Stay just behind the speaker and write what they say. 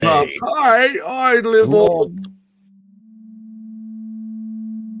up? Hi, I live on.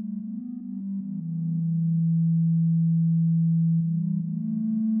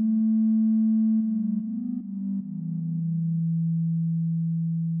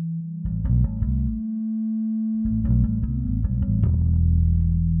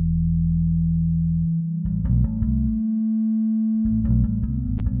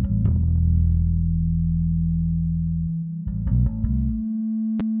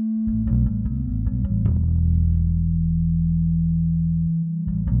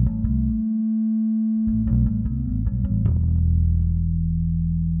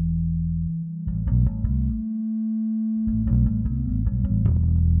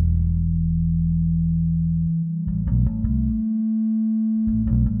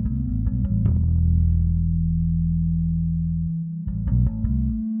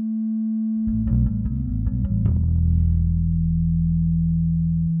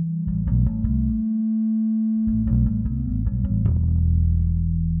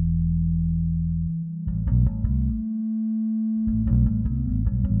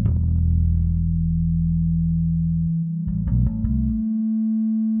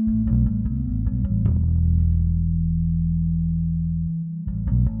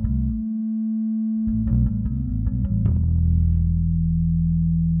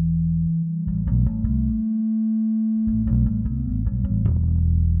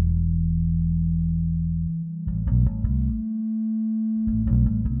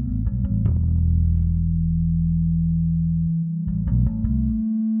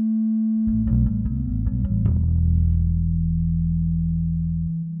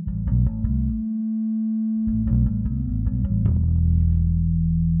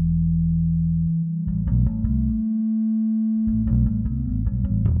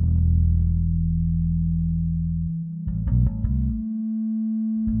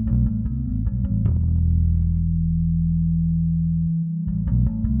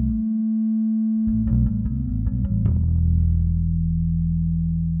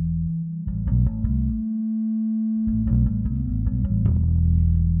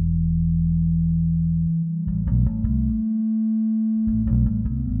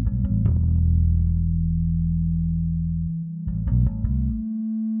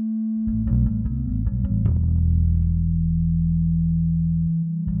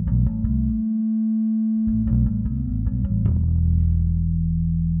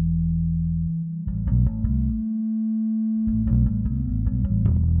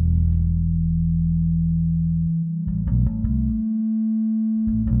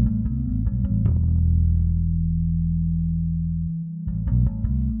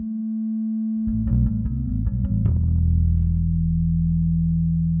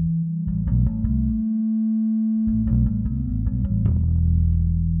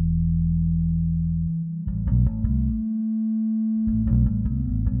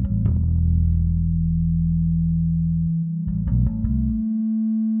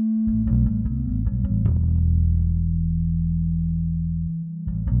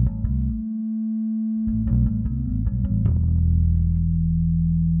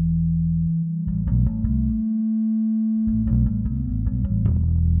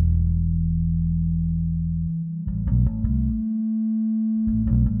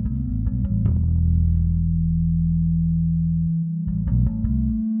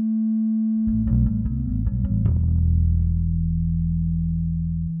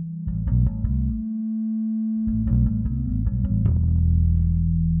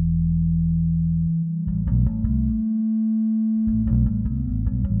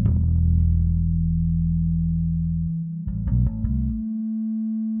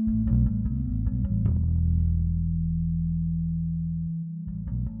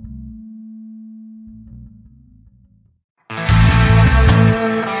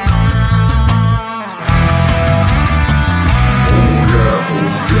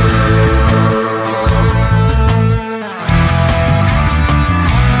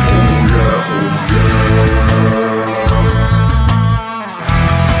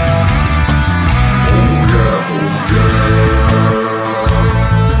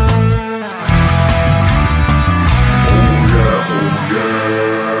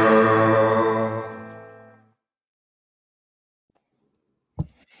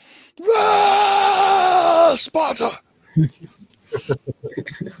 Sparta. Good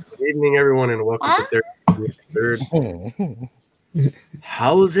evening, everyone, and welcome to Third.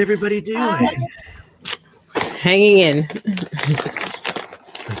 How's everybody doing? Hanging in.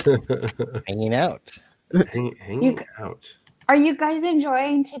 Hanging out. Hanging out. Are you guys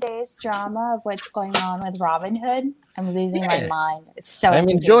enjoying today's drama of what's going on with Robinhood? I'm losing my mind. It's so I'm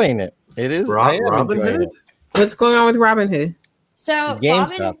entertaining. enjoying it. It is. I am Robin enjoying Hood? it. What's going on with Robinhood? So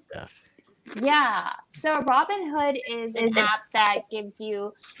GameStop stuff. Yeah. So Robinhood is an app that gives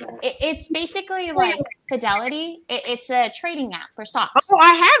you, it's basically like Fidelity. It's a trading app for stocks. Oh,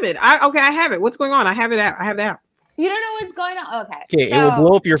 I have it. I have it. What's going on? I have it out. I have the app. You don't know what's going on? Okay. Okay, so it will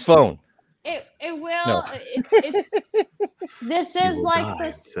blow up your phone. It will. No. It's this You is will like die in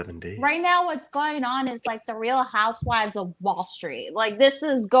this 7 days. right now. What's going on is like the Real Housewives of Wall Street. Like this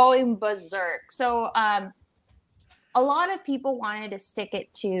is going berserk. So a lot of people wanted to stick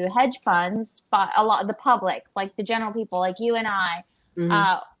it to hedge funds, but a lot of the public, like the general people, like you and I,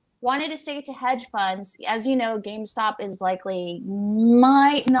 wanted to stick it to hedge funds. As you know, GameStop is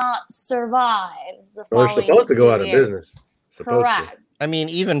might not survive the Well, they're following supposed to go few out of years. business. Supposed to. Correct. I mean,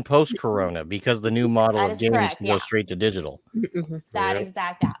 even post-corona, because the new model That of is games correct, can go yeah. straight to digital. That Yep.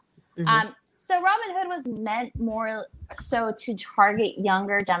 exact app. So Robinhood was meant more so to target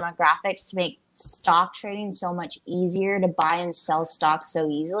younger demographics to make stock trading so much easier to buy and sell stocks so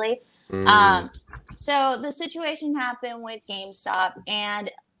easily. So the situation happened with GameStop,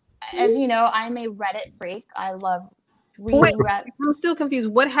 and as you know, I'm a Reddit freak. I love reading Reddit. I'm still confused.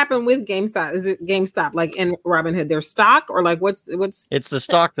 What happened with GameStop? Is it GameStop like in Robinhood? Their stock or like what's? It's the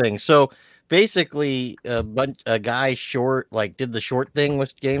stock thing. So basically, a guy did the short thing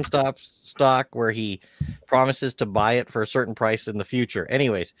with GameStop stock where he promises to buy it for a certain price in the future.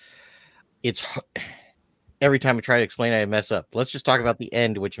 Anyways, it's every time I try to explain it, I mess up. Let's just talk about the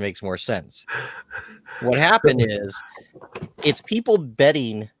end, which makes more sense. What happened is it's people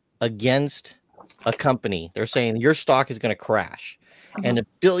betting against a company. They're saying your stock is going to crash. And the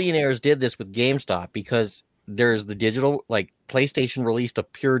billionaires did this with GameStop because there's the digital, like PlayStation released a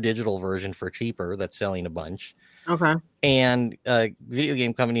pure digital version for cheaper that's selling a bunch. Okay. And video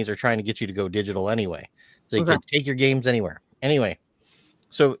game companies are trying to get you to go digital anyway. So you can take your games anywhere. Anyway,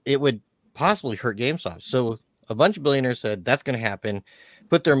 so it would possibly hurt GameStop. So a bunch of billionaires said that's going to happen,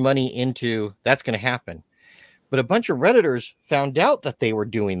 put their money into that's going to happen. But a bunch of Redditors found out that they were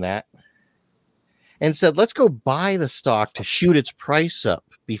doing that and said, let's go buy the stock to shoot its price up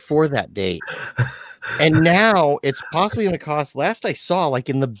before that date. And now it's possibly going to cost, last I saw, like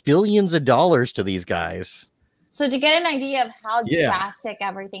in the billions of dollars to these guys. So to get an idea of how drastic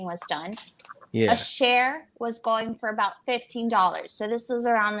everything was done, a share was going for about $15. So this was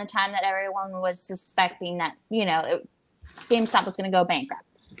around the time that everyone was suspecting that, GameStop was going to go bankrupt.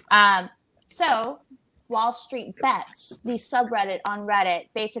 So Wall Street Bets, the subreddit on Reddit,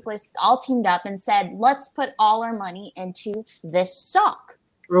 basically all teamed up and said, let's put all our money into this stock.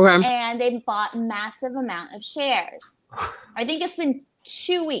 Okay. And they bought a massive amount of shares. I think it's been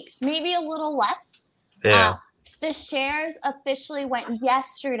 2 weeks, maybe a little less. Yeah. The shares officially went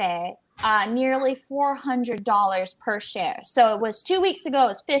yesterday, nearly $400 per share. So it was 2 weeks ago,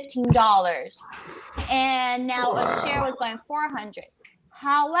 it was $15. And now a share was going $400.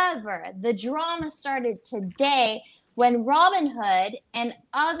 However, the drama started today when Robinhood and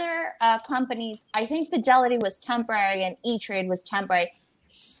other companies, I think Fidelity was temporary and E-Trade was temporary,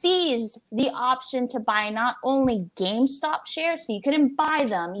 seized the option to buy not only GameStop shares, so you couldn't buy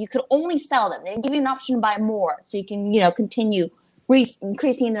them, you could only sell them. They didn't give you an option to buy more, so you can, continue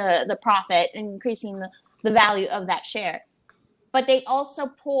increasing the profit and increasing the value of that share. But they also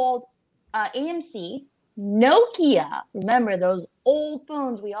pulled AMC, Nokia, remember those old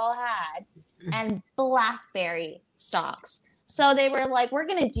phones we all had, and BlackBerry stocks. So they were like, we're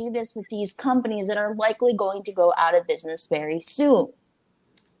going to do this with these companies that are likely going to go out of business very soon.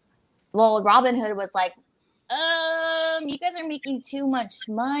 Well, Robinhood was like, you guys are making too much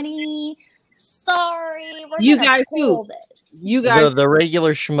money. Sorry, we're going to pull this. You guys, the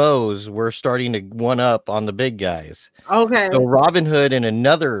regular schmoes were starting to one up on the big guys. Okay. So Robinhood and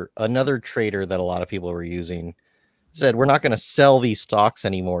another trader that a lot of people were using said, we're not going to sell these stocks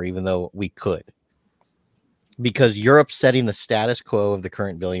anymore, even though we could, because you're upsetting the status quo of the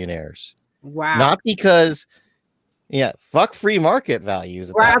current billionaires. Wow. Not because, fuck free market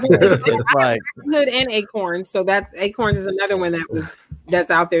values. Right. Like Robinhood and Acorns. So Acorns is another one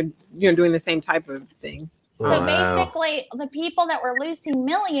that's out there, doing the same type of thing. So basically, the people that were losing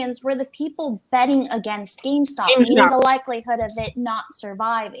millions were the people betting against GameStop, meaning the likelihood of it not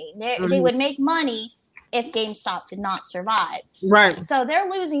surviving. They would make money if GameStop did not survive. Right. So they're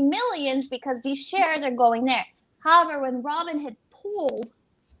losing millions because these shares are going there. However, when Robinhood pulled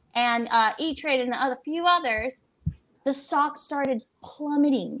and E-Trade and a few others, the stock started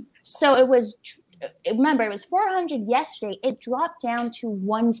plummeting. So it was remember, it was 400 yesterday. It dropped down to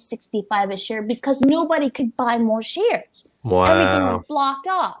 165 a share because nobody could buy more shares. Wow. Everything was blocked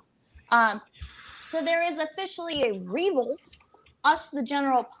off. So there is officially a revolt. Us, the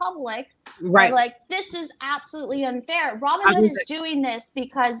general public, Right. are like, this is absolutely unfair. Robinhood is doing this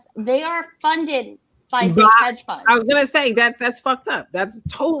because they are funded by big hedge funds. I was gonna say that's fucked up. That's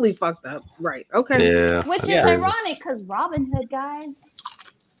totally fucked up. Right. Okay. Yeah. Which is Yeah. ironic because Robinhood, guys.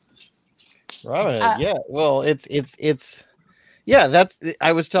 Robinhood, yeah. Well, it's yeah, that's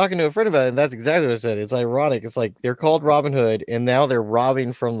I was talking to a friend about it, and that's exactly what I said. It's ironic. It's like they're called Robinhood, and now they're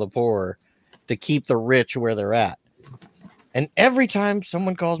robbing from the poor to keep the rich where they're at. And every time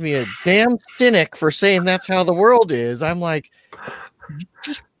someone calls me a damn cynic for saying that's how the world is, I'm like,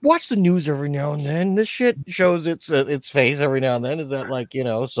 just watch the news every now and then. This shit shows its face every now and then. Is that like,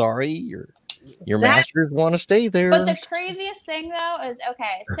 sorry, your masters want to stay there? But the craziest thing though is,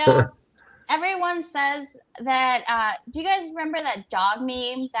 okay, so everyone says that do you guys remember that dog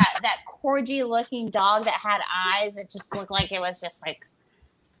meme, that corgi looking dog that had eyes that just looked like it was just like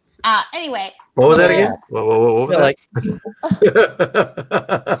anyway, What was that again? What was that?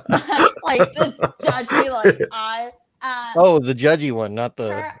 like this judgy like eye. Oh, the judgy one, not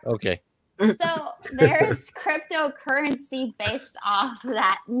the okay. So there's cryptocurrency based off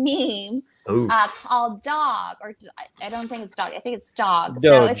that meme called Dog, or I don't think it's Dog. I think it's Dog. Doge.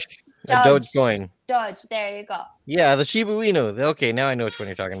 So it's Dogecoin. Doge. There you go. Yeah, the Shiba Inu. Okay, now I know which one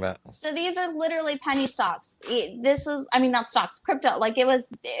you're talking about. So these are literally penny stocks. This is, I mean, not stocks, crypto. Like it was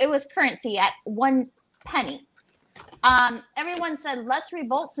currency at 1 penny. Everyone said, let's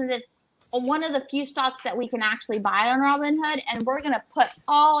revolt since it's one of the few stocks that we can actually buy on Robinhood, and we're gonna put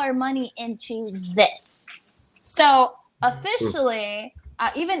all our money into this. So officially,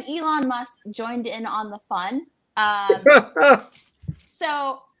 even Elon Musk joined in on the fun.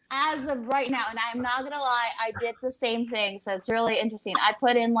 So as of right now, and I'm not gonna lie, I did the same thing. So it's really interesting. I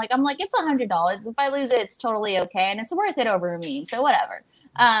put in I'm like, it's $100. If I lose it, it's totally okay, and it's worth it over a meme. So whatever.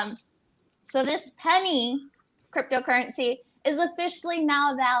 So this penny cryptocurrency is officially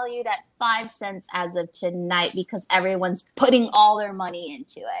now valued at 5 cents as of tonight because everyone's putting all their money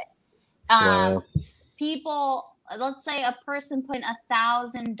into it. Wow. People, let's say a person put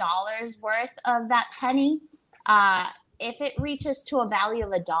 $1,000 worth of that penny. If it reaches to a value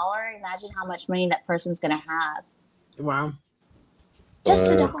of $1, imagine how much money that person's going to have. Wow.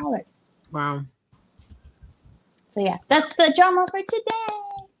 Just $1. Wow. So yeah, that's the drama for today.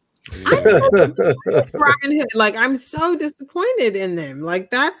 Robinhood, like I'm so disappointed in them. Like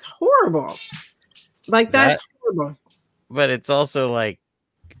that's horrible. Like that's horrible. But it's also like,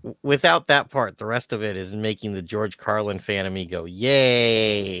 without that part, the rest of it is making the George Carlin fan of me go,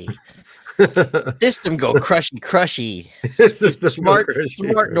 yay. System go crushy.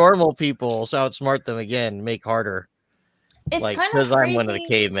 Smart normal people so outsmart them again, make harder. It's like, kind of because crazy. I'm one of the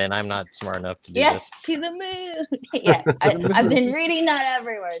cavemen, I'm not smart enough to do Yes, this. to the moon. Yeah, I've been reading that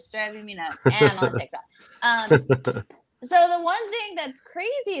everywhere. It's driving me nuts. And on TikTok. So the one thing that's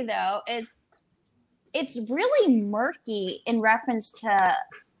crazy though is it's really murky in reference to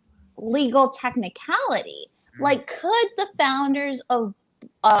legal technicality. Like, could the founders of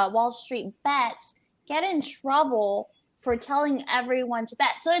Wall Street Bets get in trouble for telling everyone to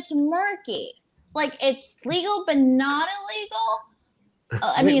bet? So it's murky. Like, it's legal but not illegal.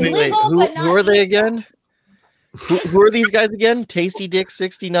 I mean, legal but not. Who are they illegal. again? Who are these guys again? Tasty Dick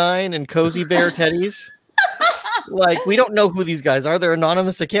 69 and Cozy Bear Teddies. Like, we don't know who these guys are. They're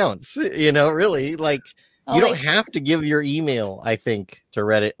anonymous accounts. Really. Like, you don't have to give your email, I think, to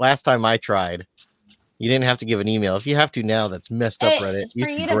Reddit. Last time I tried, you didn't have to give an email. If you have to now, that's messed up, Reddit. For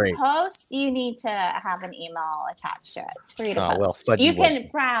you to post, you need to have an email attached to it. It's for you to post. Well, you can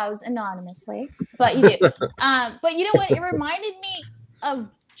browse anonymously, but you do. But you know what? It reminded me of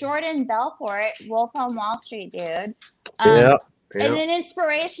Jordan Belfort, Wolf on Wall Street, dude. In an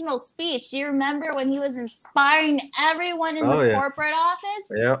inspirational speech. Do you remember when he was inspiring everyone in the corporate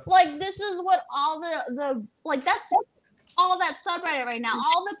office? Yeah. Like, this is what all the that's all that subreddit right now.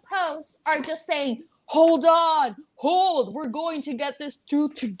 All the posts are just saying, hold on, we're going to get this through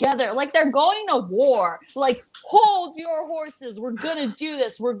together. Like, they're going to war. Like, hold your horses. We're going to do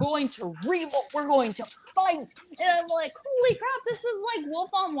this. We're going to revolt. We're going to fight. And I'm like, holy crap, this is like Wolf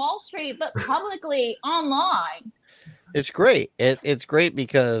on Wall Street, but publicly online. It's great. It's great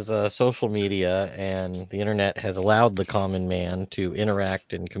because social media and the internet has allowed the common man to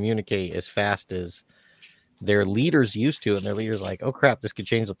interact and communicate as fast as their leaders used to. And their leaders like, oh crap, this could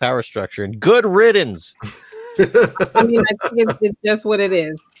change the power structure. And good riddance. I mean, I think it's just what it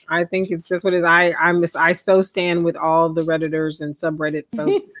is. I think it's just what it is. I so stand with all the Redditors and subreddit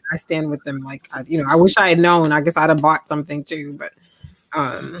folks. I stand with them. Like, I wish I had known. I guess I'd have bought something too. But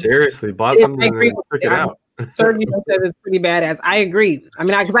seriously, bought something and took it out. Sergio says it's pretty badass. I agree. I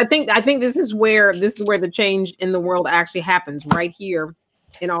mean, because I think this is where the change in the world actually happens, right here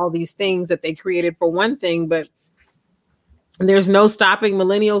in all these things that they created for one thing, but there's no stopping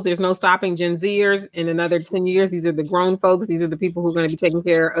millennials. There's no stopping Gen Zers. In another 10 years, these are the grown folks. These are the people who are going to be taking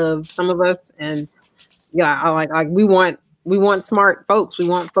care of some of us. And yeah, I we want smart folks. We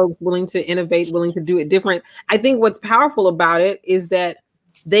want folks willing to innovate, willing to do it different. I think what's powerful about it is that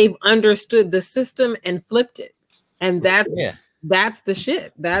they've understood the system and flipped it. And that's the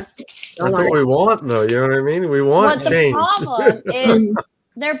shit. That's what we want, though. You know what I mean? We want change. But the problem is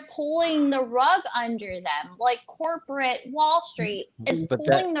they're pulling the rug under them. Like corporate Wall Street is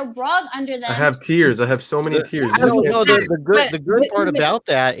pulling the rug under them. I have tears. I have so many tears. The good part about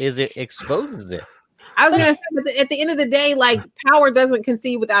that is it exposes it. I was going to say, but at the end of the day, like, power doesn't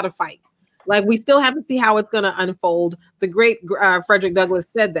concede without a fight. Like, we still have to see how it's going to unfold. The great Frederick Douglass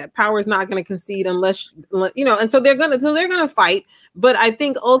said that power is not going to concede unless, and so they're going to fight. But I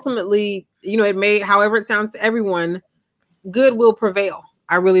think ultimately, it may, however it sounds to everyone, good will prevail.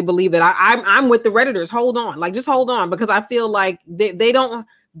 I really believe that. I'm with the Redditors. Hold on, like, just hold on, because I feel like they don't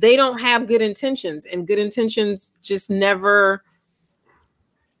have good intentions, and good intentions just never.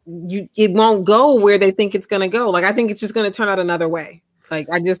 It won't go where they think it's going to go. Like, I think it's just going to turn out another way. Like,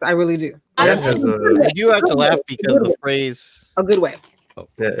 I really do. I do have to laugh because the phrase a good way. Oh.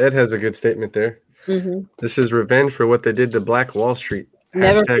 Yeah, Ed has a good statement there. Mm-hmm. This is revenge for what they did to Black Wall Street.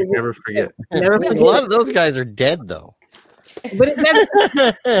 Never forget. Never forget. A lot of those guys are dead, though. But but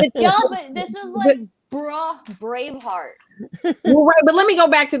this is like Braveheart. Well, right, but let me go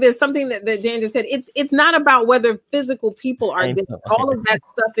back to this. Something that Dan just said. It's not about whether physical people are dead. All of that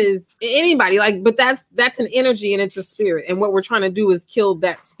stuff is anybody. Like, but that's an energy and it's a spirit. And what we're trying to do is kill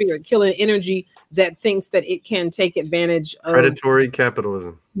that spirit, kill an energy that thinks that it can take advantage of predatory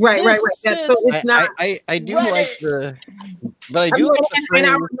capitalism. Right. So it's not. I do like the, but I do like the phrase.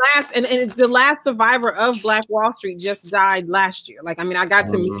 And the last survivor of Black Wall Street just died last year. Like, I mean, I got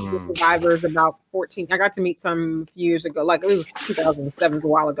to meet the survivors about 14. I got to meet some a few years ago. Like, it was 2007, a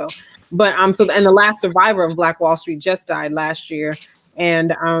while ago. But and the last survivor of Black Wall Street just died last year.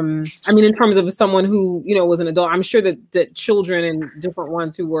 And I mean, in terms of someone who was an adult, I'm sure that children and different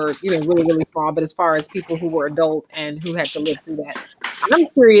ones who were really, really small, but as far as people who were adult and who had to live through that, I'm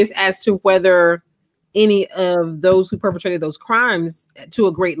curious as to whether any of those who perpetrated those crimes to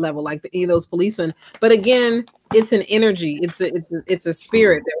a great level, like any of those policemen. But again, it's an energy, it's a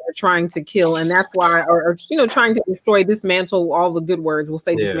spirit that we're trying to kill, and that's why, or trying to destroy, dismantle. All the good words we'll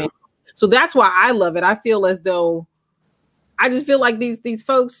say dismantle. So that's why I love it. I feel as though. I just feel like these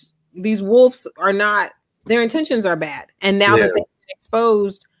folks, these wolves are not, their intentions are bad. And now that they've been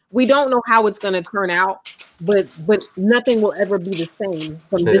exposed, we don't know how it's going to turn out, but nothing will ever be the same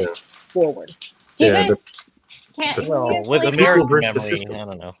from this forward. Do you guys with American memory,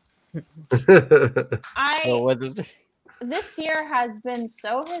 I don't know. This year has been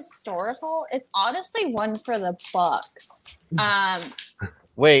so historical. It's honestly one for the books.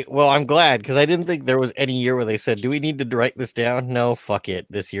 Wait, well, I'm glad, because I didn't think there was any year where they said, do we need to write this down? No, fuck it.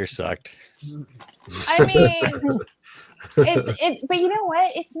 This year sucked. I mean, but you know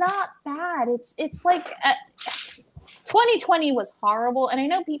what? It's not bad. It's like 2020 was horrible. And I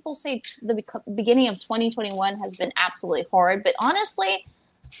know people say the beginning of 2021 has been absolutely horrid, but honestly,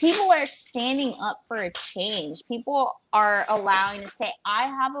 people are standing up for a change. People are allowing to say, I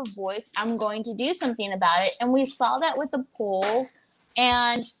have a voice. I'm going to do something about it. And we saw that with the polls.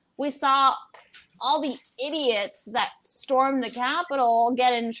 And we saw all the idiots that stormed the Capitol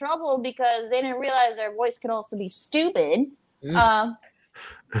get in trouble because they didn't realize their voice could also be stupid. But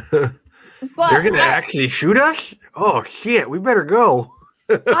they're going to actually shoot us? Oh, shit. We better go.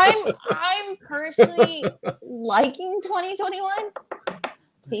 I'm personally liking 2021.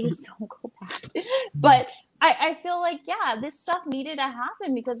 Please don't go back. But I feel like, this stuff needed to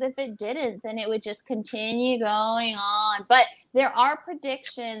happen, because if it didn't, then it would just continue going on. But there are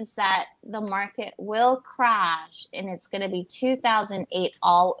predictions that the market will crash and it's going to be 2008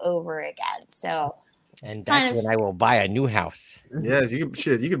 all over again. So, and that's when I will buy a new house. Yes, you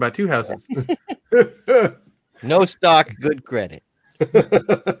could buy 2 houses. No stock, good credit.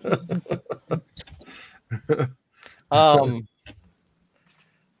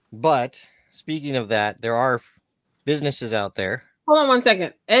 But speaking of that, there are businesses out there. Hold on one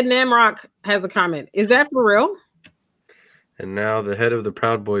second. Ed Namrock has a comment. Is that for real? And now the head of the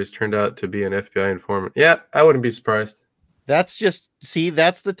Proud Boys turned out to be an FBI informant. Yeah, I wouldn't be surprised. That's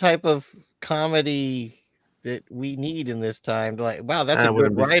the type of comedy that we need in this time. Like, wow, that's a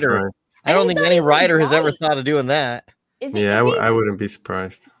good writer. Surprised. I don't think any writer has ever thought of doing that. I wouldn't be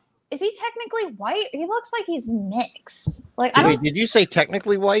surprised. Is he technically white? He looks like he's mixed. Like, did you say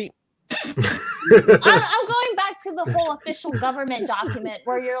technically white? I'm going back to the whole official government document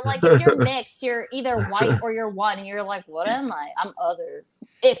where you're like, if you're mixed, you're either white or you're one, and you're like, what am I? I'm other.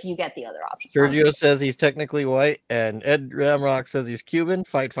 If you get the other option. Sergio says he's technically white, and Ed Ramrock says he's Cuban.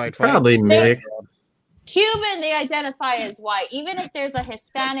 Fight. Probably mixed. Cuban, they identify as white. Even if there's a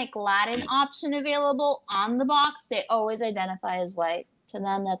Hispanic Latin option available on the box, they always identify as white. To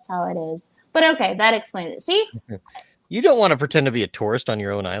them, that's how it is. But okay, that explains it. See? You don't want to pretend to be a tourist on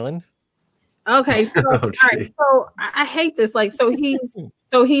your own island. Okay, so, all right, so I hate this. Like, so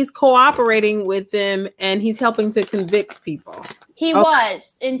he's cooperating with them and he's helping to convict people. He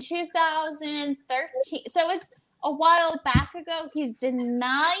was in 2013. So it's a while back ago. He's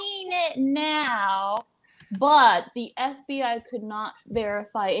denying it now, but the FBI could not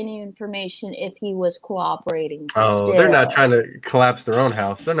verify any information if he was cooperating. Oh, they're not trying to collapse their own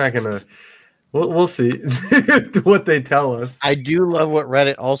house. They're not gonna. We'll see what they tell us. I do love what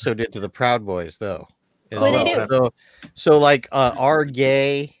Reddit also did to the Proud Boys, though. What did they do? So like our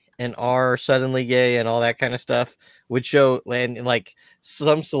gay and our suddenly gay and all that kind of stuff would show, and like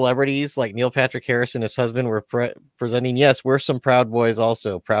some celebrities like Neil Patrick Harris and his husband were presenting, yes, we're some Proud Boys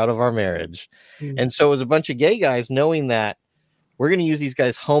also, proud of our marriage. Mm-hmm. And so it was a bunch of gay guys knowing that we're going to use these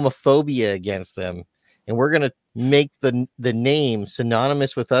guys' homophobia against them. And we're going to make the name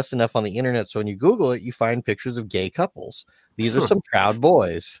synonymous with us enough on the internet. So when you Google it, you find pictures of gay couples. These are some Proud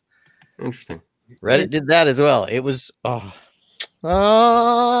Boys. Interesting. Reddit did that as well. It was, Ave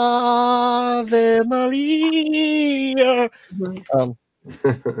Maria.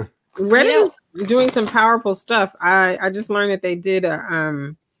 Reddit is doing some powerful stuff. I just learned that they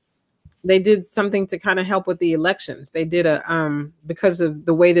did something to kind of help with the elections. They did because of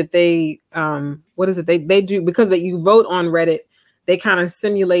the way that they they do, because that you vote on Reddit, they kind of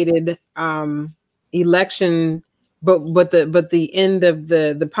simulated election, but the end of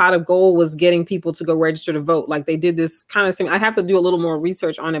the pot of gold was getting people to go register to vote. Like they did this kind of thing. I have to do a little more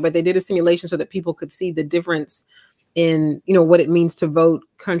research on it, but they did a simulation so that people could see the difference in what it means to vote,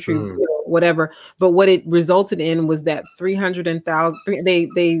 country, whatever. But what it resulted in was that 300,000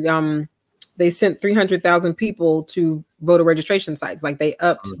 they sent 300,000 people to voter registration sites. Like they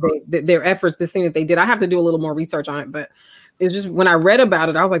upped their efforts. This thing that they did, I have to do a little more research on it, but it was just when I read about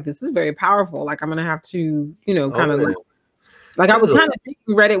it, I was like, this is very powerful. Like I'm gonna have to, kind of like I was kind of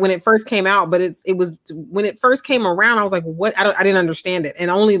thinking Reddit when it first came out, but it was when it first came around, I was like, what? I didn't understand it,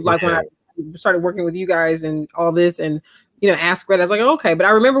 and only like when I started working with you guys and all this, and ask Reddit, I was like, okay. But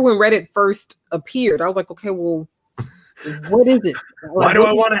I remember when Reddit first appeared, I was like, okay, well, what is it? Like, why do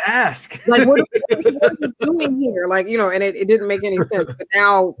I want to ask? Like, what are you doing here? Like, and it didn't make any sense. But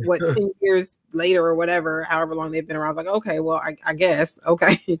now, 10 years later or whatever, however long they've been around, I was like, okay, well, I guess,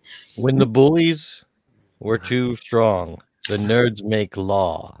 okay. When the bullies were too strong, the nerds make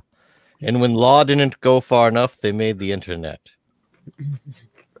law. And when law didn't go far enough, they made the internet.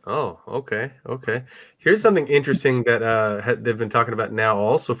 Oh, okay. Here's something interesting that they've been talking about now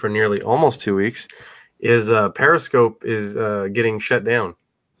also for nearly almost 2 weeks. Is Periscope is getting shut down.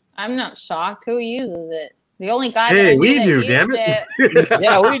 I'm not shocked. Who uses it? The only guy that we do, damn it.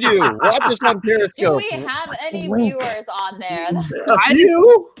 Yeah, we do. Watch us on Periscope. Do we have any viewers on there? I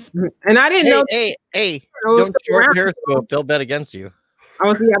do. And I didn't know. Hey, don't short Periscope. They'll bet against you.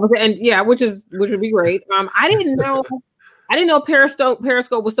 Which would be great. I didn't know. I didn't know Periscope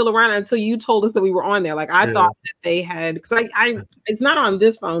was still around until you told us that we were on there. Like I thought that they had, because it's not on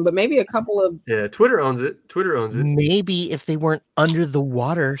this phone, but maybe a couple of. Yeah, Twitter owns it. Maybe if they weren't under the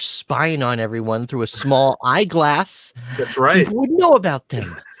water spying on everyone through a small eyeglass. That's right. You would know about them.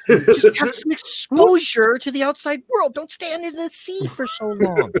 Just have some exposure to the outside world. Don't stand in the sea for so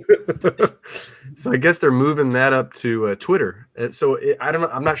long. So I guess they're moving that up to Twitter. So I don't know.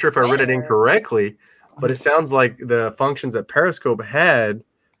 I'm not sure if I read it incorrectly. But it sounds like the functions that Periscope had,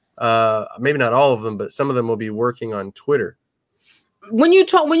 maybe not all of them, but some of them will be working on Twitter. When you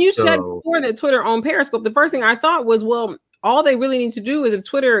said before that Twitter owned Periscope, the first thing I thought was, well, all they really need to do is if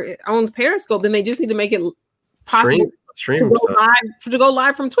Twitter owns Periscope, then they just need to make it possible stream to go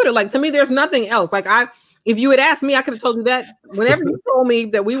live from Twitter. Like to me, there's nothing else. Like If you had asked me, I could have told you that whenever you told me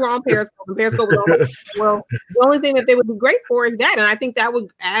that we were on Periscope and Periscope was on, well, the only thing that they would be great for is that. And I think that would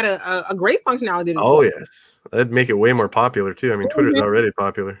add a great functionality to Twitter. Yes. That'd make it way more popular too. I mean, Twitter's already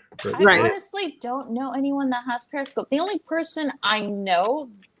popular. But I honestly don't know anyone that has Periscope. The only person I know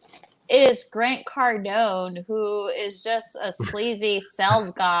is Grant Cardone, who is just a sleazy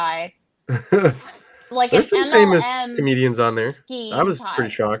sales guy. Like there's some famous comedians on there. I was type.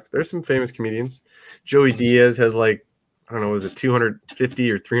 pretty shocked. There's some famous comedians. Joey Diaz has like, I don't know, was it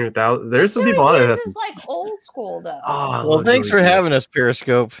 250 or 300,000? There's some people on there. This is like old school though. Oh, well, thanks for having us,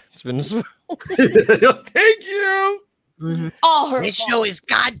 Periscope. It's been thank you. All her This fault. show is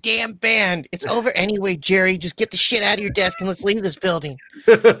goddamn banned. It's over anyway, Jerry. Just get the shit out of your desk and let's leave this building.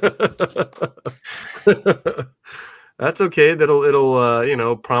 That's okay. It'll you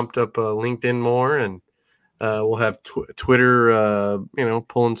know, prompt up LinkedIn more, and we'll have Twitter you know,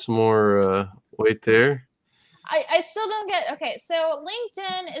 pulling some more weight there. I still don't get okay. So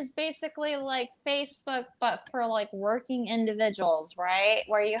LinkedIn is basically like Facebook, but for like working individuals, right?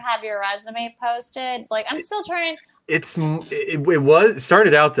 Where you have your resume posted. Like I'm still trying. It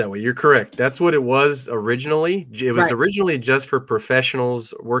started out that way. You're correct. That's what it was originally. It was originally just for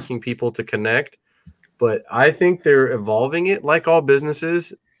professionals, working people to connect. But I think they're evolving it, like all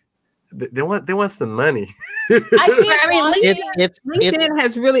businesses. They want the money. LinkedIn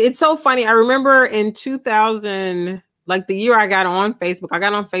has really. It's so funny. I remember in 2000, like the year I got on Facebook. I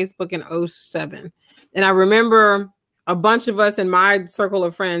got on Facebook in 2007, and I remember a bunch of us in my circle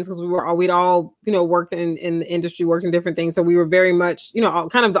of friends, because we'd all you know worked in the industry, worked in different things. So we were very much you know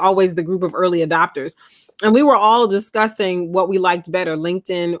kind of always the group of early adopters, and we were all discussing what we liked better,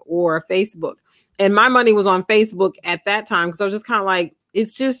 LinkedIn or Facebook. And my money was on Facebook at that time because I was just kind of like,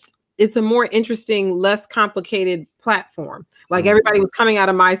 it's a more interesting, less complicated platform. Like everybody was coming out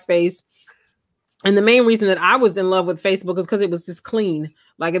of MySpace. And the main reason that I was in love with Facebook is because it was just clean.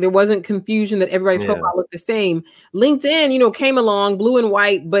 Like there wasn't confusion that everybody's profile looked the same. LinkedIn, you know, came along blue and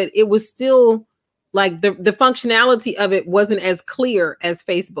white, but it was still like the functionality of it wasn't as clear as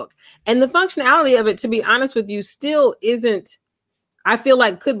Facebook. And the functionality of it, to be honest with you, still isn't, I feel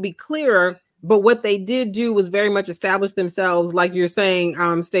like could be clearer. But what they did do was very much establish themselves, like you're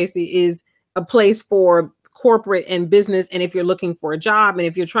saying, Stacey, is a place for corporate and business. And if you're looking for a job and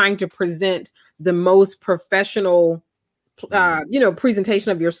if you're trying to present the most professional, you know,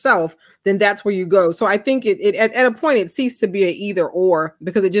 presentation of yourself, then that's where you go. So I think it at a point it ceased to be an either or,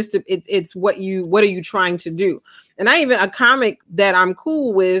 because it's what are you trying to do? And a comic that I'm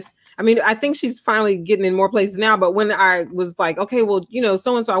cool with. I mean, I think she's finally getting in more places now. But when I was like, okay, well, you know,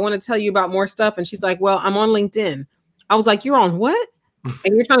 so-and-so, I want to tell you about more stuff. And she's like, well, I'm on LinkedIn. I was like, you're on what?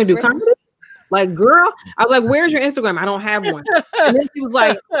 And you're trying to do comedy? Like, girl, I was like, where's your Instagram? I don't have one. And then she was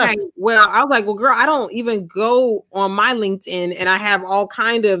like, okay, well, I was like, well, girl, I don't even go on my LinkedIn. And I have all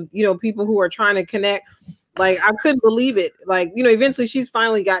kind of, you know, people who are trying to connect. Like, I couldn't believe it. Like, you know, eventually she's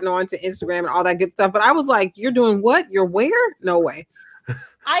finally gotten on to Instagram and all that good stuff. But I was like, you're doing what? You're where? No way.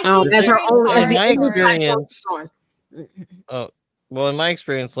 That's her own. In my experience, well, in my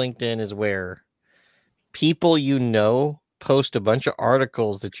experience, LinkedIn is where people you know post a bunch of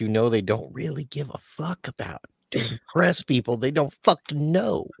articles that you know they don't really give a fuck about to impress people they don't fucking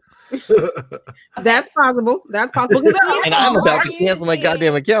know. That's possible. That's possible. And I'm about to cancel my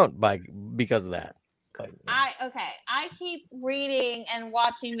goddamn account because of that. I keep reading and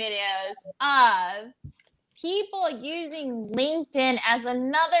watching videos of people using LinkedIn as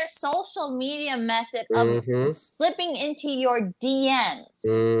another social media method of slipping into your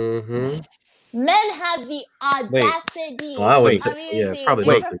DMs. Men have the audacity of using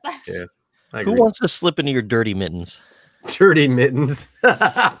Who wants to slip into your dirty mittens? Dirty mittens.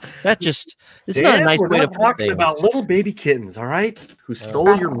 It's not a nice way to talk about little baby kittens, all right? Who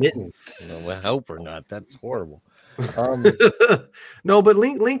stole your mittens. No, I hope or not. That's horrible. No, but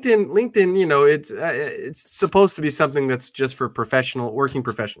LinkedIn, you know, it's supposed to be something that's just for working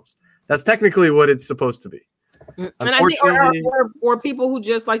professionals. That's technically what it's supposed to be. And I think, or people who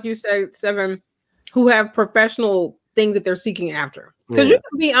just, like you said, Seven, who have professional things that they're seeking after. Because you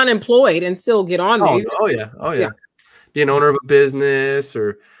can be unemployed and still get on there. Oh yeah. Be an owner of a business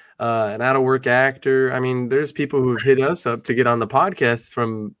or an out of work actor. I mean, there's people who've hit us up to get on the podcast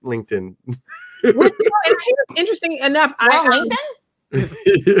from LinkedIn. Well, interesting enough, LinkedIn.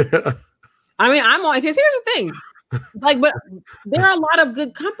 Yeah. I mean, I'm on because here's the thing. Like, but there are a lot of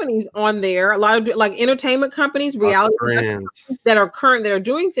good companies on there, a lot of like entertainment companies, reality companies that are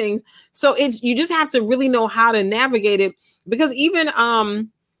doing things. So you just have to really know how to navigate it, because even on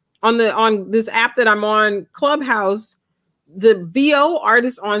this app that I'm on, Clubhouse, the VO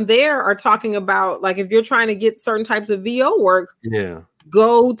artists on there are talking about, like, if you're trying to get certain types of VO work,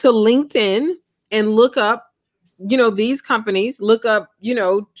 go to LinkedIn and look up, these companies. Look up,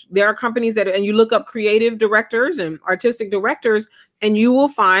 there are companies and you look up creative directors and artistic directors, and you will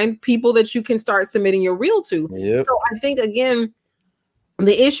find people that you can start submitting your reel to. Yep. So I think, again,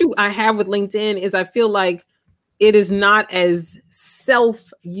 the issue I have with LinkedIn is I feel like it is not as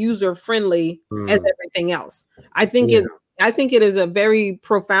self-user friendly as everything else. I think it is a very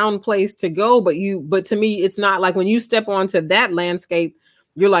profound place to go, but to me, it's not. Like, when you step onto that landscape,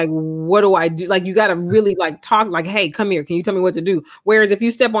 you're like, what do I do? Like, you got to really like talk, like, hey, come here. Can you tell me what to do? Whereas if you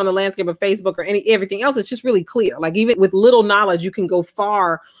step on the landscape of Facebook or everything else, it's just really clear. Like, even with little knowledge, you can go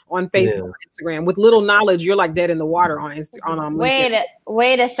far on Facebook, Instagram. With little knowledge, you're like dead in the water on LinkedIn.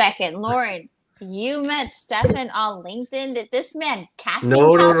 Wait a second, Lauren. You met Stefan on LinkedIn? Did this man casting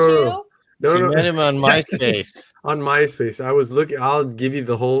couch you? No. Met him on MySpace. On MySpace. I was looking. I'll give you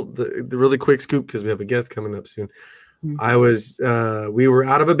the really quick scoop because we have a guest coming up soon. We were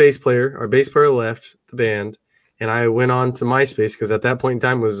out of a bass player. Our bass player left the band, and I went on to MySpace because at that point in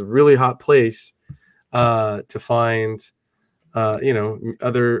time it was a really hot place to find,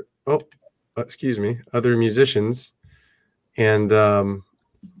 other musicians, and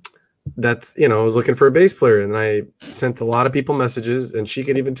that's, I was looking for a bass player, and I sent a lot of people messages, and she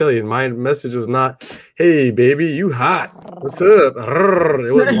could even tell you my message was not, "Hey baby, you hot, what's up?"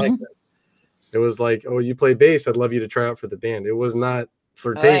 It wasn't like that. It was like, "Oh, you play bass, I'd love you to try out for the band." It was not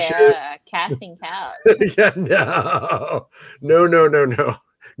flirtatious. Oh, yeah. Casting couch. Yeah, no.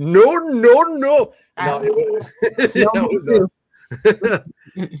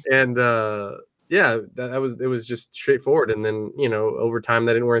 And it was just straightforward. And then, over time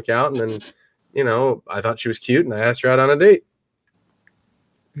that didn't work out. And then, I thought she was cute and I asked her out on a date.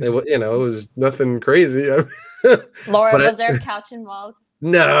 It was nothing crazy. Laura, was there a couch involved?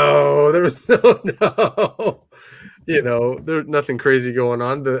 No, there was no. There's nothing crazy going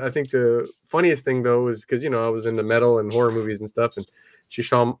on. I think the funniest thing though is because, I was into metal and horror movies and stuff, and she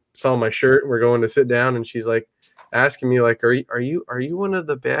saw my shirt and we're going to sit down, and she's like asking me like, are you one of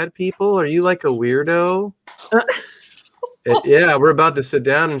the bad people? Are you like a weirdo? Yeah, we're about to sit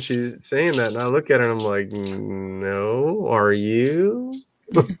down and she's saying that, and I look at her and I'm like, no, are you?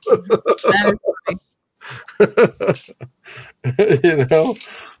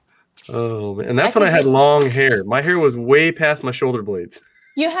 Oh man. And that's when I had long hair. My hair was way past my shoulder blades.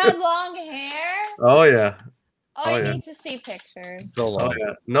 You had long hair? Oh yeah. I need to see pictures. So long. Oh,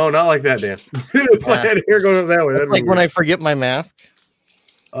 yeah. No, not like that, Dan. If I had hair going up that way, like when I forget my mask.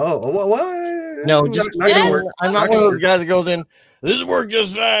 Oh, what? No, just I'm not one of those guys that goes in. This worked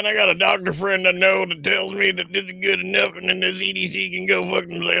just fine. I got a doctor friend I know that tells me that this is good enough, and then the CDC can go fuck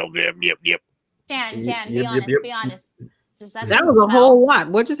themselves. Yep. Dan, be honest. Does that was a whole lot.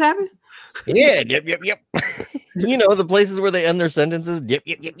 What just happened? Yeah, yep. The places where they end their sentences. Yep.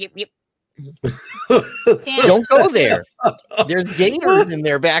 Don't go there. There's gators in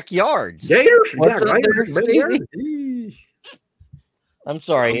their backyards. Gators? What's yeah, up right there? I'm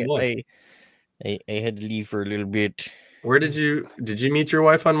sorry. Oh, I had to leave for a little bit. Where did you meet your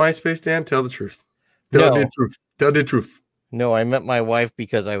wife on MySpace, Dan? Tell the truth. Tell the truth. No, I met my wife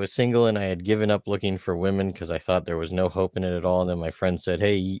because I was single and I had given up looking for women because I thought there was no hope in it at all. And then my friend said,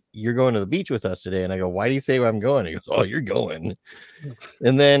 "Hey, you're going to the beach with us today." And I go, "Why do you say I'm going?" He goes, "Oh, you're going."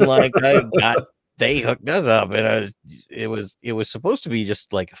 And then they hooked us up, and it was supposed to be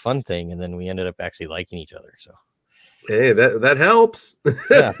just like a fun thing, and then we ended up actually liking each other. So hey, that helps.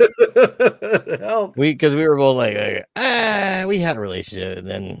 Yeah. It helps. Because we were both like, we had a relationship, and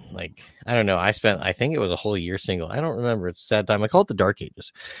then I don't know. I think it was a whole year single. I don't remember. It's a sad time. I call it the dark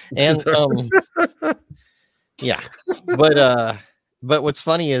ages, and yeah. But what's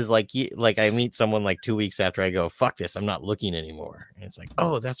funny is I meet someone like 2 weeks after I go, fuck this, I'm not looking anymore. And it's like,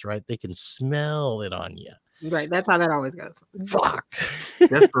 oh, that's right. They can smell it on you. Right. That's how that always goes. Fuck.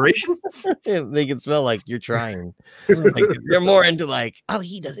 Desperation? They can smell like you're trying. They're more into oh,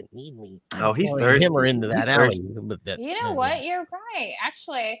 he doesn't need me. Oh, he's thirsty. Him or into that alley. But you know what? You're right.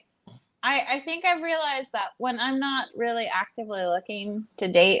 Actually, I think I've realized that when I'm not really actively looking to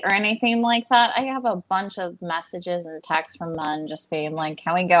date or anything like that, I have a bunch of messages and texts from men just being like,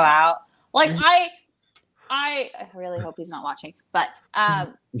 "Can we go out?" I really hope he's not watching, but I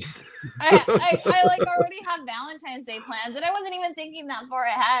already have Valentine's Day plans, and I wasn't even thinking that far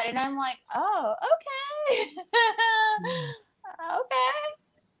ahead. And I'm like, oh, okay, okay.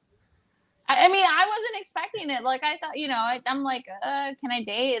 I mean, I wasn't expecting it. I thought, I'm like, can I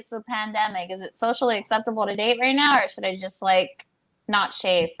date? It's a pandemic. Is it socially acceptable to date right now, or should I just not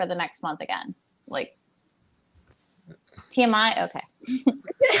shave for the next month again? TMI. Okay.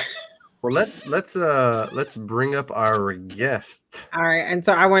 Well, let's bring up our guest. All right, and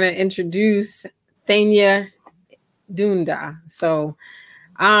so I want to introduce Thanya Dunda. So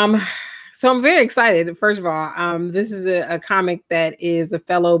I'm very excited. First of all, this is a comic that is a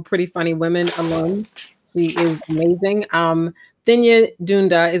fellow Pretty Funny Women alum. She is amazing. Thanya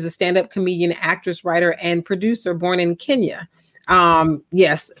Dunda is a stand-up comedian, actress, writer, and producer born in Kenya.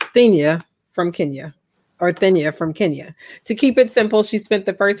 Yes, Thanya from Kenya. To keep it simple, she spent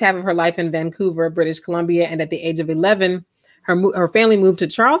the first half of her life in Vancouver, British Columbia, and at the age of 11, her family moved to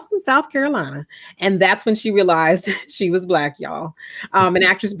Charleston, South Carolina, and that's when she realized she was Black, y'all. An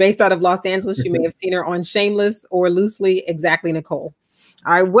actress based out of Los Angeles, you may have seen her on Shameless or loosely Exactly Nicole.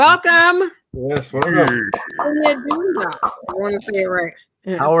 All right, welcome. Yes, welcome. I want to say it right.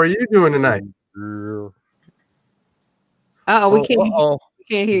 How are you doing tonight? Oh, we can't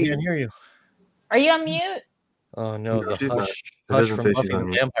hear you. Can't hear you. Are you on mute? Oh no, No, the she's hush, not. It hush doesn't from say Buffy she's on the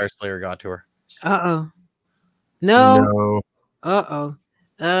mute. Vampire Slayer got to her. No.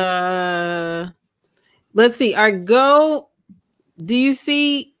 No. Let's see. Do you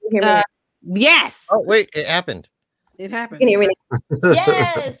see? Yes. Oh wait, it happened. It You can happened. hear me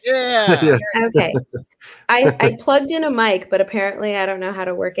Yes. Yeah. Yeah. now. Okay. I plugged in a mic, but apparently I don't know how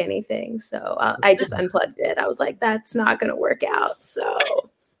to work anything. So I just unplugged it. I was like, that's not going to work out. So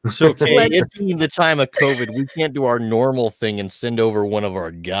It's okay. Let's- It's in the time of COVID. We can't do our normal thing and send over one of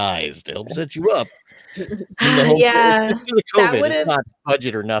our guys to help set you up. yeah, It's due to that COVID. would've- It's not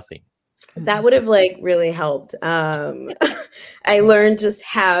budget or nothing. that would have like really helped. I learned just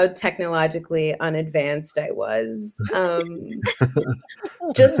how technologically unadvanced I was.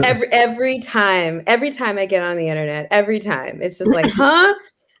 Just every time I get on the internet, it's just like, huh?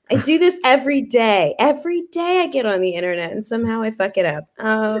 I do this every day. Every day I get on the internet and somehow I fuck it up.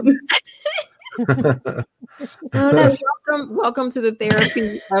 Oh, no. Welcome to the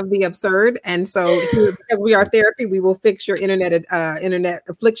therapy of the absurd. And so, here, because we are therapy, we will fix your internet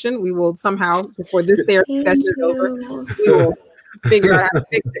affliction. We will somehow, before this therapy Thank session is over, you. we will figure out how to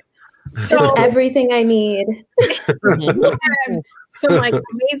fix it. So, It's everything I need. we have some like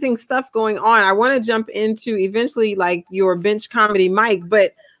amazing stuff going on. I want to jump into eventually like your bench comedy, Mike,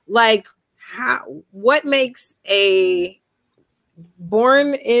 but like what makes a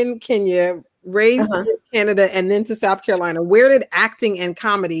born in Kenya, raised in Canada, and then to South Carolina, where did acting and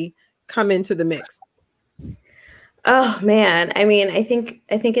comedy come into the mix? Oh man, I mean, I think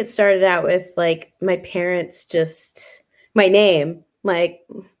it started out with like my parents just my name, like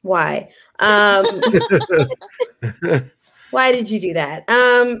why? Why did you do that?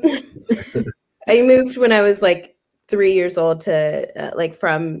 I moved when I was like 3 years old to like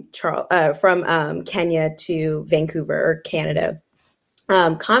from Kenya to Vancouver, Canada.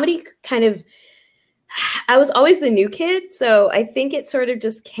 Comedy kind of, I was always the new kid, so I think it sort of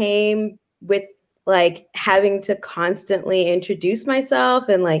just came with like having to constantly introduce myself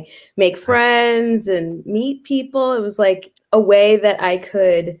and like make friends and meet people. It was like a way that I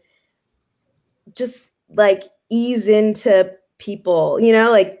could just like ease into people, you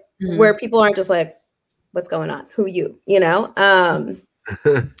know, like where people aren't just like, what's going on? Who you know?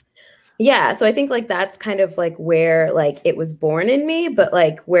 Yeah. So I think like that's kind of like where like it was born in me, but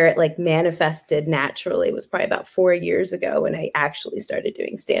like where it like manifested naturally was probably about 4 years ago when I actually started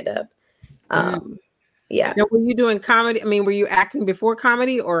doing stand-up. Yeah. Now, were you doing comedy? I mean, were you acting before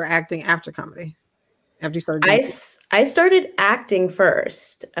comedy or acting after comedy? After you started doing I started acting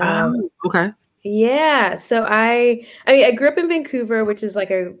first. okay. Yeah. So I mean, I grew up in Vancouver, which is like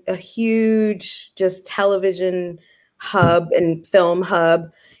a huge just television hub and film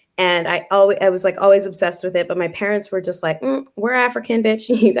hub. And I was like always obsessed with it. But my parents were just like, we're African, bitch.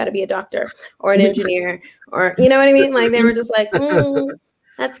 You got to be a doctor or an engineer or, you know what I mean? Like they were just like,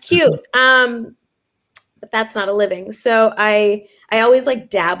 that's cute. But that's not a living. So I always like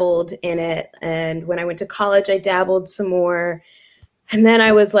dabbled in it. And when I went to college, I dabbled some more. And then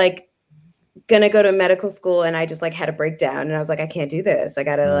I was like, gonna go to medical school and I just like had a breakdown and I was like, I can't do this. I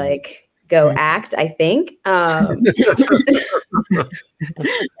gotta like go act, I think. So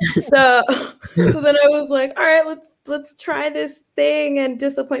then I was like, all right, let's try this thing and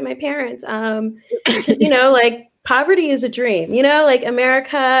disappoint my parents. Because you know, like poverty is a dream, you know, like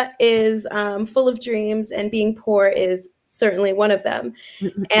America is full of dreams and being poor is certainly one of them.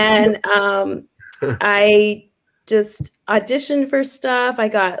 And I just auditioned for stuff. I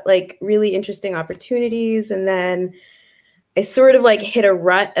got like really interesting opportunities. And then I sort of like hit a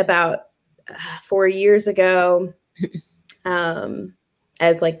rut about 4 years ago. And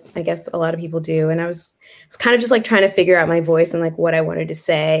as like I guess a lot of people do. And I was kind of just like trying to figure out my voice and like what I wanted to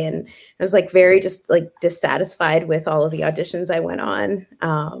say. And I was like very just like dissatisfied with all of the auditions I went on.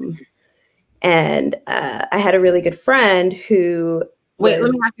 And I had a really good friend who let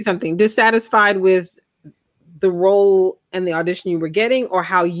me ask you something. Dissatisfied with the role and the audition you were getting, or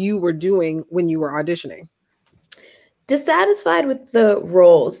how you were doing when you were auditioning? Dissatisfied with the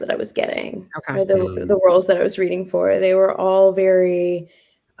roles that I was getting, or the roles that I was reading for. They were all very,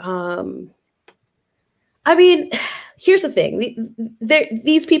 I mean, here's the thing.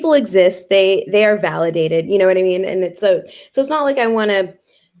 These people exist. They are validated. You know what I mean? And so it's not like I want to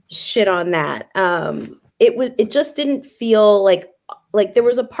shit on that. It just didn't feel like there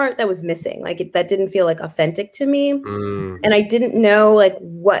was a part that was missing. That didn't feel like authentic to me. And I didn't know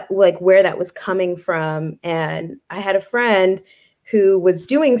where that was coming from. And I had a friend who was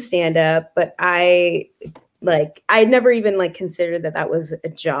doing stand-up, but I never even considered that was a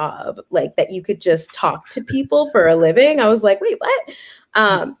job, that you could just talk to people for a living. I was like, wait, what?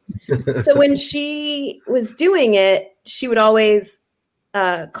 So when she was doing it, she would always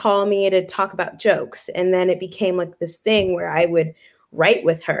call me to talk about jokes. And then it became like this thing where I would write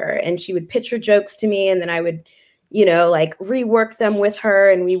with her and she would pitch her jokes to me. And then I would, rework them with her.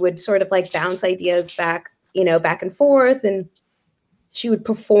 And we would sort of bounce ideas back and forth. And she would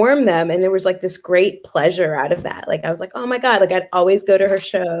perform them. And there was this great pleasure out of that. I was like, oh my God, I'd always go to her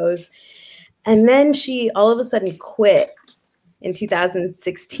shows. And then she all of a sudden quit in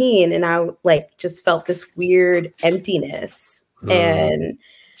 2016. And I just felt this weird emptiness. And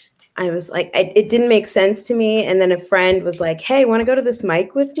I was like, it didn't make sense to me. And then a friend was like, hey, want to go to this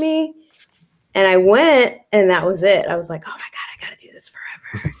mic with me? And I went, and that was it. I was like, oh my God, I got to do this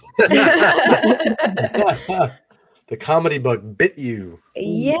forever. The comedy bug bit you.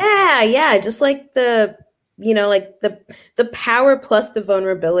 Yeah. Just the power plus the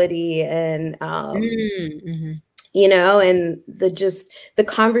vulnerability and, and the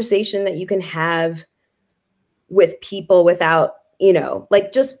conversation that you can have with people without,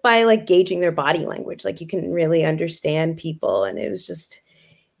 just by gauging their body language, you can really understand people. And it was just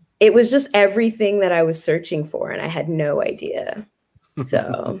everything that I was searching for. And I had no idea.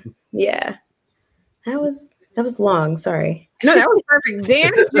 So yeah, that was long. Sorry. No, that was perfect.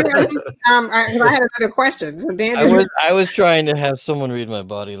 Dan, I had another question. So Dan, I was trying to have someone read my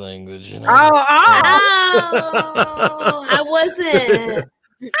body language. I wasn't.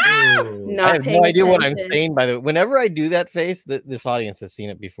 I have no idea what I'm saying. By the way, whenever I do that face, this audience has seen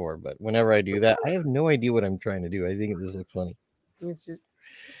it before, but whenever I do that, I have no idea what I'm trying to do. I think this looks funny. It's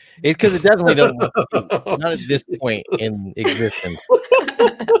because it definitely doesn't. Not at this point in existence.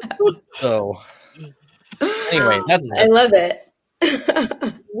 So anyway, I love it.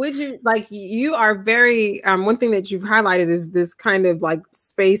 Would you you are very one thing that you've highlighted is this kind of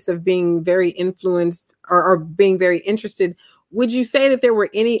space of being very influenced or being very interested. Would you say that there were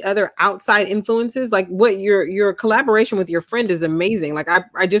any other outside influences? What your collaboration with your friend is amazing.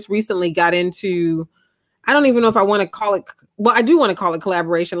 I just recently got into, I don't even know if I want to call it, well, I do want to call it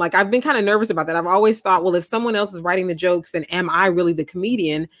collaboration. I've been kind of nervous about that. I've always thought, well, if someone else is writing the jokes, then am I really the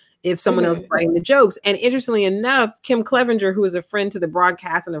comedian if someone else is writing the jokes? And interestingly enough, Kim Clevenger, who is a friend to the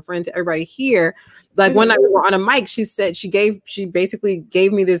broadcast and a friend to everybody here, one night we were on a mic, she said she basically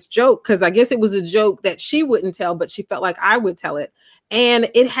gave me this joke because I guess it was a joke that she wouldn't tell, but she felt like I would tell it.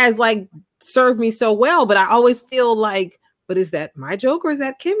 And it has served me so well, but I always feel but is that my joke or is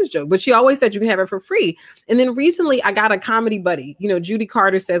that Kim's joke? But she always said you can have it for free. And then recently I got a comedy buddy. Judy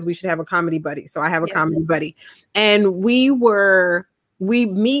Carter says we should have a comedy buddy. So I have a comedy buddy. And we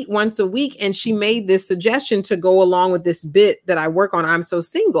meet once a week, and she made this suggestion to go along with this bit that I work on, I'm So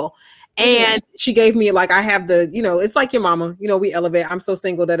Single. And she gave me I have the, it's like your mama, we elevate, I'm so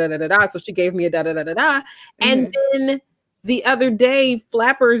single, da da da da da. So she gave me a da da da da da. And then the other day,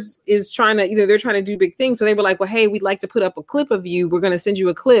 Flappers is trying to, they're trying to do big things. So they were like, well, hey, we'd like to put up a clip of you. We're going to send you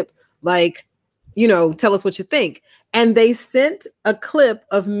a clip. Tell us what you think. And they sent a clip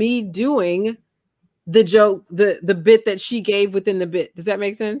of me doing the joke, the bit that she gave within the bit. Does that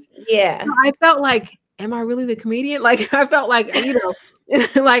make sense? Yeah. So I felt am I really the comedian? I felt I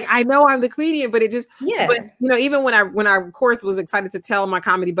know I'm the comedian, but it just, but even when I of course was excited to tell my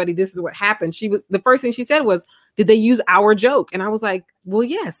comedy buddy, this is what happened. The first thing she said was, did they use our joke? And I was like, well,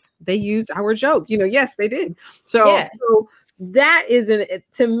 yes, they used our joke. Yes, they did. So that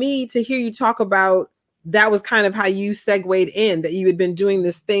to me, to hear you talk about, that was kind of how you segued in, that you had been doing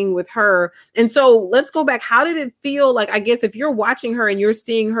this thing with her. And so let's go back. How did it feel? I guess if you're watching her and you're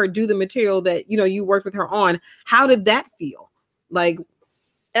seeing her do the material that, you worked with her on, how did that feel?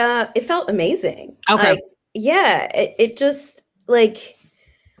 It felt amazing. Okay. It just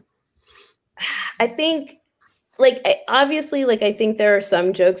I think obviously I think there are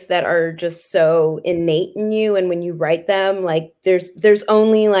some jokes that are just so innate in you, and when you write them, like there's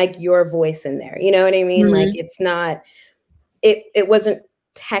only like your voice in there, you know what I mean? Mhm. Like it's not, it wasn't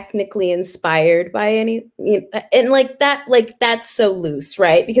technically inspired by any, and like that's so loose,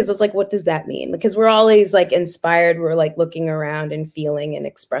 right? Because it's like, what does that mean? Because we're always like inspired, we're like looking around and feeling and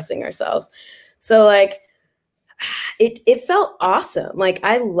expressing ourselves. So like it felt awesome. Like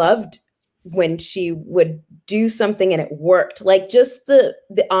I loved when she would do something and it worked, like just the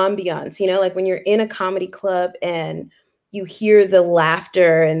ambiance, you know, like when you're in a comedy club and you hear the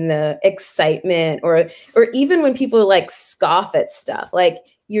laughter and the excitement, or even when people like scoff at stuff, like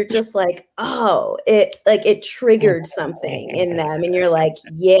you're just like, oh, it triggered something in them, and you're like,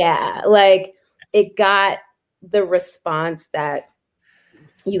 yeah, like it got the response that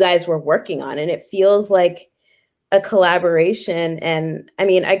you guys were working on, and it feels like a collaboration. And I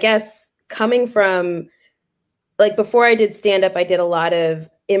mean, I guess coming from like, before I did stand up, I did a lot of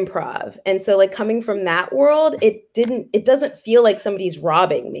improv. And so like coming from that world, it doesn't feel like somebody's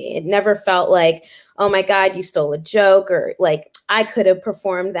robbing me. It never felt like, oh my God, you stole a joke, or like I could have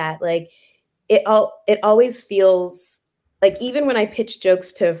performed that. Like it always feels like, even when I pitch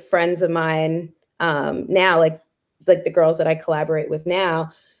jokes to friends of mine now, like the girls that I collaborate with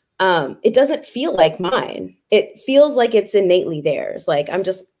now, it doesn't feel like mine. It feels like it's innately theirs. Like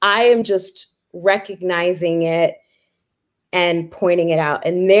I am just recognizing it and pointing it out,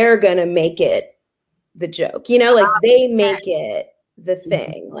 and they're gonna make it the joke, you know, like they make it the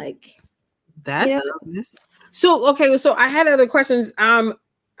thing. Like That's, you know? So okay, so I had other questions. I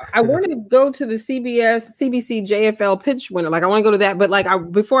wanted to go to the CBC JFL pitch winner. Like I want to go to that, but like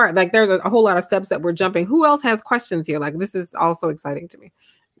there's a whole lot of steps that we're jumping. Who else has questions here? Like this is also exciting to me.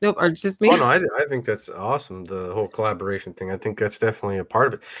 Nope, or just me. Oh no, I think that's awesome. The whole collaboration thing. I think that's definitely a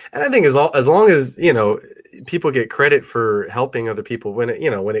part of it. And I think as long as, you know, people get credit for helping other people when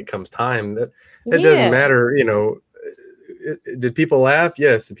it comes time, that doesn't matter. You know, did people laugh?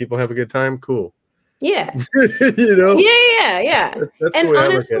 Yes. Did people have a good time? Cool. Yeah. You know? Yeah. That's and the way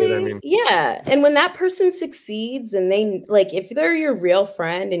honestly, I look at it. I mean, yeah. And when that person succeeds, and they like, if they're your real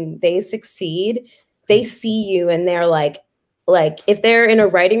friend and they succeed, they see you and they're like if they're in a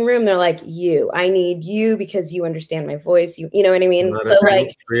writing room, they're like, I need you because you understand my voice. You know what I mean? So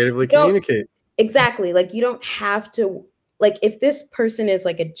like creatively communicate. Exactly. Like you don't have to, like, if this person is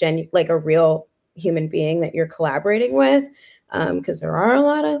like a real human being that you're collaborating with, because there are a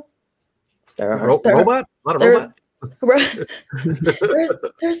lot of robots.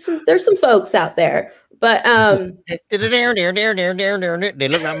 There's some folks out there, but they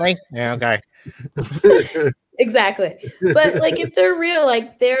look like me. Yeah, okay. Exactly. But like if they're real,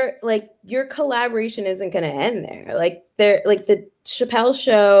 like they're like, your collaboration isn't going to end there. Like they're like the Chappelle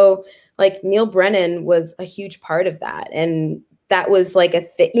Show, like Neil Brennan was a huge part of that, and that was like a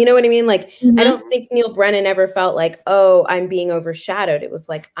thing, you know what I mean? Like I don't think Neil Brennan ever felt like, oh, I'm being overshadowed. It was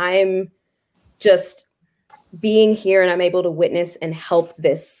like, I'm just being here and I'm able to witness and help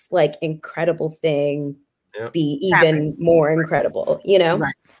this like incredible thing be even more incredible, you know?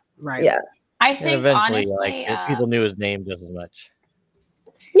 Right. Yeah. I think eventually, honestly, people knew his name just as much.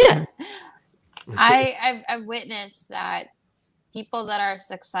 Yeah. I've witnessed that people that are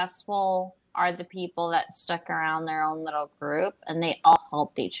successful are the people that stuck around their own little group and they all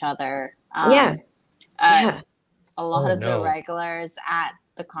helped each other. A lot of the regulars at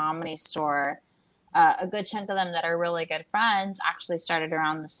the Comedy Store, a good chunk of them that are really good friends actually started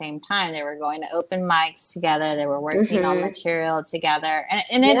around the same time. They were going to open mics together. They were working on material together,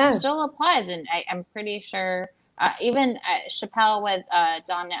 and it still applies. And I'm pretty sure even Chappelle with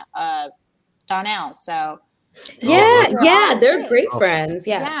Donnell. So they're great friends.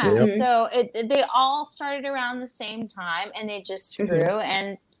 Yeah. So they all started around the same time, and they just grew.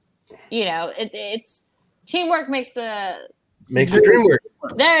 And you know, it's teamwork makes the dream work.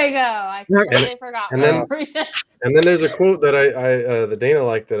 There you go. I completely forgot. And then there's a quote that I the Dana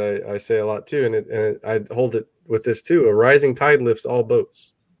like that I say a lot too, and I hold it with this too: a rising tide lifts all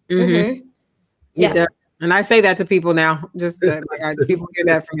boats. Yeah. And I say that to people now. Just people hear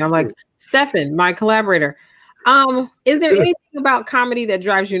that from me. I'm like, Stefan, my collaborator. Is there anything about comedy that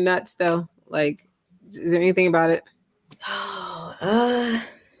drives you nuts though? Like, is there anything about it? I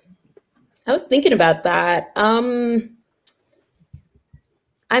was thinking about that.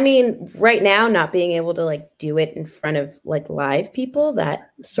 I mean, right now, not being able to like do it in front of like live people,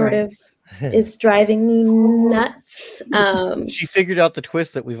 that sort of is driving me nuts. She figured out the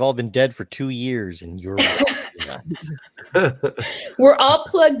twist that we've all been dead for 2 years, and you're nuts. We're all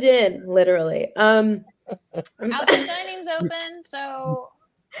plugged in, literally. Outdoor dining's open, so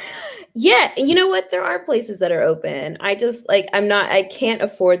Yeah, you know what? There are places that are open. I just like I can't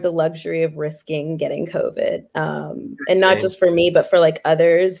afford the luxury of risking getting COVID. And not just for me, but for like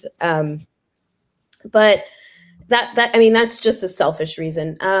others. But I mean, that's just a selfish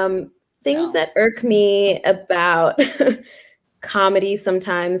reason. Things that irk me about comedy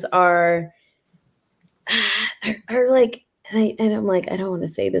sometimes are like, and I'm like, I don't want to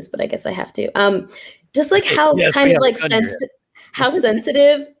say this, but I guess I have to. Just like how kind of like how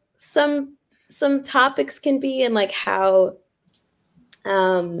sensitive some topics can be, and like how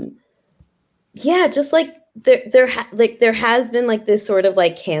just like there has been like this sort of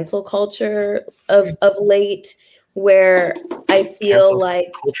like cancel culture of late, where I feel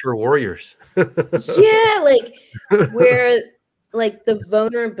like culture warriors. Yeah, like where like the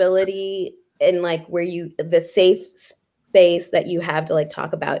vulnerability and like where the safe space that you have to like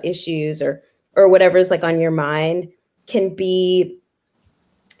talk about issues or whatever's like on your mind can be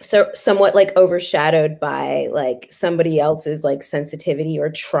somewhat like overshadowed by like somebody else's like sensitivity or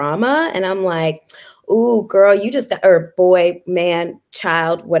trauma. And I'm like, ooh, girl, or boy, man,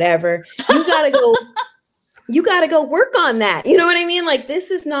 child, whatever, you gotta go work on that. You know what I mean? Like,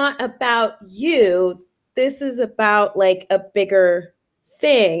 this is not about you. This is about like a bigger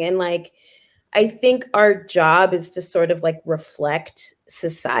thing. And like, I think our job is to sort of like reflect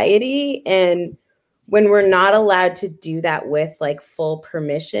society. And when we're not allowed to do that with like full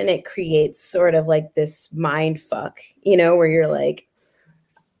permission, it creates sort of like this mind fuck, where you're like,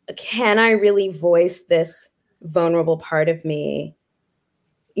 can I really voice this vulnerable part of me?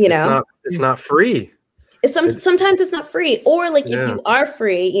 It's not free. Sometimes it's not free. Or like if you are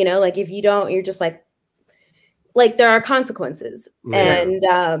free, like if you don't, you're just like there are consequences. Yeah.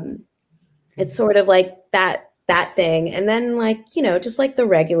 And it's sort of like that thing. And then like, just like the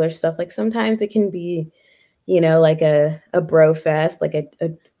regular stuff, like sometimes it can be, like a bro fest, like a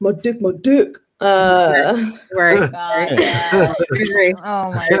my dick. Right. God, yeah.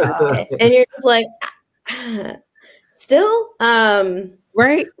 Oh my God. And you're just like, still,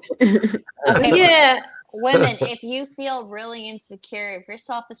 right? Okay. Yeah. Women, if you feel really insecure, if your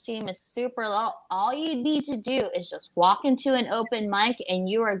self-esteem is super low, all you need to do is just walk into an open mic and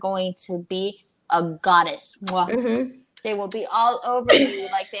you are going to be a goddess. Mm-hmm. They will be all over you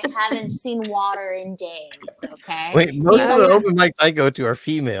like they haven't seen water in days, okay? Wait, most of the open mics I go to are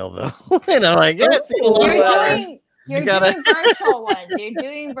female, though. And I'm like, You're doing virtual ones. You're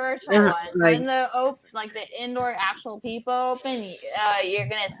doing virtual ones. When the indoor actual people open, you're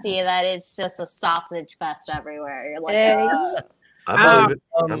gonna see that it's just a sausage fest everywhere. You're like, I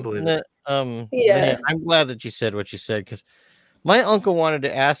believe it. Yeah. I'm glad that you said what you said, because my uncle wanted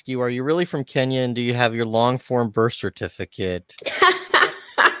to ask you, are you really from Kenya, and do you have your long form birth certificate?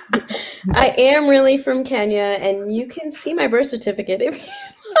 I am really from Kenya, and you can see my birth certificate if you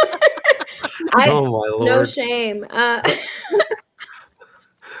oh my Lord. No shame. But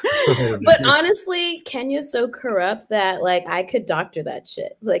honestly, Kenya's so corrupt that like I could doctor that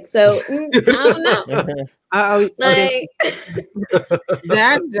shit. Like, so I don't know. Like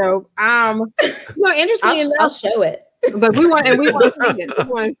that's dope. Interesting enough, I'll show it. But we want to see it. We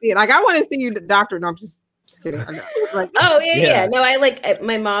want to see it. Like, I want to see you, doctor. No, I'm just kidding. Like, yeah. No,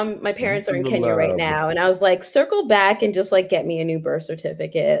 my parents are in Kenya right now, and I was like, circle back and just like get me a new birth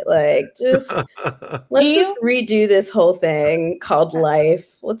certificate. Like, just let's just redo this whole thing called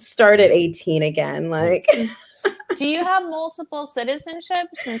life. Let's start at 18 again. Like, do you have multiple citizenship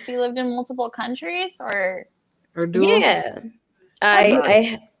since you lived in multiple countries, or dual? Yeah,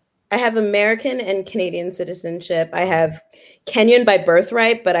 I have American and Canadian citizenship. I have Kenyan by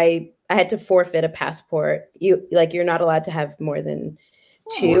birthright, but I had to forfeit a passport. You're not allowed to have more than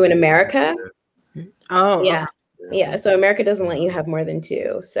two in America. Oh, yeah. Yeah. So America doesn't let you have more than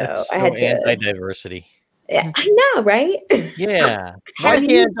two. So I had to anti-diversity. Yeah, I know, right? Yeah. Why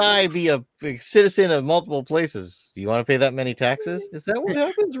can't I be a citizen of multiple places? You want to pay that many taxes? Is that what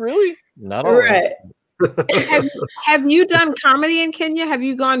happens? Really? Not always. Right. Have you done comedy in Kenya? Have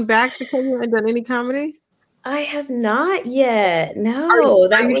you gone back to Kenya and done any comedy? I have not yet. No.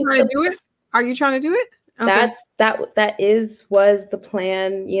 Are you trying to do it? Are you trying to do it? Okay. That was the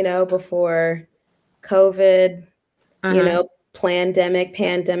plan, before COVID,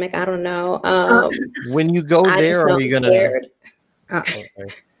 pandemic, I don't know. When you go there, are you gonna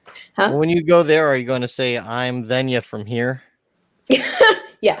When you go there, are you going to say, I'm Thenya from here?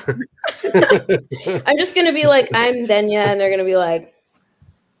 Yeah. I'm just going to be like, I'm Thenya, and they're going to be like,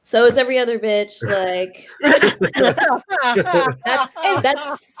 So is every other bitch. Like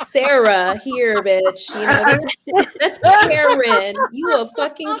that's Sarah here, bitch. You know, that's Karen. You a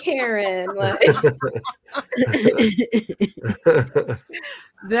fucking Karen. Like,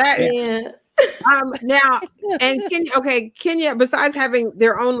 That yeah. now and Kenya, besides having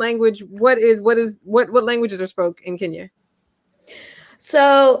their own language, what languages are spoke in Kenya?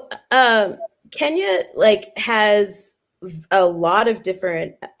 So Kenya like has a lot of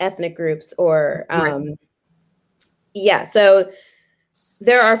different ethnic groups or so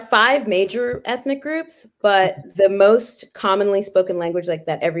there are 5 major ethnic groups, but the most commonly spoken language like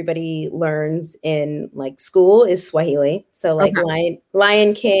that everybody learns in like school is Swahili. So like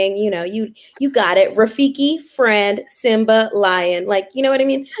Lion King, you know, you got it. Rafiki, friend, Simba, lion, like, you know what I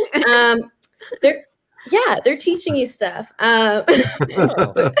mean? They're teaching you stuff.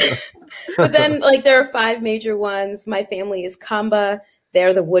 But then like there are 5 major ones. My family is Kamba.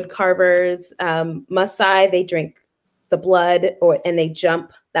 They're the wood carvers. Maasai, they drink the blood and they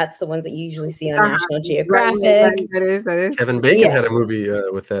jump. That's the ones that you usually see on National Geographic. That is. Kevin Bacon had a movie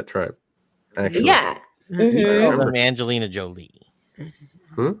with that tribe. Actually, yeah. Mm-hmm. From Angelina Jolie.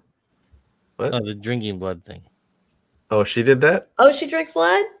 What? Oh, the drinking blood thing. Oh, she did that? Oh, she drinks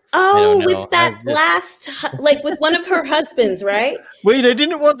blood? Oh, with that like with one of her husbands, right? Wait, I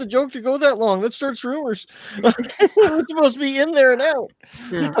didn't want the joke to go that long. That starts rumors. It's supposed to be in there and out.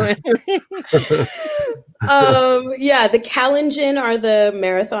 Yeah, the Kalenjin are the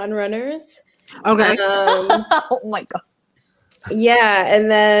marathon runners. Okay. Oh my god. Yeah,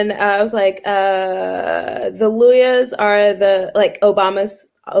 and then I was like, the Luyas are the like Obama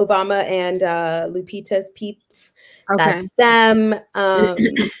and Lupita's peeps. Okay. That's them.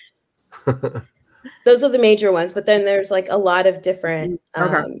 Those are the major ones, but then there's like a lot of different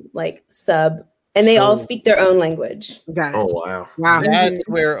like sub, and they all speak their own language. Got it. Oh wow. That's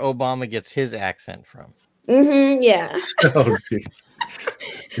where Obama gets his accent from. Mm-hmm, yeah.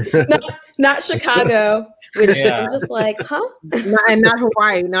 not Chicago, which I'm just like, huh? Not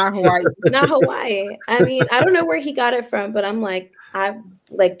Hawaii. Not Hawaii. I mean, I don't know where he got it from, but I'm like, I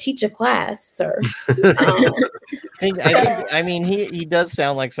like teach a class, sir. I mean, he does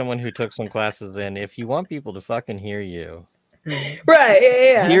sound like someone who took some classes in. If you want people to fucking hear you, right?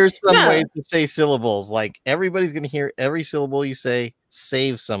 Yeah. Here's some ways to say syllables. Like everybody's gonna hear every syllable you say.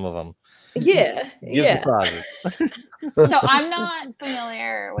 Save some of them. Yeah. So I'm not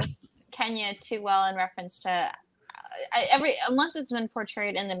familiar with Kenya too well in reference to unless it's been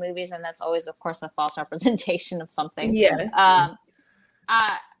portrayed in the movies, and that's always, of course, a false representation of something. Yeah.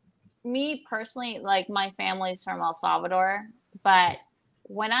 Me personally, like my family's from El Salvador, but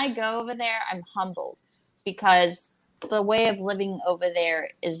when I go over there, I'm humbled because the way of living over there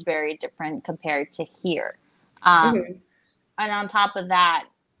is very different compared to here. And on top of that,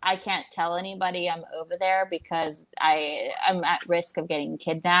 I can't tell anybody I'm over there because I'm at risk of getting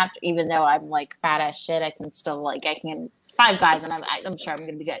kidnapped. Even though I'm like fat as shit, I can 5 guys, and I'm sure I'm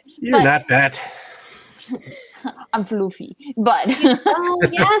gonna be good. You're not fat. I'm floofy, but oh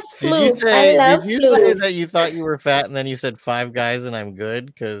yes, floof. I love floof. Did you say that you thought you were fat, and then you said 5 guys, and I'm good?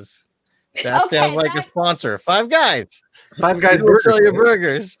 Because that sounds like a sponsor. 5 guys. 5 guys burgers. Sell your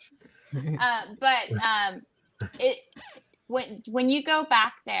burgers. When you go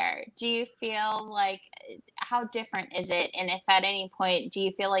back there, do you feel like how different is it? And if at any point, do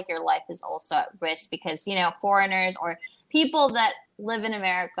you feel like your life is also at risk because, you know, foreigners or people that live in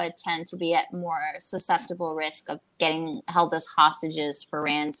America tend to be at more susceptible risk of getting held as hostages for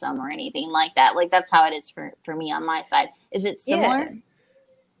ransom or anything like that? Like that's how it is for me on my side. Is it similar?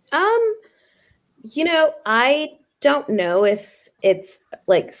 You know, I don't know if it's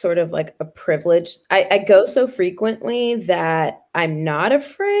like sort of like a privilege. I go so frequently that I'm not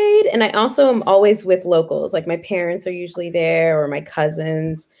afraid. And I also am always with locals. Like my parents are usually there or my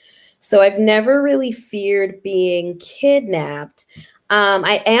cousins. So I've never really feared being kidnapped.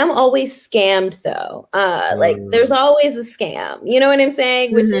 I am always scammed though. Like there's always a scam, you know what I'm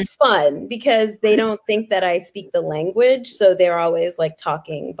saying? Which is fun because they don't think that I speak the language. So they're always like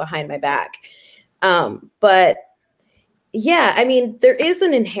talking behind my back. But yeah, I mean, there is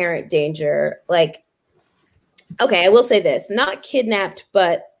an inherent danger. Like, okay, I will say this, not kidnapped,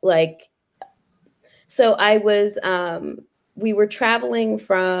 but like, so I was, we were traveling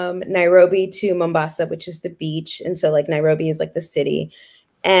from Nairobi to Mombasa, which is the beach. And so like Nairobi is like the city,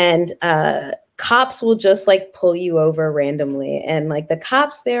 and cops will just like pull you over randomly. And like the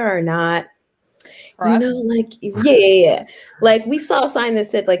cops there are not, you know, like, yeah. Like we saw a sign that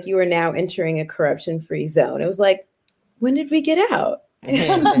said like, you are now entering a corruption-free zone. It was like, when did we get out?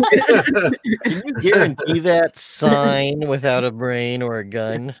 Can you guarantee that sign without a brain or a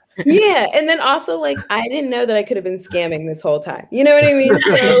gun? Yeah, and then also like I didn't know that I could have been scamming this whole time. You know what I mean?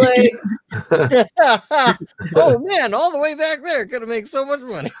 So like Oh man, all the way back there could have made so much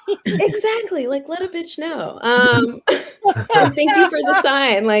money. exactly, like let a bitch know. Thank you for the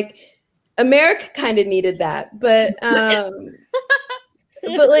sign. Like America kind of needed that, but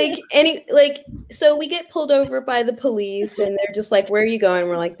so we get pulled over by the police and they're just like, where are you going?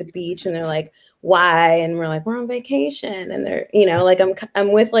 We're like, the beach. And they're like, why? And we're like, we're on vacation. And they're, like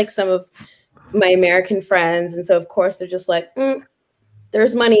I'm with like some of my American friends. And so of course they're just like,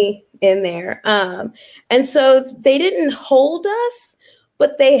 there's money in there. And so they didn't hold us,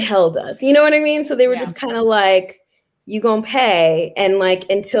 but they held us. You know what I mean? So they were just kind of like, you gonna pay and like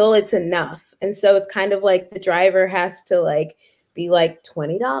until it's enough. And so it's kind of like the driver has to like be like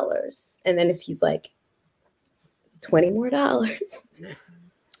 $20. And then if he's like $20 more, I'm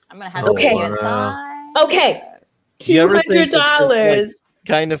gonna have to pay inside. Okay. $200. Like,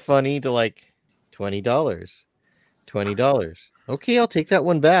 kind of funny to like $20. Okay, I'll take that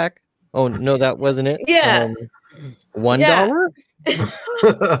one back. Oh no, that wasn't it. Yeah. $1?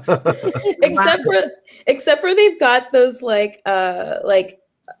 Except for they've got those like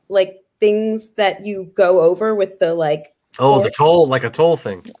things that you go over with the like the toll, like a toll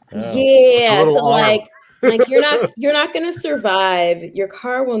thing. Yeah, so like you're not gonna survive. Your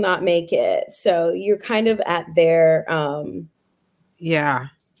car will not make it. So you're kind of at their you're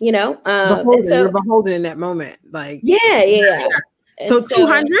beholden in that moment. Like yeah. So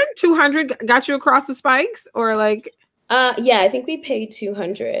 200 got you across the spikes or like I think we paid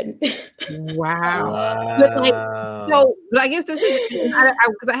 200. Wow. But I guess this is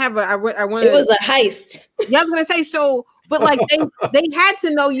because I wanted. It was a heist. Yeah, I was gonna say so, but like they had to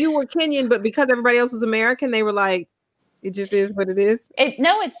know you were Kenyan, but because everybody else was American, they were like, it just is what it is.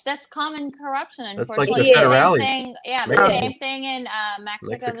 That's common corruption. Unfortunately, like the same thing. Yeah, the same thing in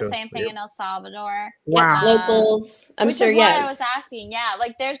Mexico. The same thing in El Salvador. Wow, locals. I'm which sure. Is yeah, why I was asking. Yeah,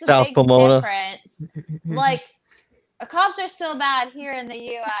 like there's a South big Pomona. difference. Like. Cops are still bad here in the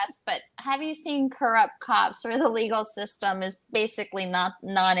U.S., but have you seen corrupt cops where the legal system is basically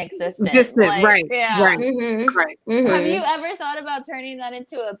non-existent? Right. Yeah. Right. Mm-hmm. Right. Mm-hmm. Have you ever thought about turning that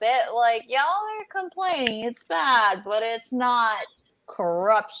into a bit? Like, y'all are complaining, it's bad, but it's not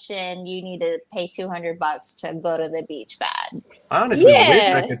corruption. You need to pay $200 to go to the beach bad. I honestly wish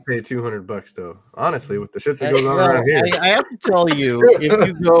I could pay $200 though. Honestly, with the shit that goes on around here. I have to tell you, if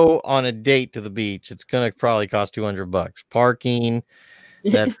you go on a date to the beach, it's gonna probably cost $200. Parking,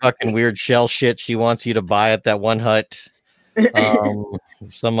 that fucking weird shell shit she wants you to buy at that one hut,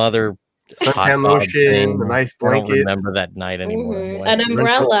 some other suntan lotion, a nice blanket. I don't remember that night anymore. Mm-hmm. An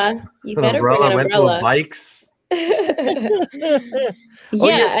umbrella. You better bring an umbrella. Bikes. The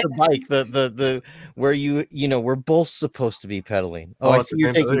bike, the where we're both supposed to be pedaling. I see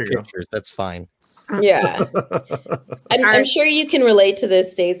you're taking pictures. That's fine. Yeah, I'm sure you can relate to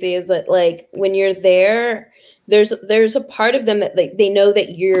this, Stacey. Is that like when you're there, there's a part of them that they know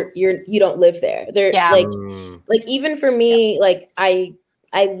that you don't live there. They're like even for me, like I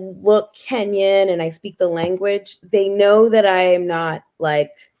look Kenyan and I speak the language. They know that I am not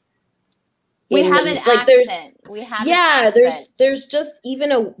like. We have an accent. There's just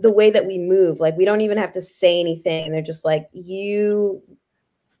even the way that we move. Like we don't even have to say anything. They're just like you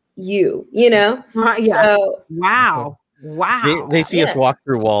know. So, wow. They see us walk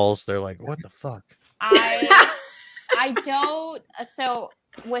through walls. They're like, what the fuck? I don't. So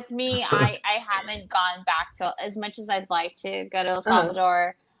with me, I haven't gone back to as much as I'd like to go to El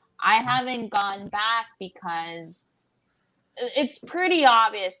Salvador. I haven't gone back because it's pretty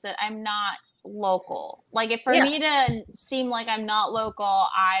obvious that I'm not local. Like if for me to seem like I'm not local,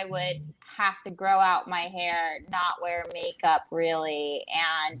 I would have to grow out my hair, not wear makeup really,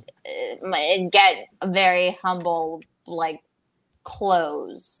 and get very humble like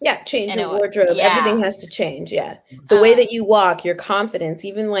clothes. Yeah, change your wardrobe. Everything has to change. Yeah, the way that you walk, your confidence,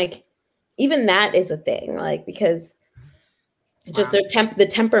 even that is a thing. Like because just the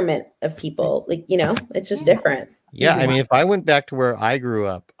temperament of people, like it's just different. Yeah, I mean, if I went back to where I grew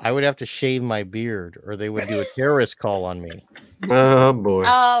up, I would have to shave my beard, or they would do a terrorist call on me. Oh boy!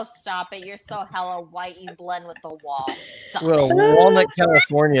 Oh, stop it! You're so hella white, you blend with the wall. Stop it. Walnut,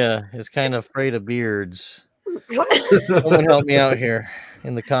 California is kind of afraid of beards. Someone help me out here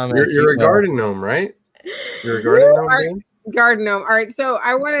in the comments. You're a garden gnome, right? You're a garden gnome. Garden gnome. All right, so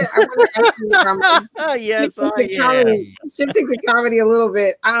I want to ask you, yes, I am. Shifting to comedy a little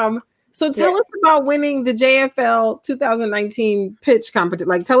bit. So tell us about winning the JFL 2019 pitch competition.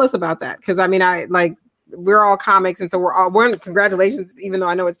 Like, tell us about that, because I mean, we're all comics, and so we're congratulations, even though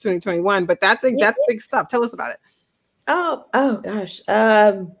I know it's 2021, but that's big stuff. Tell us about it. Oh gosh.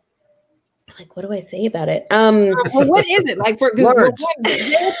 Like, what do I say about it? Well, what is it like for?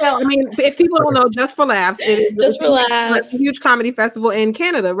 I mean, if people don't know, Just for Laughs, it is Just for Laughs, a huge comedy festival in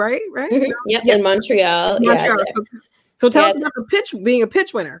Canada, right? Mm-hmm. Yep, in Montreal. Yeah. So tell us about the pitch, being a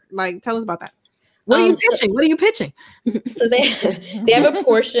pitch winner. Like, tell us about that. What are you pitching? What are you pitching? So they have a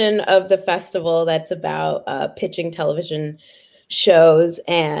portion of the festival that's about pitching television shows,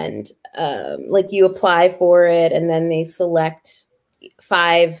 and like you apply for it, and then they select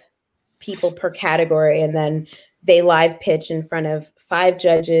 5 people per category, and then they live pitch in front of 5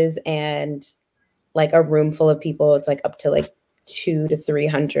 judges and like a room full of people. It's like up to like 200 to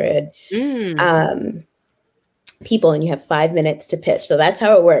 300 people, and you have 5 minutes to pitch. So that's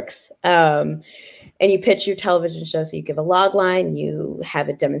how it works. And you pitch your television show. So you give a log line, you have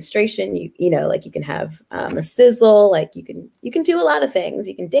a demonstration, you know, like you can have a sizzle, like you can do a lot of things.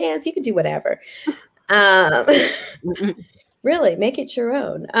 You can dance, you can do whatever. Really make it your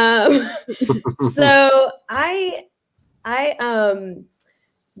own. So I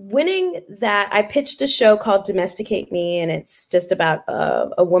winning that, I pitched a show called Domesticate Me, and it's just about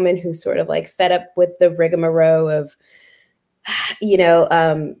a woman who's sort of like fed up with the rigmarole of, you know,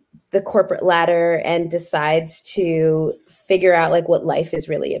 the corporate ladder, and decides to figure out like what life is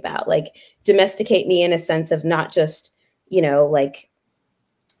really about. Like domesticate me in a sense of not just, you know, like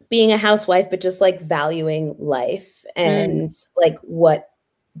being a housewife, but just like valuing life and like what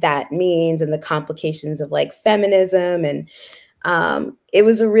that means, and the complications of like feminism. And it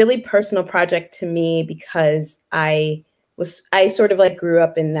was a really personal project to me because I sort of like grew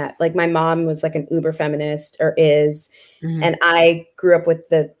up in that, like my mom was like an uber feminist, or is, and I grew up with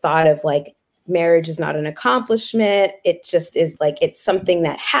the thought of like marriage is not an accomplishment. It just is like, it's something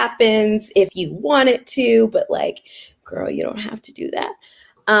that happens if you want it to, but like, girl, you don't have to do that.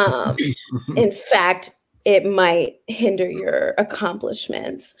 In fact, it might hinder your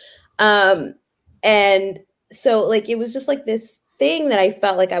accomplishments. And so like, it was just like this thing that I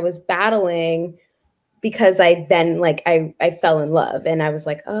felt like I was battling, because I then like, I fell in love, and I was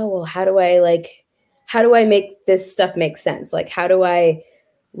like, oh, well, how do I make this stuff make sense? Like, how do I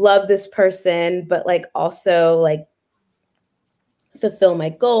love this person, but like also like fulfill my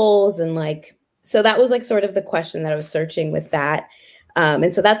goals? And like, so that was like sort of the question that I was searching with that.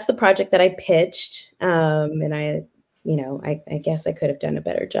 And so that's the project that I pitched. And I, you know, I guess I could have done a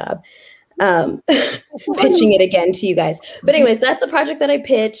better job pitching it again to you guys. But anyways, that's the project that I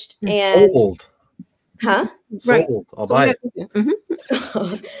pitched. And right. I'll buy it.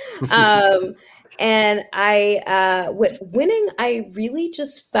 And I, with winning, I really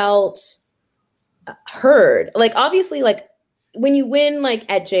just felt heard. Like, obviously, like when you win, like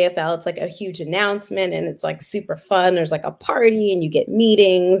at JFL, it's like a huge announcement, and it's like super fun. There's like a party, and you get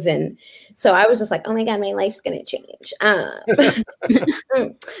meetings. And so I was just like, oh my God, my life's going to change.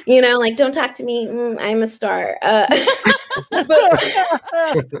 You know, like, don't talk to me. I'm a star. But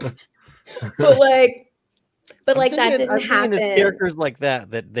like that didn't happen. Characters like that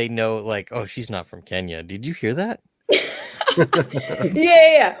they know, like, oh, she's not from Kenya. Did you hear that?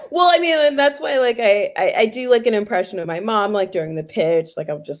 Yeah. Well, I mean, and that's why like I do like an impression of my mom, like during the pitch. Like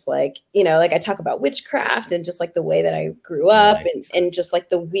I'm just like, you know, like I talk about witchcraft and just like the way that I grew up, and just like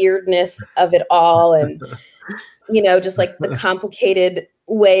the weirdness of it all, and you know, just like the complicated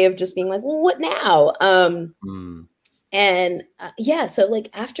way of just being like, well, what now? And yeah, so like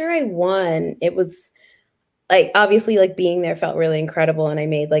after I won, it was like, obviously like being there felt really incredible, and I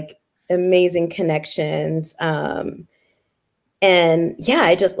made like amazing connections. And yeah,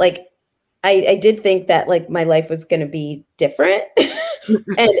 I just like, I did think that like my life was going to be different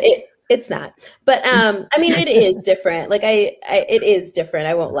and it's not, but I mean, it is different. Like it is different.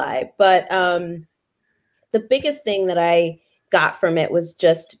 I won't lie. But the biggest thing that I got from it was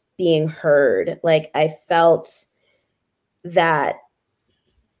just being heard. Like I felt that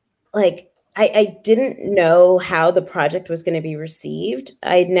like, I didn't know how the project was going to be received.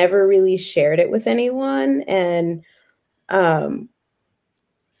 I'd never really shared it with anyone. And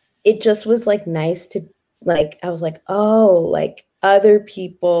it just was like nice to like, I was like, oh, like other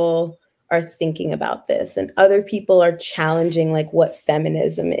people are thinking about this, and other people are challenging like what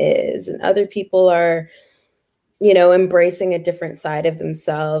feminism is, and other people are, you know, embracing a different side of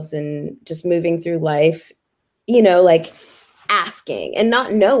themselves and just moving through life, you know, like asking and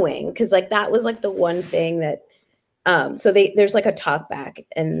not knowing. Cause like that was like the one thing that so there's like a talk back,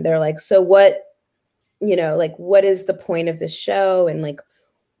 and they're like, so what, you know, like what is the point of this show, and like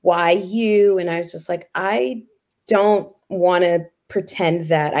why you? And I was just like, I don't want to pretend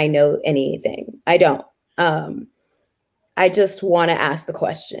that I know anything. I don't. I just want to ask the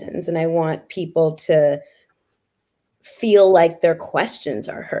questions, and I want people to feel like their questions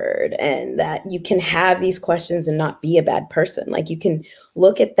are heard, and that you can have these questions and not be a bad person. Like you can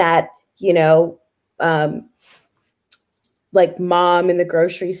look at that, like mom in the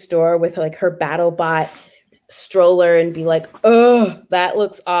grocery store with like her BattleBot stroller and be like, oh, that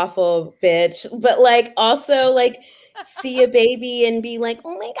looks awful, bitch. But like also like see a baby and be like,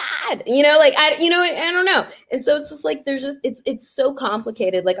 oh my God, I don't know. And so it's just like, it's so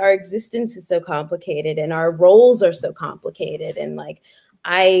complicated. Like our existence is so complicated and our roles are so complicated. And like,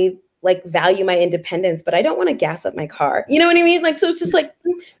 I like value my independence, but I don't want to gas up my car. You know what I mean? Like, so it's just like,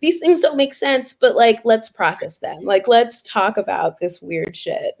 these things don't make sense, but like, let's process them. Like, let's talk about this weird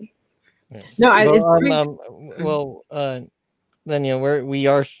shit. No, then we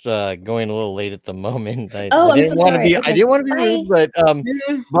are going a little late at the moment. I I'm so sorry. I didn't want to be rude,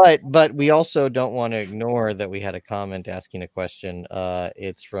 but we also don't want to ignore that we had a comment asking a question.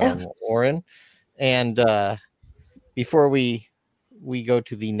 It's from Oren, and before we go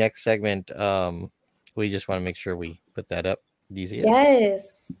to the next segment, we just want to make sure we put that up.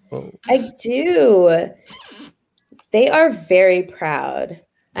 Yes, I do. They are very proud.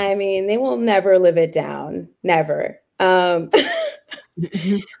 I mean, they will never live it down. Never. Obama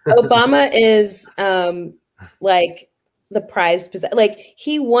is like the prized possession. Like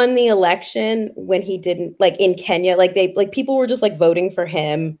he won the election when he didn't, like in Kenya, like people were just like voting for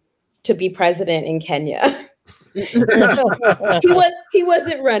him to be president in Kenya. he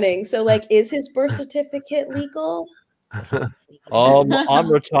wasn't running. So like, is his birth certificate legal?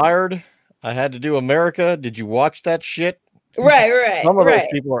 I'm retired. I had to do America. Did you watch that shit? Right. Some of those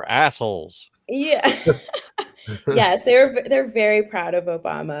people are assholes. Yeah. Yes, they're very proud of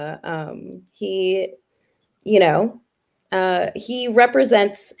Obama. He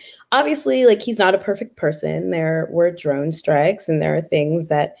represents, obviously, like he's not a perfect person. There were drone strikes and there are things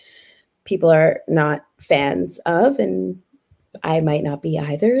that people are not fans of, and I might not be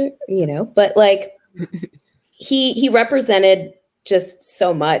either, but like he represented just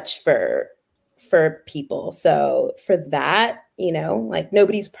so much for people. So for that, like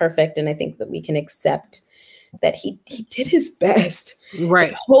nobody's perfect. And I think that we can accept that he did his best.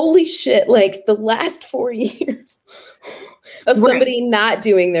 Right. But holy shit. Like the last 4 years of somebody not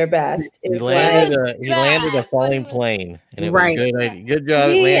doing their best. He landed a falling plane, and it was good. Good job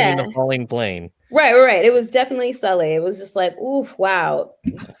landing the falling plane. Right. It was definitely Sully. It was just like, oof, wow.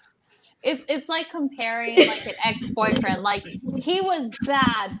 It's like comparing like an ex-boyfriend. Like he was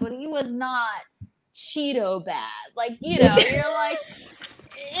bad, but he was not Cheeto bad. Like, you're like,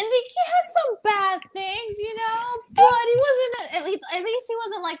 and he has some bad things, but he wasn't, at least he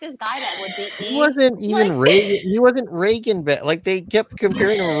wasn't like this guy that would beat me. He wasn't even Reagan. He wasn't Reagan bad. Like they kept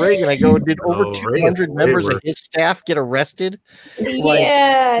comparing him to Reagan. I go, did over 200 members of his staff get arrested?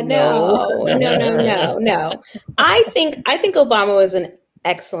 Yeah, no. I think Obama was an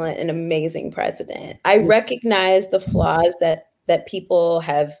excellent and amazing president. I recognize the flaws that people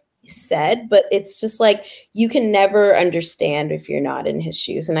have said, but it's just like you can never understand if you're not in his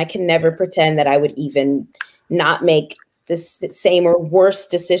shoes, and I can never pretend that I would even not make the same or worse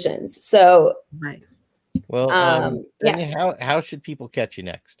decisions. So right. Well, how should people catch you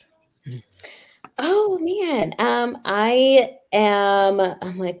next? Oh man, I'm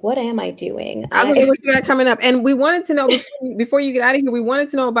like, what am I doing? What you got coming up? And we wanted to know before you get out of here, we wanted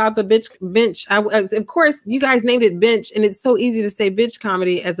to know about the bench. Of course, you guys named it bench, and it's so easy to say bitch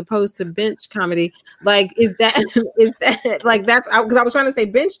comedy as opposed to bench comedy. Like, is that like that's because I was trying to say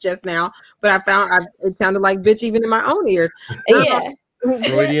bench just now, but I found it sounded like bitch even in my own ears. Yeah.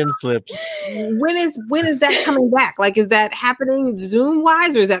 Freudian slips. When is that coming back? Like, is that happening Zoom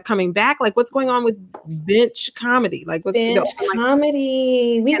wise, or is that coming back? Like, what's going on with bench comedy? Like, what's bench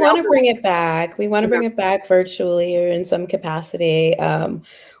comedy? We want to bring it back. We want to bring it back virtually or in some capacity.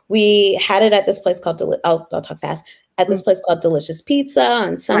 We had it at this place called I'll talk fast. At this place called Delicious Pizza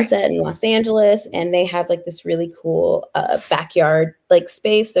on Sunset in Los Angeles, and they have like this really cool backyard like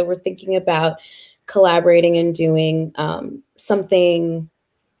space. So we're thinking about collaborating and doing something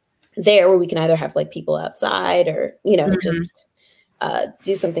there where we can either have like people outside or just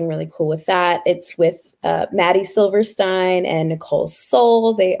do something really cool with that. It's with Maddie Silverstein and Nicole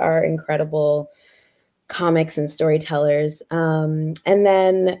Soul. They are incredible comics and storytellers. And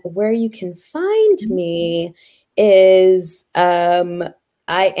then where you can find me is I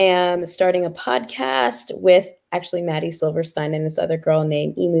am starting a podcast with actually Maddie Silverstein and this other girl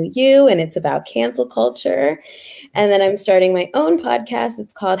named Emu Yu, and it's about cancel culture. And then I'm starting my own podcast.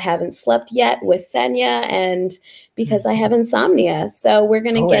 It's called Haven't Slept Yet with Thenya, and because I have insomnia. So we're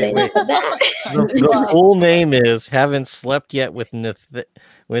going to get into that. The full name is Haven't Slept Yet with Thenya.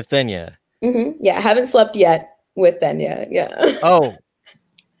 Mm-hmm. Yeah, Haven't Slept Yet with Thenya. Yeah. Oh,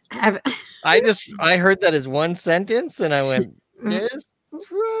 I heard that as one sentence, and I went, yes,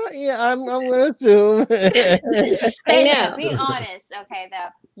 yeah, I'm gonna assume. I know. Be honest, okay? Though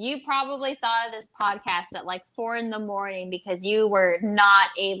you probably thought of this podcast at like 4 a.m. because you were not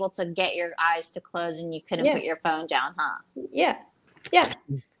able to get your eyes to close and you couldn't put your phone down, huh? Yeah,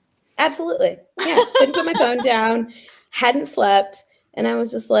 absolutely. Yeah, couldn't put my phone down, hadn't slept, and I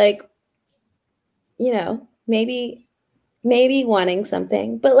was just like, maybe wanting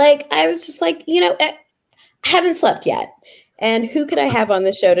something, but like I was just like, I haven't slept yet, and who could I have on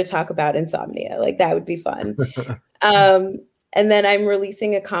the show to talk about insomnia? Like that would be fun. And then I'm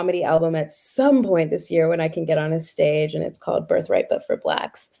releasing a comedy album at some point this year when I can get on a stage, and it's called Birthright But for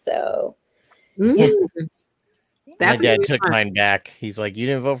Blacks. So my dad took mine back. He's like, you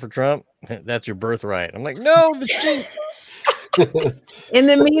didn't vote for Trump? That's your birthright. I'm like, no, the sheep. In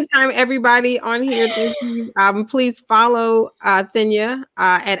the meantime, everybody on here, thank you. Please follow Thenya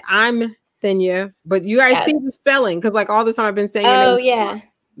at I'm Thenya. But you guys see the spelling, because like all the time I've been saying. Oh yeah.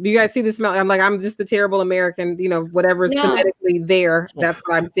 Do you guys see the smell? I'm like, I'm just the terrible American, whatever is phonetically there. That's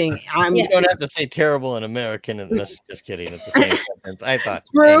what I'm seeing. You don't have to say terrible and American, and that's just kidding. At the same sentence, I thought.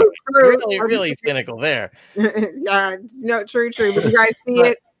 True. Really cynical there. True. But you guys see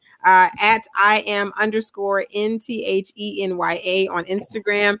it at IAM_NTHENYA on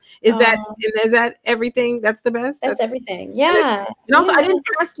Instagram. Is that everything? That's the best. That's everything. Yeah. And also, I didn't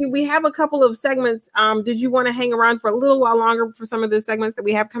ask you. We have a couple of segments. Did you want to hang around for a little while longer for some of the segments that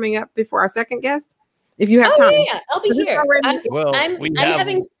we have coming up before our second guest? If you have time. Yeah, I'll be here.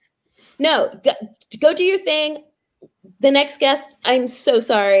 Go do your thing. The next guest, I'm so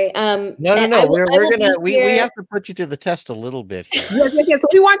sorry. No. We have to put you to the test a little bit here. Yes. So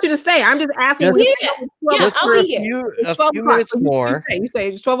we want you to stay. I'm just asking. I'll be here. A few minutes more. You say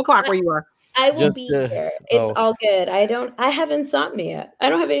it's 12 o'clock where you are. I will be here. It's all good. I have insomnia. I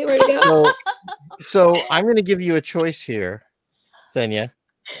don't have anywhere to go. So I'm going to give you a choice here, Thenya.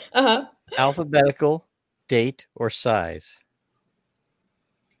 Alphabetical, date, or size.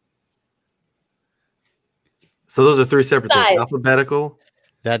 So those are three separate things. Alphabetical.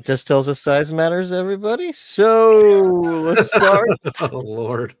 That just tells us size matters, everybody. So let's start. Oh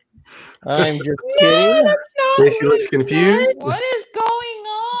Lord. I'm just kidding. Stacey looks confused. What is going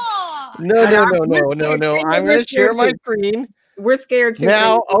on? No. I'm going to share my screen. We're scared too.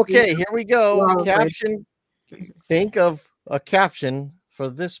 Now, okay, here we go. Caption. Think of a caption for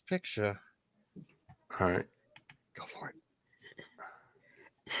this picture. All right. Go for it.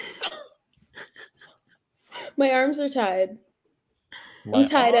 My arms are tied. I'm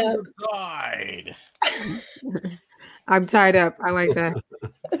tied up. I'm tied up. I like that.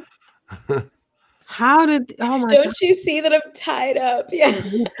 Don't you see that I'm tied up? Yeah.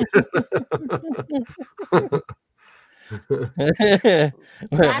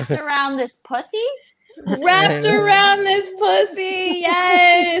 Wrapped around this pussy? Wrapped around this pussy.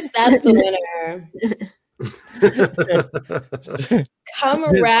 Yes. That's the winner. Come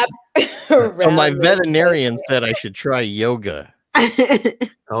wrap around. So my veterinarian said I should try yoga.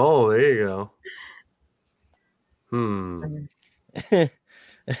 Oh, there you go.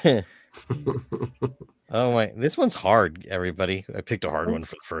 Oh my, this one's hard, everybody. I picked a hard one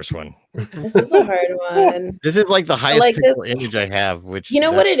for the first one. This is a hard one. This is like the highest pixel image I have, which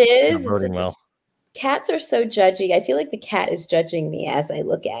what it is? Voting well. Cats are so judgy. I feel like the cat is judging me as I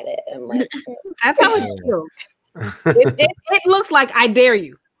look at it. I'm like, that's how it feels. It looks like I dare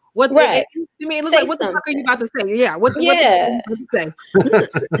you. What right. To me, it looks like, what the fuck are you about to say? Yeah. What are you about to say?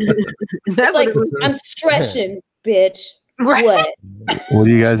 That's like, I'm stretching, bitch. Right. What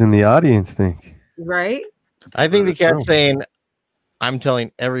do you guys in the audience think? Right. I think the cat's saying, I'm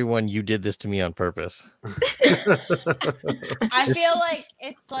telling everyone you did this to me on purpose. I feel like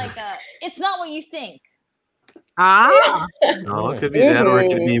it's not what you think. Ah. No, it could be that, or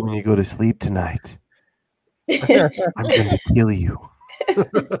it could be when you go to sleep tonight. I'm going to kill you.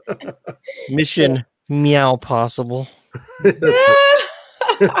 Mission Meow Possible.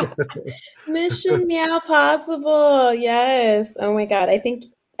 Mission Meow Possible. Yes. Oh my God. I think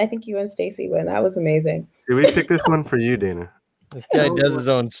you and Stacey win. That was amazing. Did we pick this one for you, Dana? This guy does his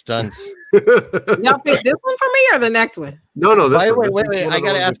own stunts. Y'all pick this one for me or the next one? No. This wait, one, wait. I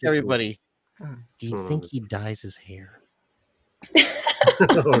gotta ask everybody. Do you think he dyes his hair?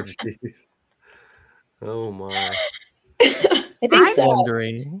 Oh jeez. Oh my. I think I'm so.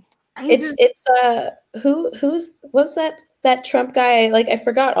 Wondering. It's who's what was that Trump guy? Like I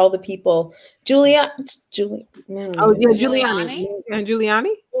forgot all the people. No. Oh yeah, Giuliani. And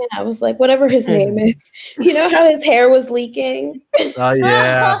Giuliani. Yeah, I was like, whatever his name is. You know how his hair was leaking? Oh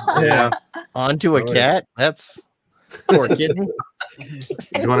yeah, yeah. Onto a Oh, yeah. cat? That's poor kitten. Do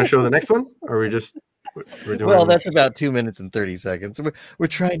you want to show the next one, or we're doing? Well, that's about 2 minutes and 30 seconds. We're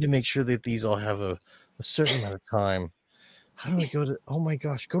trying to make sure that these all have a certain amount of time. How do I go to? Oh my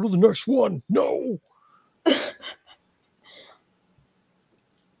gosh, go to the next one. No.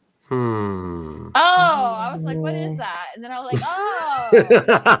 Oh, I was like, what is that? And then I was like,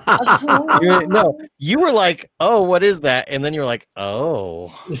 oh. No, you were like, oh, what is that? And then you were like,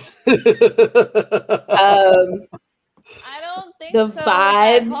 oh. I don't think The so.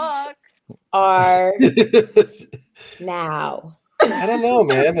 vibes are now. I don't know,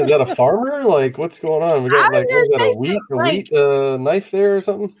 man. Is that a farmer? Like, what's going on? We got like, what is that? A wheat knife there or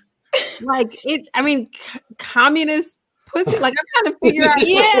something? Like it. I mean, communist pussy. Like I'm trying to figure out.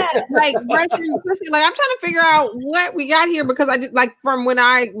 Yeah, like Russian pussy. Like I'm trying to figure out what we got here because I just like from when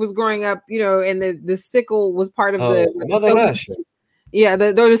I was growing up, you know, and the sickle was part of the Russia. Yeah,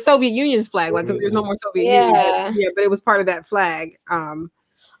 the Soviet Union's flag, like because there's no more Soviet Union. Yeah, but it was part of that flag.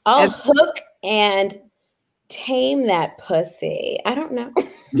 I'll hook and tame that pussy. I don't know.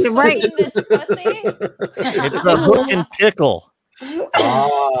 Right. This pussy? It's a hook and pickle. Hook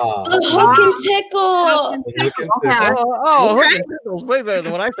and tickle. Oh, hook and pickle's way better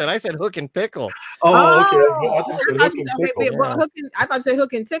than what I said. I said hook and pickle. Oh, okay. I thought you said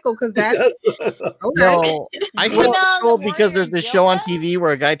hook and tickle because that. Okay. No, I said pickle because there's this show on TV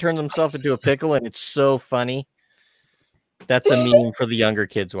where a guy turns himself into a pickle and it's so funny. That's a meme for the younger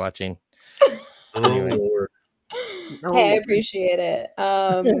kids watching. Anyway. Hey, I appreciate it.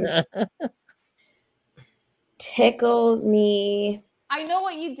 Tickle me. I know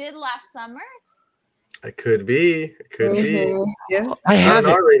what you did last summer. It could be. It could be. Yeah. I have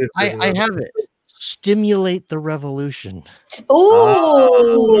it. I have it. Stimulate the revolution.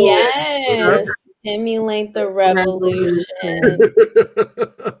 Oh, yes. Stimulate the revolution.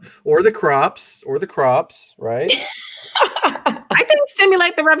 or the crops, right? I think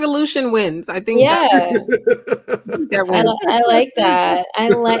stimulate the revolution wins. I think. Yeah. That wins. I like that.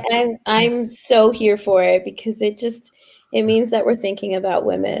 I'm so here for it because it means that we're thinking about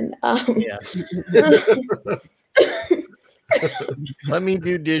women. Yeah. Let me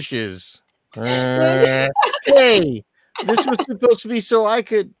do dishes. Hey, this was supposed to be so I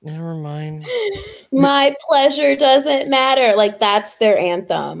could. Never mind. My pleasure doesn't matter. Like that's their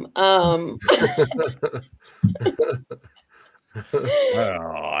anthem.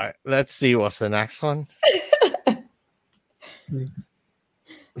 Let's see what's the next one.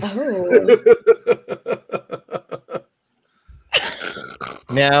 Oh.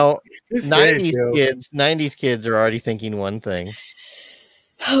 Now, 90s kids are already thinking one thing.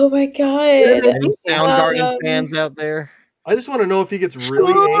 Oh my god! Any Soundgarden fans out there? I just want to know if he gets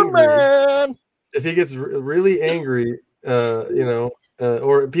really angry. Man. If he gets really angry,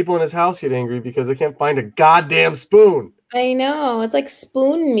 or people in his house get angry because they can't find a goddamn spoon. I know. It's like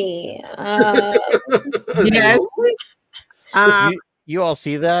spoon me. Yes. You all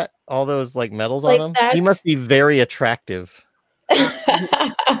see that? All those like medals on him? He must be very attractive.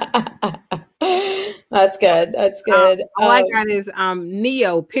 That's good. That's good. All I got is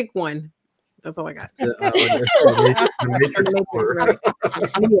Neo. Pick one. That's all I got. The Matrix Right.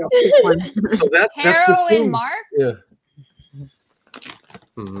 Neo, pick one. So that's the Harrow spoon. and Mark? Yeah.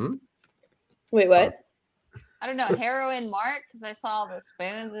 Mm-hmm. Wait, what? I don't know. Harrow and Mark? Because I saw the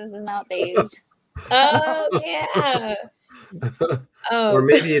spoons. Isn't that what they use? Oh, yeah. Or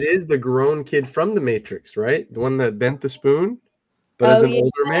maybe it is the grown kid from the Matrix, right? The one that bent the spoon, but as an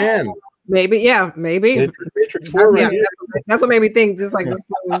older man. Maybe, yeah, maybe. Matrix 4 right here. That's what made me think, just like the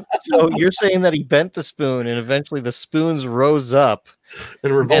spoons. So you're saying that he bent the spoon and eventually the spoons rose up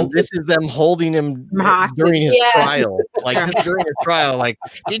and this is them holding him during his trial. Like this during his trial, like,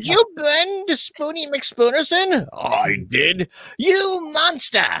 did you bend Spoony McSpoonerson? I did. You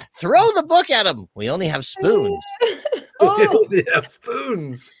monster! Throw the book at him. We only have spoons. We only have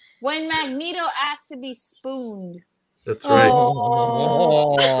spoons. When Magneto asked to be spooned. That's right.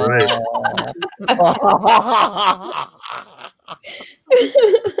 Oh. Right.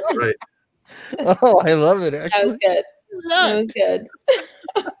 Right. Oh, I love it. That was good. That was good.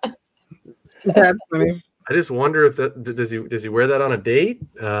 That's funny. I just wonder if that does he wear that on a date?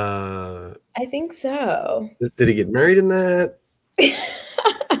 I think so. Did he get married in that? Did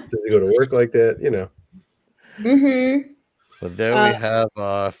he go to work like that? Mm-hmm. But there we have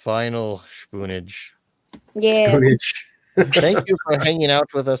our final spoonage. Yeah. Spoonage. Thank you for hanging out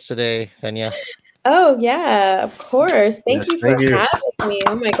with us today, Fenya. Oh yeah, of course. Thank Yes, you for thank you. having me.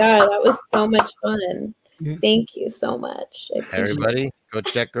 Oh my god, that was so much fun. Thank you so much. I appreciate Everybody, go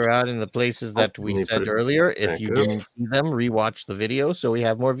check her out in the places that Let we me said put it earlier. If back you up. didn't see them, rewatch the video so we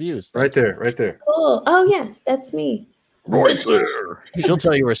have more views. Right there, right there. it. Cool. Oh yeah, that's me. Right there. She'll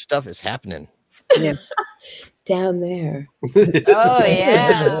tell you where stuff is happening. Down there. Oh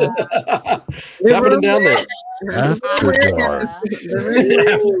yeah. It's happening down there. After dark.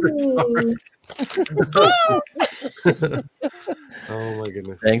 Ooh. Oh my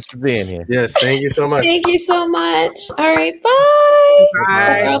goodness. Thanks for being here. Yes, thank you so much. Thank you so much. All right, bye.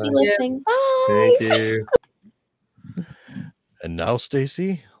 Bye. I'll be listening. Bye. Thank you. And now,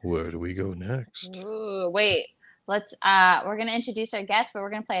 Stacy, where do we go next? Ooh, wait. Let's we're gonna introduce our guest, but we're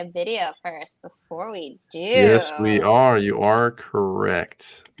gonna play a video first before we do. Yes, we are. You are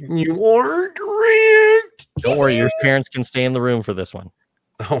correct. You are correct. Don't worry, your parents can stay in the room for this one.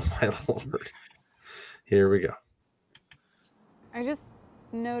 Oh my Lord. Here we go. I just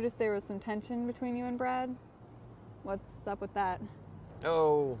noticed there was some tension between you and Brad. What's up with that?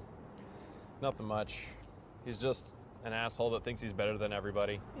 Oh, nothing much. He's just an asshole that thinks he's better than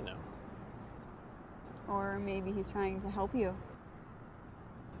everybody, you know. Or maybe he's trying to help you.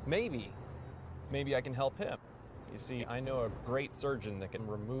 Maybe I can help him. You see, I know a great surgeon that can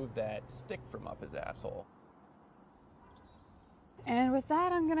remove that stick from up his asshole. And with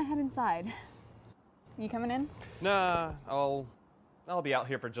that, I'm gonna head inside. You coming in? Nah, I'll be out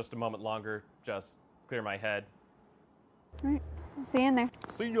here for just a moment longer, just clear my head. All right, I'll see you in there.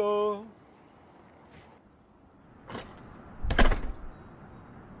 See ya!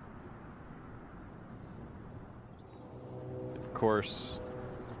 Of course,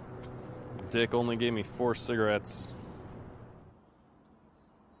 Dick only gave me 4 cigarettes.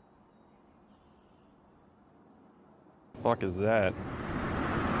 Fuck is that?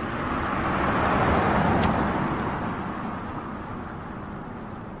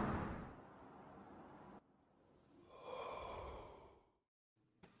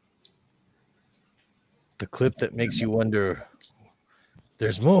 The clip that makes you wonder,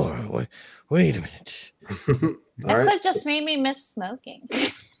 there's more. Wait a minute. That clip just made me miss smoking.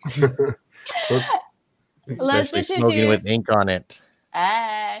 So, Let's Especially smoking with introduce. ink on it.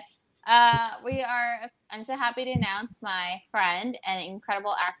 I'm so happy to announce my friend and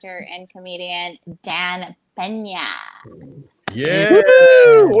incredible actor and comedian Dan Pena. Yeah.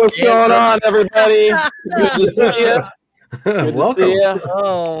 What's going on, everybody? Good to see you. Good welcome. to see you.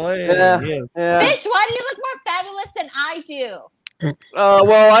 Oh, Yeah. yeah. Yeah. Bitch, why do you look more fabulous than I do?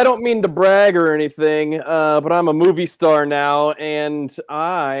 Well, I don't mean to brag or anything, but I'm a movie star now, and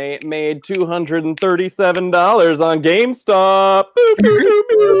I made $237 on GameStop.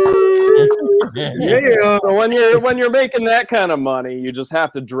 Yeah. So when you're making that kind of money, you just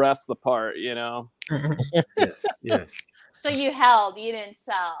have to dress the part, you know. Yes, yes. So you held, you didn't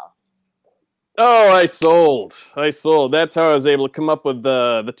sell. Oh, I sold. That's how I was able to come up with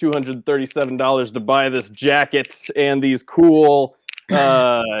the $237 to buy this jacket and these cool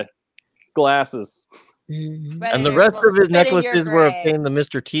glasses. And the rest of his necklaces were obtained the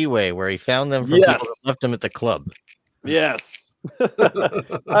Mr. T way, where he found them from Yes. people that left them at the club. Yes.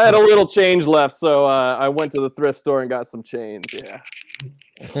 I had a little change left, so I went to the thrift store and got some change. Yeah.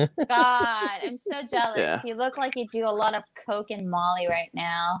 God, I'm so jealous. Yeah. You look like you do a lot of coke and Molly right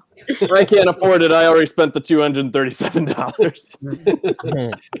now. I can't afford it. I already spent the $237.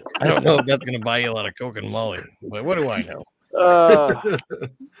 I don't know if that's going to buy you a lot of Coke and Molly, but what do I know?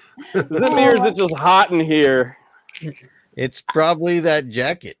 Is it me or is it just hot in here? It's probably that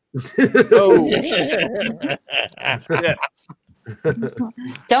jacket. Oh, shit.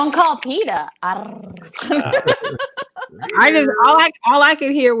 Don't call PETA. I just all I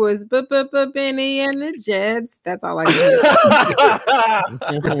could hear was Benny and the Jets. That's all I could hear.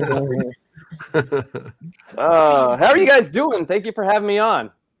 How are you guys doing? Thank you for having me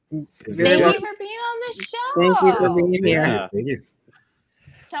on. Thank you for being on the show. Thank you for being here. Yeah. Thank you.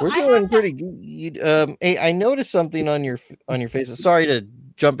 So We're I doing have to- pretty good. Hey, I noticed something on your face. Sorry to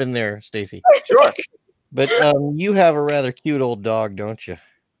jump in there, Stacy, Sure. but you have a rather cute old dog, don't you?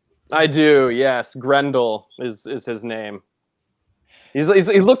 I do, yes. Grendel is his name. He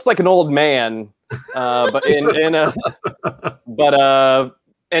looks like an old man, but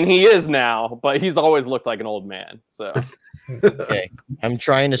and he is now, but he's always looked like an old man. So Okay, I'm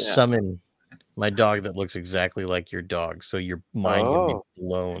trying to Yeah. summon my dog that looks exactly like your dog, so your mind can be Oh.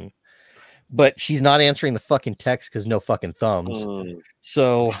 blown. But she's not answering the fucking text because no fucking thumbs.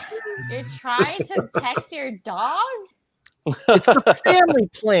 So Hmm. You're trying to text your dog? It's the family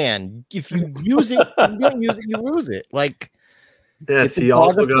plan. If you use it, you don't use it, you lose it. Like, yes, he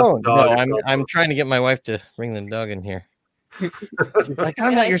also got the dog. No, I'm trying to get my wife to bring the dog in here. She's like,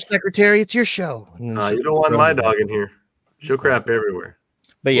 I'm not your secretary. It's your show. You don't want my dog in here. She'll crap everywhere.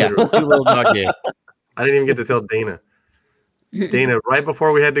 But yeah, little dog day. I didn't even get to tell Dana. Dana, right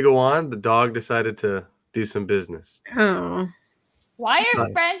before we had to go on, the dog decided to do some business. Oh. Why are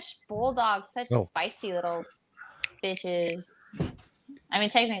French bulldogs such feisty little bitches? I mean,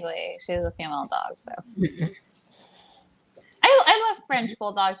 technically, she's a female dog, so. I love French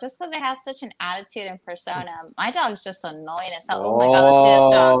bulldogs just because they have such an attitude and persona. My dog's just annoying as hell. Oh my god, let's see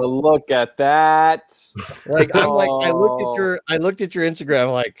this dog. Look at that! Like I looked at your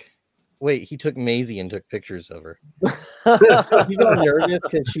Instagram. Like, wait, he took Maisie and took pictures of her. He's all nervous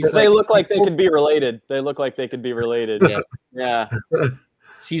because they look like they could be related. They look like they could be related. Yeah.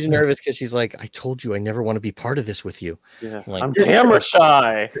 She's nervous because she's like, I told you I never want to be part of this with you. Yeah. Like, I'm camera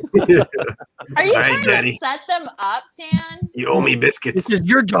shy. Are you trying to set them up, Dan? You owe me biscuits. This is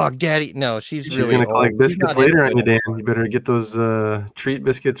your dog, Daddy. No, she's really gonna collect biscuits later on you, Dan. You better get those treat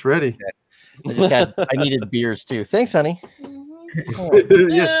biscuits ready. I needed beers too. Thanks, honey.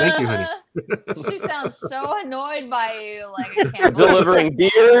 Yes, thank you, honey. She sounds so annoyed by you. Like, I can't delivering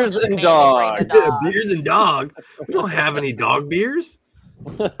beers and dog. Yeah, beers and dog. We don't have any dog beers.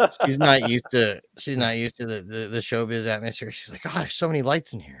 She's not used to the showbiz atmosphere. She's like, oh, there's so many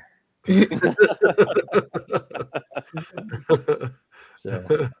lights in here. So,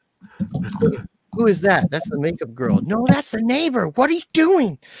 who is that? That's the makeup girl. No, that's the neighbor. What are you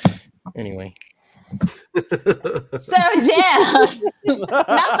doing? Anyway. So Dan,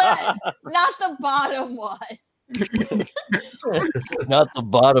 not the bottom one. Not the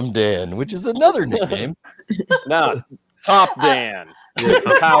bottom Dan, which is another nickname. No, Top Dan.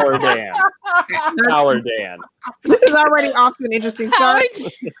 Power Dan. Power Dan. This is already off to an interesting start.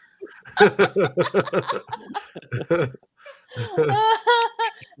 Okay,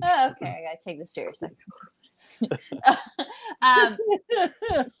 I gotta take this seriously.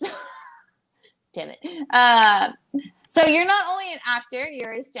 Damn it. So you're not only an actor,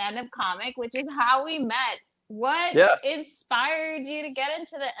 you're a stand-up comic, which is how we met. What inspired you to get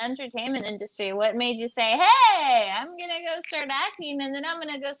into the entertainment industry? What made you say, hey, I'm going to go start acting and then I'm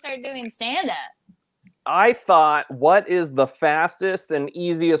going to go start doing stand-up? I thought, what is the fastest and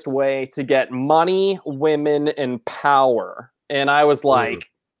easiest way to get money, women, and power? And I was like,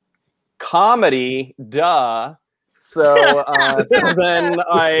 comedy, duh. So then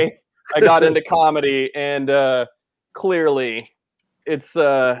I got into comedy, and clearly it's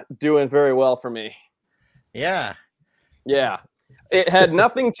doing very well for me. Yeah. It had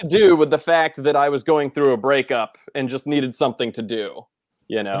nothing to do with the fact that I was going through a breakup and just needed something to do.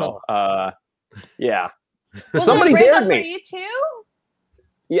 You know, yeah. Was somebody it a breakup dared me. For you too?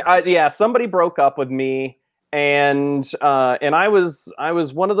 Yeah. Somebody broke up with me, and I was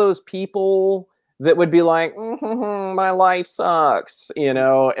one of those people that would be like, my life sucks, you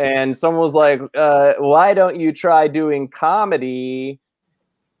know. And someone was like, why don't you try doing comedy?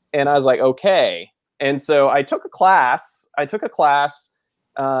 And I was like, okay. And so I took a class.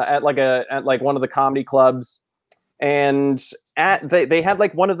 at one of the comedy clubs, and they had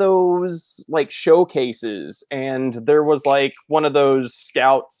like one of those like showcases, and there was like one of those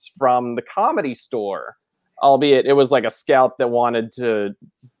scouts from the Comedy Store, albeit it was like a scout that wanted to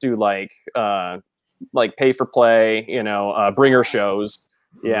do like pay for play, you know, bringer shows.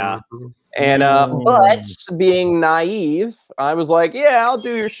 Yeah. And but being naive, I was like, yeah, I'll do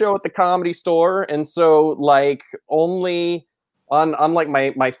your show at the Comedy Store. And so like only on like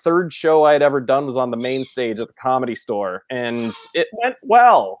my third show I had ever done was on the main stage at the Comedy Store, and it went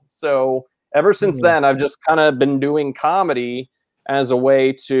well. So ever since then, I've just kind of been doing comedy as a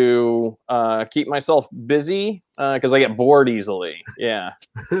way to keep myself busy because I get bored easily. Yeah.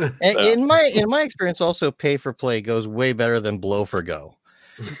 In my experience, also pay for play goes way better than blow for go.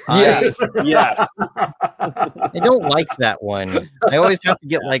 Yes. I don't like that one. I always have to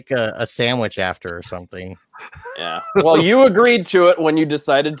get like a sandwich after or something. Yeah. Well, you agreed to it when you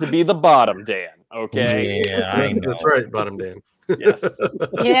decided to be the bottom Dan. Okay. Yeah, that's right, bottom Dan. Yes.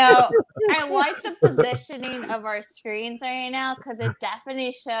 You know, I like the positioning of our screens right now because it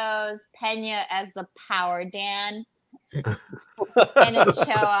definitely shows Pena as the power Dan and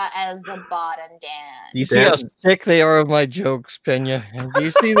Ochoa as the bottom Dan. You see how sick they are of my jokes, Pena? Do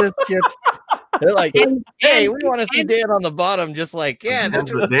you see this shit? They're like, hey, we want to see Dan on the bottom, just like, yeah,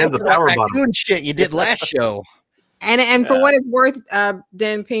 that's Dan's a power bottom. Shit you did last show. And for what it's worth,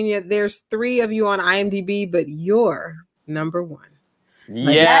 Dan Pena, there's 3 of you on IMDb, but you're number 1.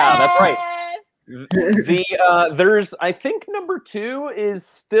 Yeah, that's right. There's, I think number 2 is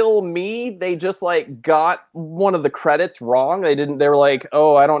still me. They just like got one of the credits wrong. They were like,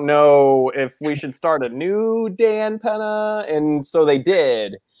 oh, I don't know if we should start a new Dan Penna, and so they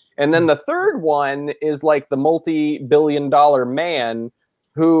did. And then the third one is like the multi-billion-dollar man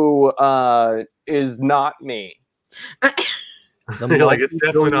who is not me. Like it's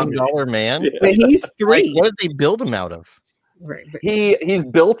definitely not $1 man. But he's 3. Like, what did they build him out of? Right. But He's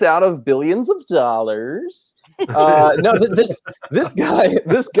built out of billions of dollars. No, this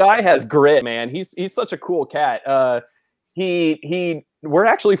guy has grit, man. He's such a cool cat. We're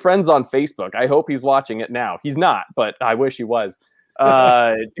actually friends on Facebook. I hope he's watching it now. He's not, but I wish he was.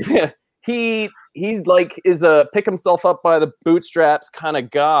 He like is a pick himself up by the bootstraps kind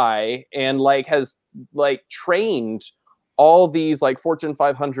of guy, and like has like trained all these like Fortune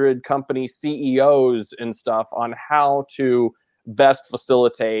 500 company CEOs and stuff on how to best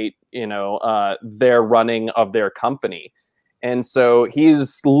facilitate, their running of their company. And so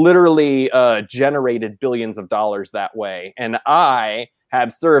he's literally generated billions of dollars that way. And I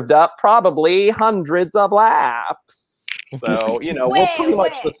have served up probably hundreds of laps. So, we're pretty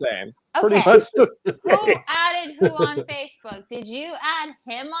much the same. Pretty much the same. Who added who on Facebook? Did you add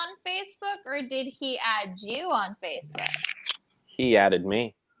him on Facebook, or did he add you on Facebook? He added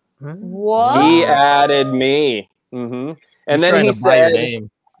me. What? He added me. Mm-hmm. And then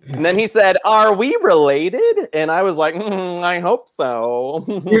he said, "Are we related?" And I was like, I hope so.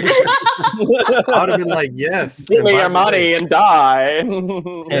 I would have been like, yes. Give me your money and die.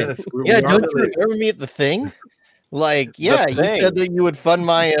 Yes, Don't you remember me at the thing? Like, yeah, you said that you would fund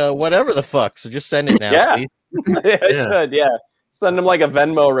my whatever the fuck. So just send it now. Yeah. Please. I should. Yeah, send him like a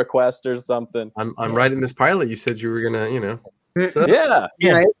Venmo request or something. I'm writing this pilot. You said you were gonna, So. Yeah.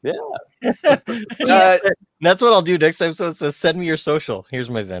 That's what I'll do next time. So it says, send me your social. Here's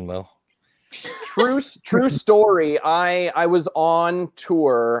my Venmo. True story. I was on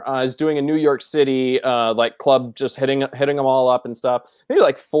tour. I was doing a New York City like club, just hitting them all up and stuff. Maybe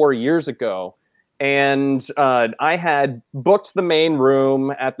like 4 years ago. And I had booked the main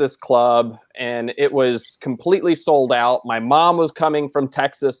room at this club, and it was completely sold out. My mom was coming from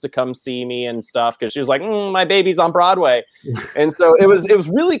Texas to come see me and stuff because she was like, my baby's on Broadway. And so it was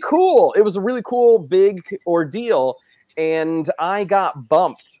really cool. It was a really cool, big ordeal. And I got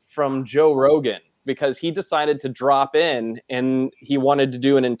bumped from Joe Rogan because he decided to drop in, and he wanted to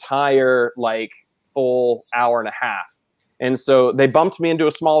do an entire like full hour and a half. And so they bumped me into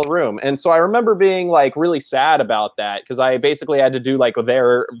a smaller room. And so I remember being like really sad about that because I basically had to do like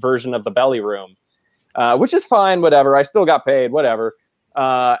their version of the belly room, which is fine, whatever. I still got paid, whatever.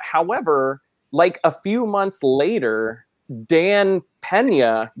 However, like a few months later, Dan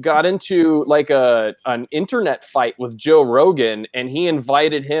Pena got into like an internet fight with Joe Rogan, and he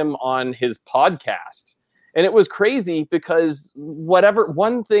invited him on his podcast. And it was crazy because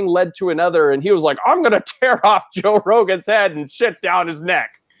one thing led to another, and he was like, I'm going to tear off Joe Rogan's head and shit down his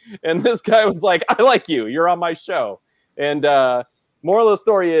neck. And this guy was like, I like you. You're on my show. And moral of the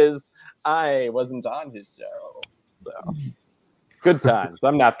story is I wasn't on his show. So good times.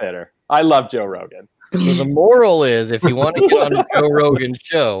 I'm not bitter. I love Joe Rogan. So the moral is, if you want to get on Joe Rogan's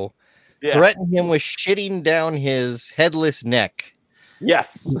show, threaten him with shitting down his headless neck.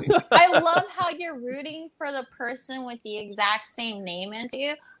 Yes. I love how you're rooting for the person with the exact same name as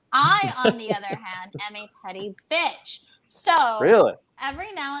you. I, on the other hand, am a petty bitch. So really,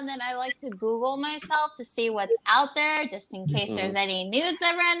 every now and then I like to Google myself to see what's out there, just in case there's any nudes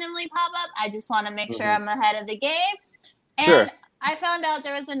that randomly pop up. I just want to make sure I'm ahead of the game. And I found out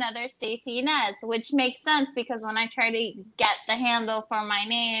there was another Stacey Inez, which makes sense because when I tried to get the handle for my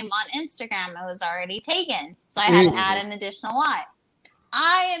name on Instagram, it was already taken. So I had to add an additional Y.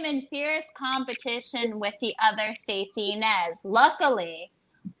 I am in fierce competition with the other Stacey Inez. Luckily,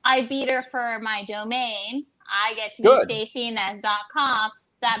 I beat her for my domain. I get to be StaceyInez.com.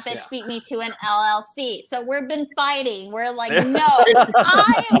 That bitch beat me to an LLC. So we've been fighting. We're like, no,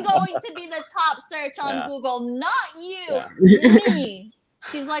 I am going to be the top search on Google, not you, me.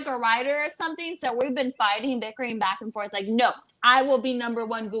 She's like a writer or something. So we've been fighting, bickering back and forth. Like, no, I will be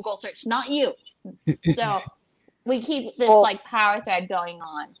 #1 Google search, not you. So we keep this like power thread going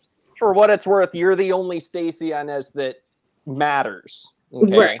on. For what it's worth, you're the only Stacey Inez that matters.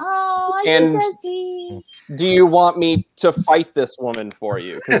 Okay? Right. Oh, and so sweet. Do you want me to fight this woman for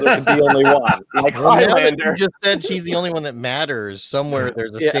you? Because there could be only one. Like Highlander. You just said she's the only one that matters. Somewhere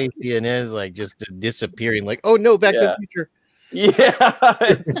there's a Stacey Inez like just disappearing. Like, oh no, Back to the Future. Yeah,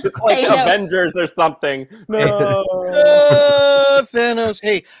 it's like Avengers or something. No, Thanos.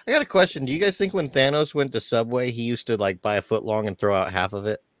 Hey, I got a question. Do you guys think when Thanos went to Subway, he used to like buy a foot long and throw out half of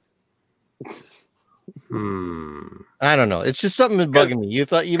it? I don't know. It's just something that's bugging me. You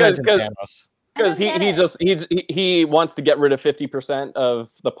thought you mentioned Thanos. Because he wants to get rid of 50%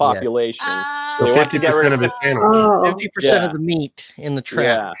 of the population. So 50% of his channel. 50% of the meat in the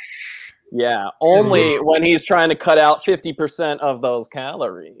trash. Yeah. Only when he's trying to cut out 50% of those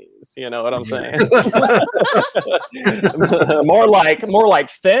calories. You know what I'm saying? more like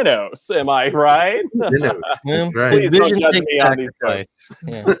Thanos. Am I right? Thanos. That's right. Please don't judge me on these guys.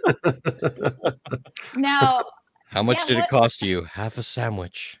 Now, how much did it cost you? Half a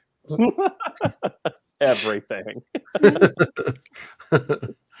sandwich. Everything.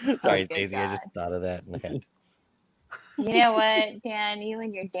 Sorry, Daisy. I just thought of that in the head. You know what, Dan? You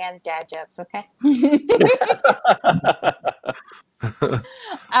and your damn dad jokes, okay?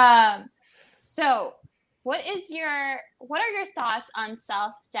 So, what are your thoughts on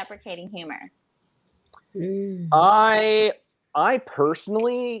self-deprecating humor? I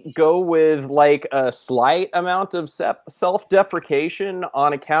personally go with like a slight amount of self-deprecation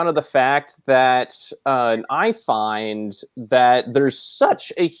on account of the fact that I find that there's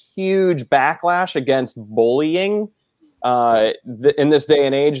such a huge backlash against bullying in this day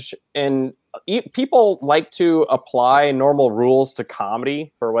and age, and people like to apply normal rules to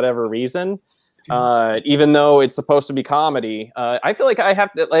comedy for whatever reason. Even though it's supposed to be comedy, I feel like I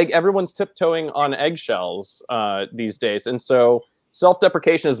have to, like, everyone's tiptoeing on eggshells these days. And so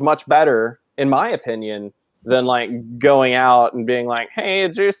self-deprecation is much better, in my opinion, than like going out and being like, hey,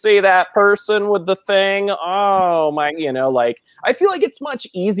 did you see that person with the thing? Oh my, like, I feel like it's much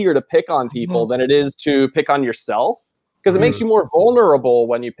easier to pick on people than it is to pick on yourself, because it makes you more vulnerable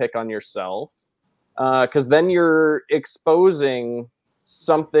when you pick on yourself, because then you're exposing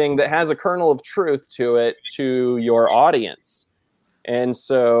something that has a kernel of truth to it to your audience. And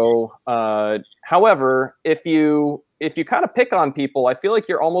so however, if you kind of pick on people, I feel like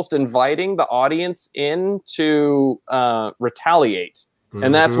you're almost inviting the audience in to retaliate.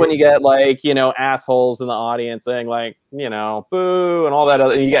 And that's when you get like, assholes in the audience saying like, boo and all that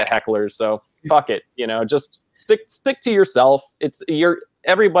other, and you get hecklers. So fuck it, just stick to yourself.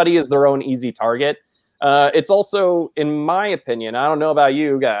 Everybody is their own easy target. It's also, in my opinion, I don't know about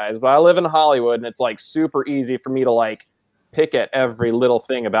you guys, but I live in Hollywood, and it's like super easy for me to like pick at every little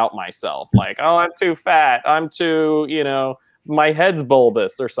thing about myself. Like, oh, I'm too fat. I'm too, my head's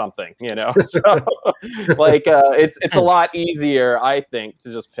bulbous or something, So like, it's a lot easier, I think,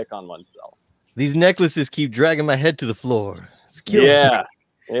 to just pick on oneself. These necklaces keep dragging my head to the floor.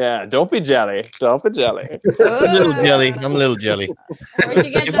 Yeah, don't be jelly. Don't be jelly. I'm a little jelly. Where'd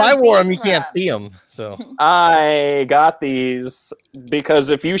you get if those I wore them, you beads can't from? see them. So I got these because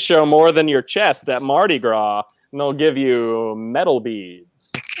if you show more than your chest at Mardi Gras, they'll give you metal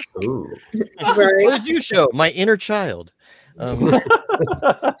beads. Ooh. Right. What did you show? My inner child. And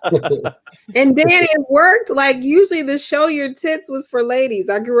Dan, it worked. Like, usually the show your tits was for ladies.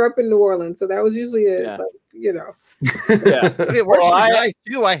 I grew up in New Orleans, so that was usually it. Yeah. Like, Yeah. It works for guys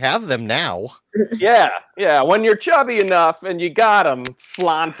too. I have them now. Yeah. When you're chubby enough and you got them,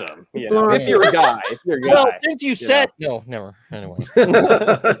 flaunt them. If you're a guy. Well, since you said no, never. Anyway.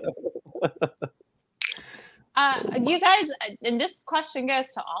 You guys, and this question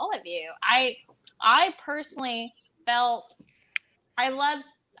goes to all of you. I personally felt I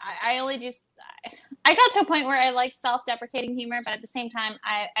got to a point where I like self-deprecating humor, but at the same time,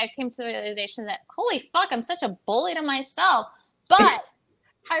 I came to the realization that, holy fuck, I'm such a bully to myself. But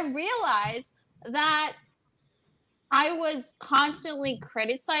I realized that I was constantly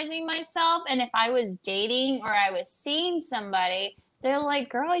criticizing myself. And if I was dating or I was seeing somebody, they're like,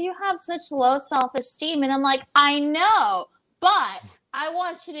 girl, you have such low self-esteem. And I'm like, I know, but I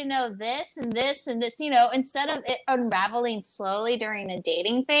want you to know this and this and this, instead of it unraveling slowly during a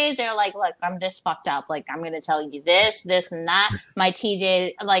dating phase, they're like, look, I'm this fucked up. Like, I'm going to tell you this, and that. My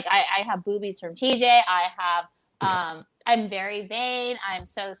TJ, like, I have boobies from TJ. I have, I'm very vain. I'm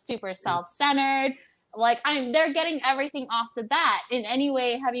so super self-centered. Like, they're getting everything off the bat. In any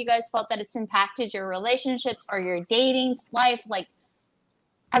way, have you guys felt that it's impacted your relationships or your dating life? Like,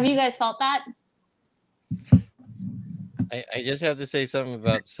 have you guys felt that? I just have to say something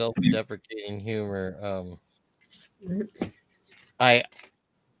about self-deprecating humor. I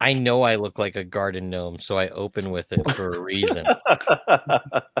know I look like a garden gnome, so I open with it for a reason.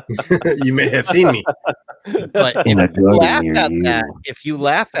 You may have seen me. But if you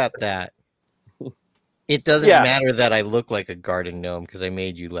laugh at that, it doesn't matter that I look like a garden gnome because I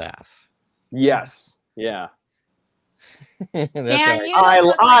made you laugh. Yes. Yeah. Dan, right. you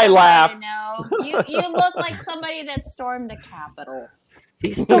don't I laugh. You look like somebody that stormed the Capitol.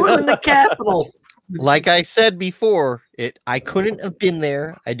 He's storming the Capitol. like I said before, I couldn't have been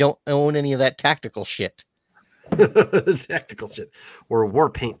there. I don't own any of that tactical shit. Tactical shit or war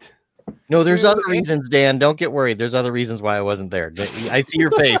paint. No, there's other reasons, Dan. Don't get worried. There's other reasons why I wasn't there. I see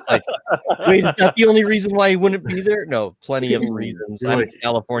your face. Like, wait, is that the only reason why he wouldn't be there? No, plenty of reasons. I'm in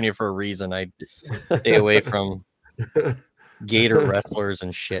California for a reason. I stay away from gator wrestlers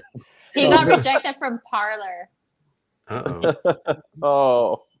and shit. He got rejected from Parlor.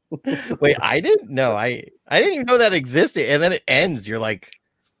 Oh. Wait, I didn't know. I didn't even know that existed. And then it ends. You're like,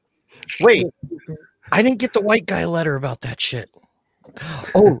 wait, I didn't get the white guy letter about that shit.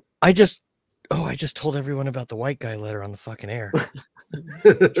 I just told everyone about the white guy letter on the fucking air.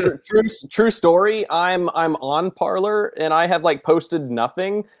 True story. I'm on Parlor and I have like posted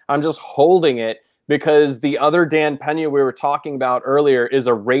nothing. I'm just holding it because the other Dan Pena we were talking about earlier is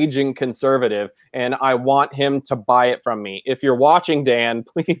a raging conservative and I want him to buy it from me. If you're watching, Dan,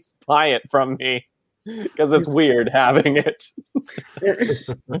 please buy it from me because it's weird having it.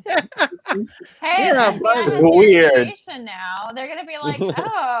 Hey, Yeah, FBI has weird. your information now. They're gonna be like,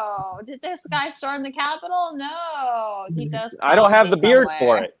 "Oh, did this guy storm the Capitol? No, he does." I don't have the comedy beard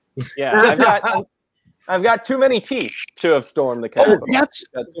somewhere." for it. Yeah, I've got too many teeth to have stormed the Capitol. that's-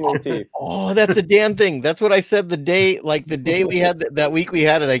 Got too many teeth. Oh, that's a damn thing. That's what I said the day we had that week we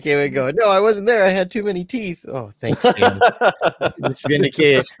had it. I came and go, no, I wasn't there. I had too many teeth. Oh, thanks, Dan. It's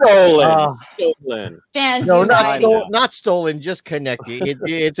vindicated. Stolen. Dan's No, right. not stolen. Just connected.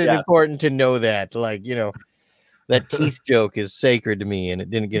 It's Yes. important to know that. Like, that teeth joke is sacred to me, and it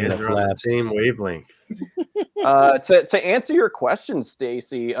didn't get enough They're on the laughs. same wavelength. To answer your question,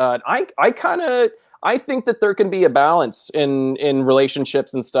 Stacy, I think that there can be a balance in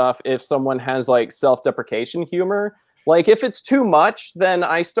relationships and stuff if someone has like self-deprecation humor. Like if it's too much, then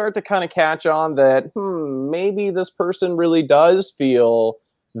I start to kind of catch on that maybe this person really does feel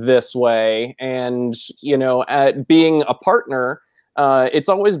this way. And at being a partner, it's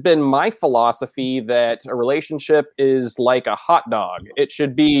always been my philosophy that a relationship is like a hot dog. It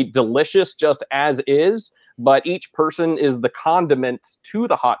should be delicious just as is, but each person is the condiment to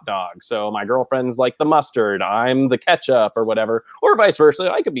the hot dog. So my girlfriend's like the mustard, I'm the ketchup or whatever, or vice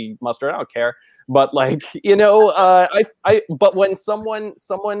versa. I could be mustard, I don't care. But like, but when someone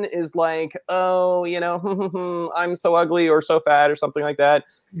is like, oh, I'm so ugly or so fat or something like that,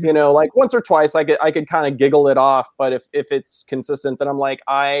 like once or twice I could kind of giggle it off. But if it's consistent, then I'm like,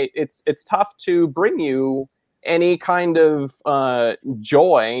 it's tough to bring you any kind of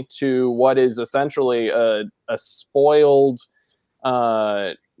joy to what is essentially a spoiled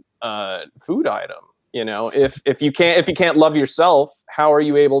food item. If you can't love yourself, how are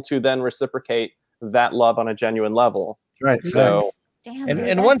you able to then reciprocate that love on a genuine level? Right. So, Damn, And, dude,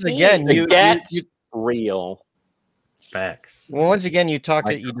 and that's once deep. again, you real. Facts. well, once again, you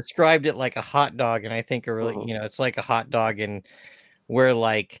described it like a hot dog, and I think it's like a hot dog, and where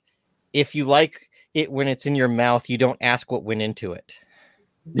like if you like it when it's in your mouth, you don't ask what went into it.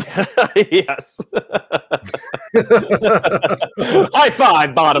 Yes. High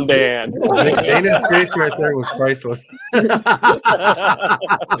five, Bottom Dan. Dana's face right there was priceless.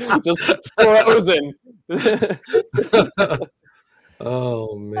 Just frozen.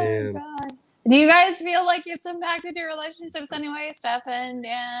 Oh man. Oh, God. Do you guys feel like it's impacted your relationships anyway, Stefan,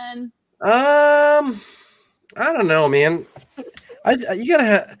 Dan? I don't know, man. You gotta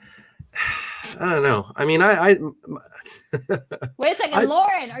have. I don't know. I mean, Wait a second,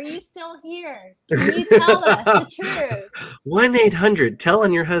 Lauren, are you still here? Can you tell us the truth? 1-800 tell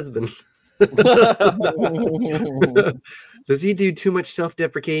on your husband. Does he do too much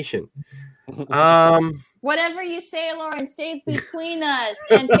self-deprecation? Whatever you say, Lauren, stays between us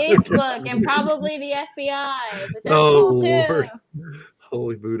and Facebook and probably the FBI. But that's cool too. Lord.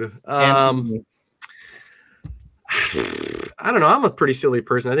 Holy Buddha. I don't know. I'm a pretty silly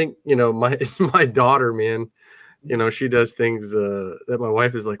person. I think, my daughter, man, she does things that my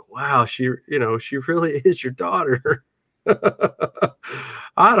wife is like, wow, she really is your daughter.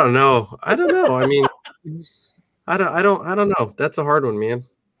 I don't know. I mean, I don't know. That's a hard one, man.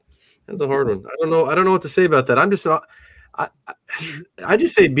 That's a hard one. I don't know what to say about that. I'm just not, I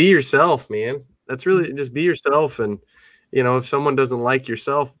just say be yourself, man. That's really just be yourself. And, if someone doesn't like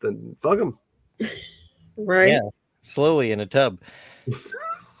yourself, then fuck them. Right. Yeah. Slowly in a tub.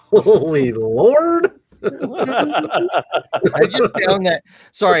 Holy Lord. I just found that.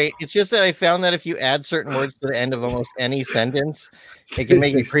 Sorry, it's just that I found that if you add certain words to the end of almost any sentence, it can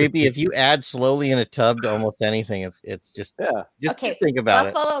make it creepy. If you add slowly in a tub to almost anything, it's just Just think about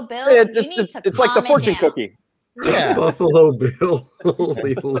it. Buffalo Bill, It's you need to like the calm it fortune down. cookie. Yeah, Buffalo Bill.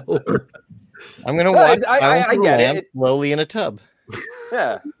 Holy Lord. I'm gonna No, watch. I get Lamb it. slowly in a tub.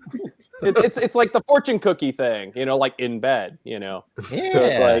 Yeah. It's like the fortune cookie thing, like in bed, Yeah, So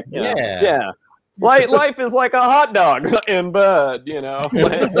it's like, yeah. Life is like a hot dog in bed,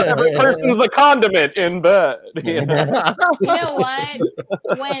 Like, every person's the condiment in bed. You know what?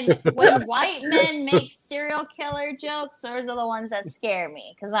 When white men make serial killer jokes, those are the ones that scare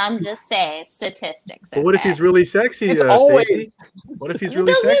me. Because I'm just saying statistics. But what if he's really sexy? It's Stacey? always. What if he's It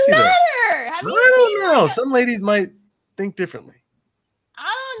really doesn't sexy? matter. Though? Have I you don't seen know. like Some ladies might think differently. I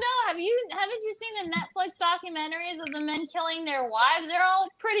don't know. Haven't you seen the Netflix documentaries of the men killing their wives? They're all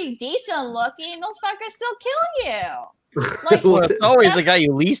pretty decent looking. Those fuckers still kill you. Like, Well, it's always the guy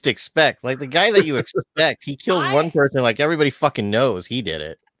you least expect. Like the guy that you expect, he kills one person. Like everybody fucking knows he did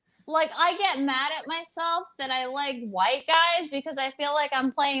it. like I get mad at myself that I like white guys because I feel like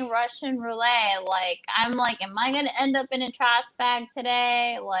I'm playing Russian roulette. Like I'm like, am I gonna end up in a trash bag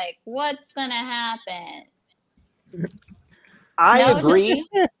today? Like, what's gonna happen? I agree.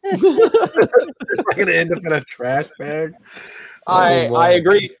 We're gonna end up in a trash bag. I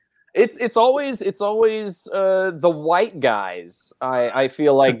agree. It's always the white guys. I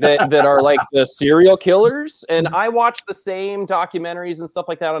feel like that are like the serial killers, and I watch the same documentaries and stuff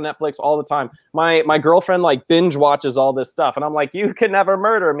like that on Netflix all the time. My girlfriend like binge watches all this stuff, and I'm like, you can never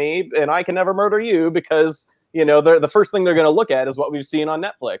murder me, and I can never murder you because the first thing they're gonna look at is what we've seen on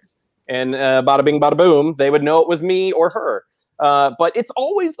Netflix, and bada bing bada boom, they would know it was me or her. But it's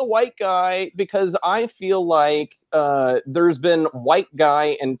always the white guy because I feel like there's been white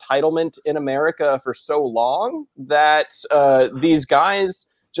guy entitlement in America for so long that these guys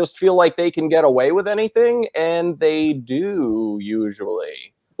just feel like they can get away with anything, and they do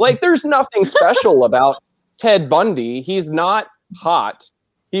usually. Like, there's nothing special about Ted Bundy. He's not hot.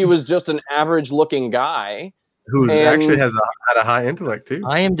 He was just an average-looking guy. Who actually had a high intellect too.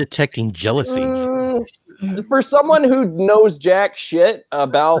 I am detecting jealousy. For someone who knows jack shit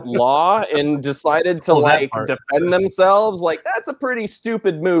about law and decided to defend themselves, like that's a pretty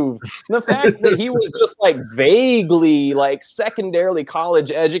stupid move. The fact that he was just like vaguely like secondarily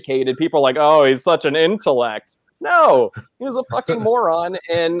college educated, people are like, oh, he's such an intellect. No, he was a fucking moron,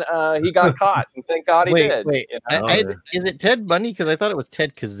 and he got caught. And thank God he did. Wait, is it Ted Bundy? Because I thought it was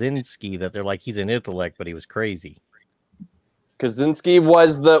Ted Kaczynski that they're like he's an intellect, but he was crazy. Kaczynski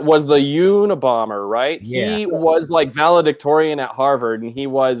was the Unabomber, right? Yeah. He was like valedictorian at Harvard, and he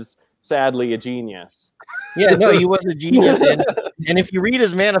was sadly a genius. Yeah, no, he was a genius. And if you read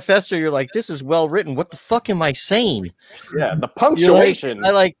his manifesto, you're like, this is well written. What the fuck am I saying? Yeah, the punctuation.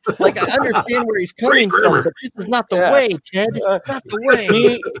 I understand where he's coming from, but this is not the way, Ted. Not the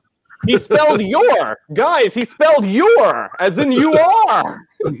way. He spelled your. Guys, he spelled your, as in you are.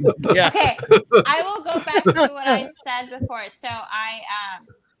 Yeah. Okay, I will go back to what I said before. So I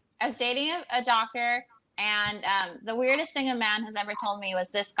was dating a doctor, and the weirdest thing a man has ever told me was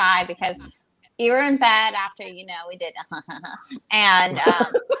this guy, because we were in bed after, we did, and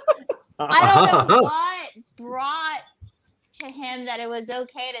I don't know what brought to him that it was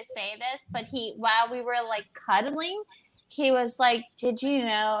okay to say this, but while we were like cuddling, he was like, did you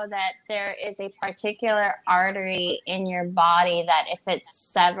know that there is a particular artery in your body that if it's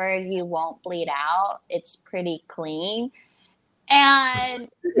severed, you won't bleed out? It's pretty clean.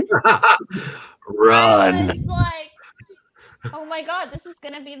 And Run. I was like, oh my God, this is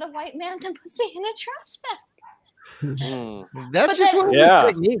going to be the white man that puts me in a trash bag. That's just one of those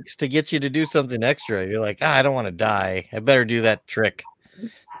techniques to get you to do something extra. You're like, I don't want to die. I better do that trick.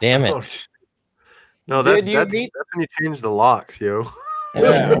 Damn it. Oh, no, that's when you change the locks, yo.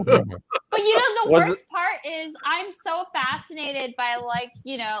 Yeah. But the worst part is I'm so fascinated by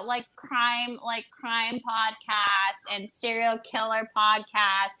crime podcasts and serial killer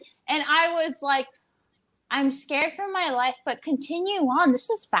podcasts. And I was like, I'm scared for my life, but continue on. This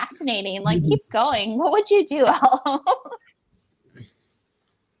is fascinating. Like, keep going. What would you do, Al?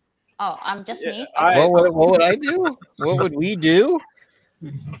 Oh, I'm just me. What would I do? What would we do?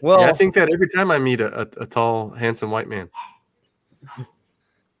 Well, I think that every time I meet a tall, handsome white man.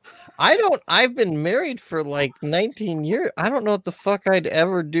 I've been married for like 19 years. I don't know what the fuck I'd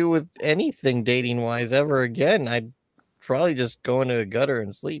ever do with anything dating wise ever again. I'd probably just go into a gutter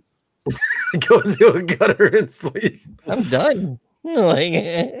and sleep. Go into a gutter and sleep. I'm done. Like,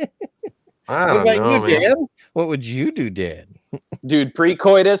 I what don't about know, you, man. Dan? What would you do, Dan? Dude,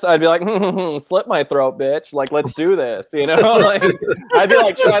 pre-coitus, I'd be like, slit my throat, bitch. Like, let's do this, Like, I'd be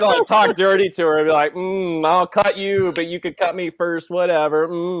like, try to like talk dirty to her. I'd be like, I'll cut you, but you could cut me first, whatever.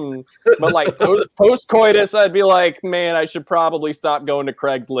 But like post-coitus, I'd be like, man, I should probably stop going to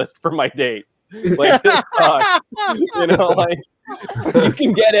Craigslist for my dates. Like, this sucks. Like, You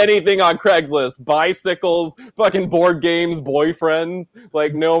can get anything on Craigslist: bicycles, fucking board games, boyfriends.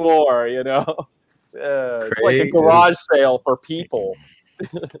 Like no more, you know. It's like a garage sale for people.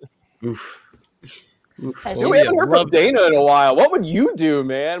 Oof. Dude, we haven't heard from Dana in a while. What would you do,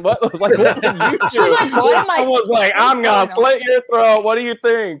 man? What would you do? She's like, what am I? Someone's like, I'm gonna slit your throat. What do you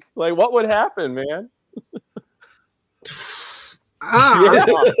think? Like, what would happen, man? Like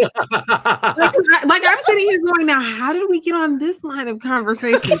I'm sitting here going, now how did we get on this line of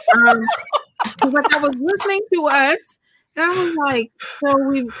conversation? Like I was listening to us, and I was like, so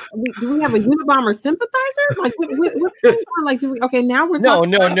do we have a Unabomber sympathizer? Like what's going on? Like do we? Okay, now we're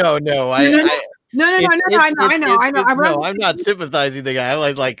talking. No. I know. I'm not sympathizing the guy.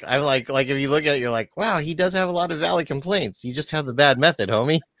 I'm like if you look at it, you're like, wow, he does have a lot of valid complaints. You just have the bad method,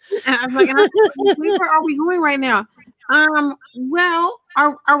 homie. I'm like, where are we going right now? Well,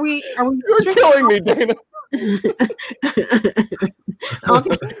 are we? You're killing me, Dana.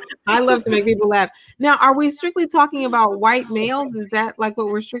 Okay. I love to make people laugh. Now, are we strictly talking about white males? Is that like what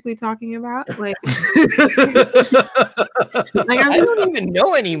we're strictly talking about? Like I don't even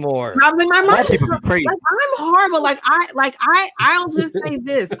know anymore. My mind, crazy. like, I'm horrible. I'll just say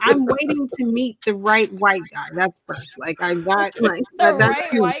this. I'm waiting to meet the right white guy. That's first. Like I got like The that's right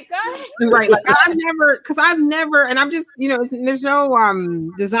cute. white guy? Right. Like I've never, and I'm just, there's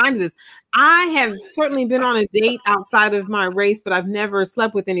no design to this. I have certainly been on a date outside of my race, but I've never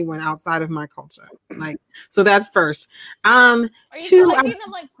slept with anyone outside of my culture. Like, so that's first. Are you Two, collecting them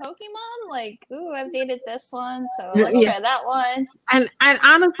like Pokemon? Like, ooh, I've dated this one, so let's try that one. and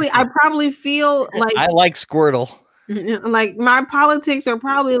honestly, I probably feel like I like Squirtle. Like my politics are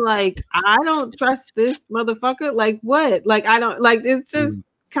probably like, I don't trust this motherfucker. Like what? Like I don't like. It's just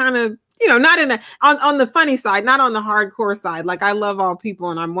kind of. Not in on the funny side, not on the hardcore side. Like I love all people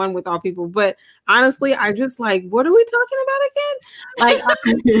and I'm one with all people. But honestly, I just like, what are we talking about again? Like,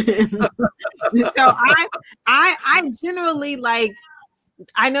 so I generally like.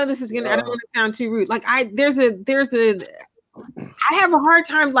 I know this is gonna. I don't want to sound too rude. Like I have a hard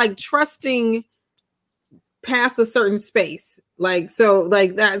time like trusting past a certain space. Like so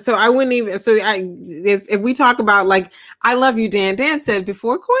like that. So I wouldn't even if we talk about like I love you, Dan. Dan said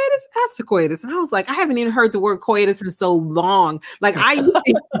before coitus, after coitus. And I was like, I haven't even heard the word coitus in so long. Like I used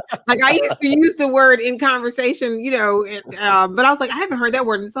to use the word in conversation, but I was like, I haven't heard that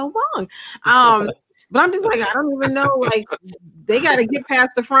word in so long. But I'm just like, I don't even know, like, they got to get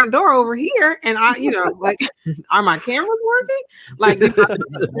past the front door over here. And like, are my cameras working? Like,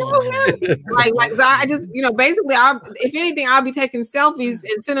 I just, basically, if anything, I'll be taking selfies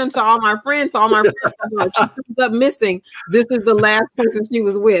and sending them to all my friends. So all my friends, if she comes up missing, this is the last person she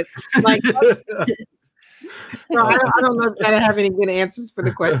was with. Like, so I don't know if I have any good answers for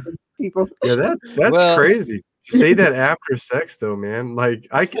the question, people. Yeah, that's crazy. To say that after sex, though, man. Like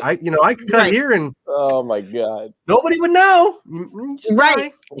I could cut here and oh my god, nobody would know.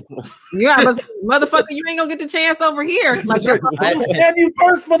 Right? Yeah, but motherfucker, you ain't gonna get the chance over here. Like I stand you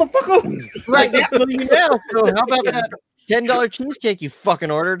first, motherfucker. Right? So how about that $10 cheesecake you fucking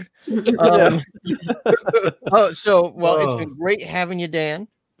ordered? It's been great having you, Dan.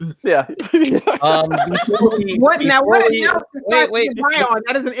 Yeah. What now? What a note to start goodbye on.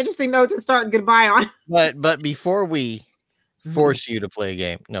 That is an interesting note to start goodbye on. But before we force you to play a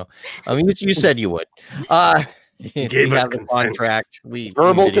game, no, I mean you said you would. You gave us the contract.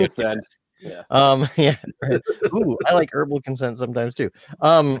 Verbal consent. Yeah. Yeah. Ooh, I like herbal consent sometimes too.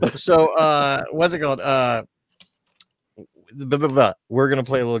 So what's it called? We're gonna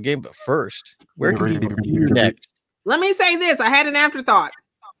play a little game, but first, where can people see you next? Let me say this. I had an afterthought.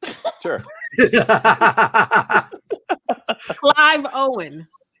 Sure. Clive Owen.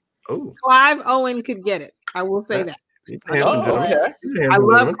 Oh. Clive Owen could get it. I will say that. Okay. I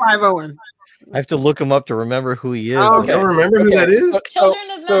love Clive Owen. I have to look him up to remember who he is. Oh, okay. I don't remember who that is.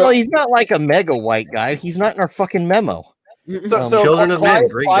 Children of Men. Well, he's not like a mega white guy. He's not in our fucking memo. So Children of Men.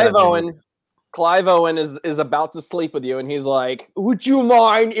 Clive Owen is about to sleep with you, and he's like, "Would you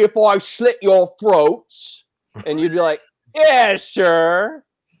mind if I slit your throats?" And you'd be like, "Yeah, sure."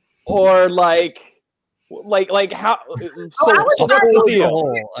 Or like how? This is what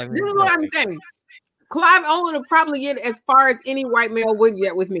I'm saying. Clive Owen will probably get as far as any white male would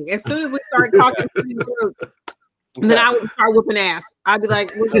get with me. As soon as we start talking, then I would start whipping ass. I'd be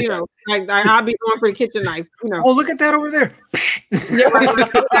like, well, I'll be going for the kitchen knife. Oh, look at that over there. Yeah, right. Or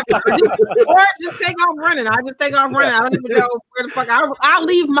just take off running. I just take off running. I don't even know where the fuck. I'll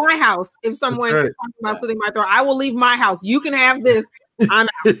leave my house if someone is talking about slitting my throat. I will leave my house. You can have this. I'm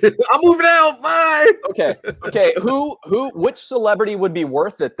out. I'm moving out. Bye. Okay. Which celebrity would be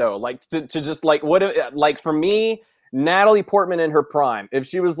worth it though? Like to just like what? Like for me, Natalie Portman in her prime. If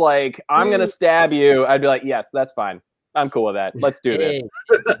she was like, "I'm gonna stab you," I'd be like, "Yes, that's fine. I'm cool with that. Let's do this."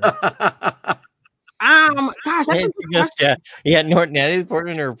 Gosh, Natalie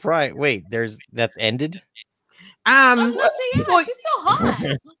Portman in her prime. Wait, that's ended. I was about to say, yeah, she's still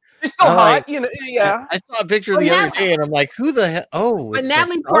hot. She's still hot, you know. Yeah, I saw a picture the other day, and I'm like, "Who the hell?" Oh, but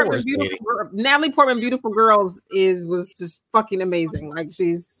Natalie Portman, Beautiful Girls was just fucking amazing. Like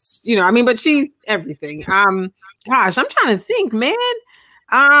she's, but she's everything. Gosh, I'm trying to think, man.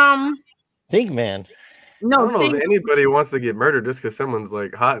 No, I don't know if anybody wants to get murdered just because someone's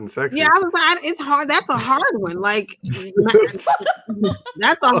like hot and sexy. Yeah, I was like, it's hard. That's a hard one. Like,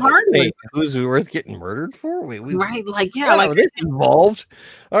 that's a hard one. Who's worth getting murdered for? Right? Like, yeah, like this involved.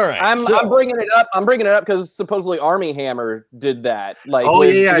 All right, I'm bringing it up. I'm bringing it up because supposedly Armie Hammer did that. Like,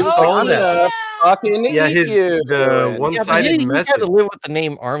 I saw that. Fucking the one-sided message. You had to live with the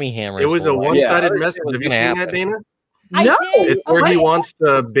name Armie Hammer. It was a one-sided message. Have you seen that, Dana? No, it's where he wants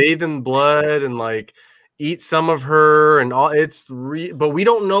to bathe in blood and like eat some of her and all. But we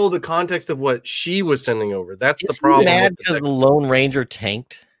don't know the context of what she was sending over. That's the problem. Mad because the Lone Ranger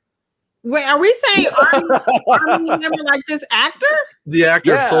tanked. Wait, are we saying Armie Hammer like this actor? The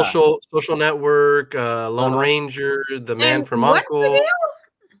actor of Social Network, Lone Ranger, The Man from U.N.C.L.E.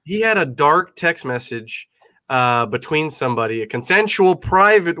 He had a dark text message between somebody, a consensual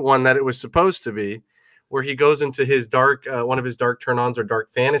private one that it was supposed to be, where he goes into his dark, one of his dark turn-ons or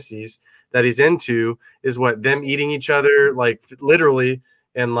dark fantasies that he's into is them eating each other, like literally,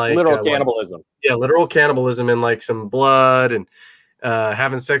 and like literal cannibalism. Literal cannibalism and like some blood and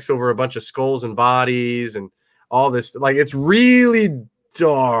having sex over a bunch of skulls and bodies and all this. Like, it's really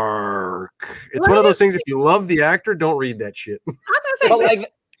dark. It's one of those things. If you love the actor, don't read that shit. I was gonna say,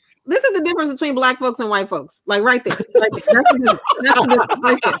 this is the difference between black folks and white folks. Like right there. Right there. That's the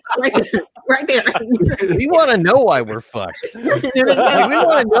difference. Right there. We want to know why we're fucked. We want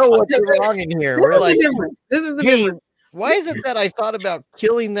to know what's wrong in here. We're like, this is the difference. Why is it that I thought about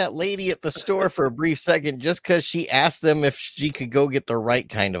killing that lady at the store for a brief second just because she asked them if she could go get the right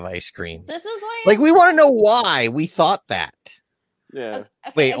kind of ice cream? This is why. Like, we want to know why we thought that. Yeah.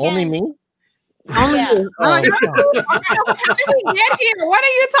 Okay, wait, only me? Only you. How did we get here? What are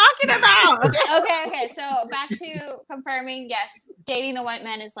you talking about? Okay. So back to confirming. Yes, dating a white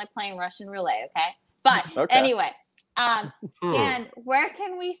man is like playing Russian roulette. Okay, but anyway, Dan, where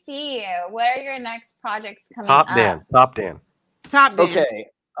can we see you? What are your next projects coming up? Top Dan. Okay.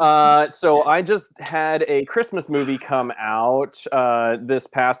 So I just had a Christmas movie come out this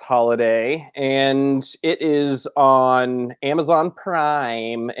past holiday, and it is on Amazon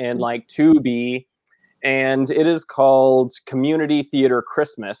Prime and like Tubi, and it is called Community Theater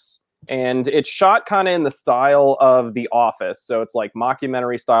Christmas, and it's shot kind of in the style of The Office, so it's like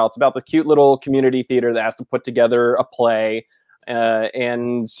mockumentary style. It's about this cute little community theater that has to put together a play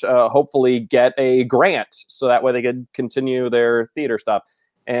and hopefully get a grant so that way they could continue their theater stuff.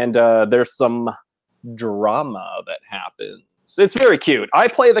 And there's some drama that happens. It's very cute. I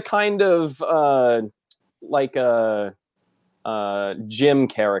play the kind of like a Jim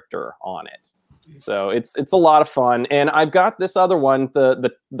character on it, so it's a lot of fun. And I've got this other one.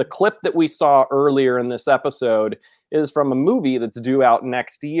 The clip that we saw earlier in this episode is from a movie that's due out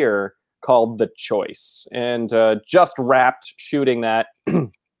next year called The Choice, and just wrapped shooting that.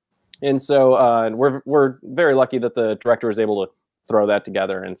 And so we're very lucky that the director was able to throw that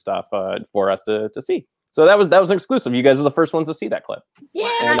together and stuff for us to see. So that was an exclusive. You guys are the first ones to see that clip.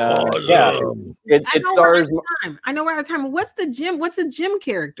 Yeah. And, it stars. I know we're out of time. What's a Jim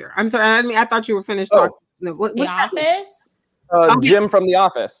character? I'm sorry. I thought you were finished talking. What's The Office? Jim from The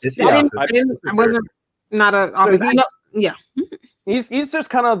Office. I wasn't not a office. Yeah. He's just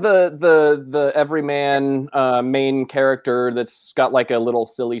kind of the everyman main character that's got like a little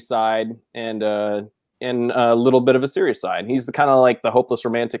silly side and a little bit of a serious side. He's the kind of like the hopeless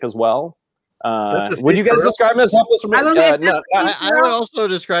romantic as well. Would you guys describe him as hopeless romantic? No, I would also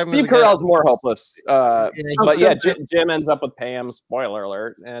describe him. Steve Carell's more hopeless. But yeah, Jim ends up with Pam. Spoiler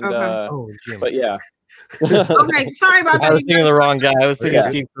alert. And but yeah. Okay, sorry about that. I was thinking the wrong guy. I was thinking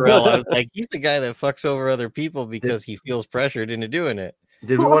Steve Carell. I was like, he's the guy that fucks over other people because he feels pressured into doing it.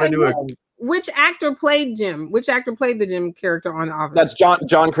 Did we want to do Which actor played Jim? Which actor played the Jim character on The Office? That's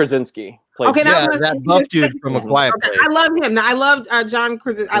John Krasinski. Okay, that buff dude from A Quiet Place. I love him. I love John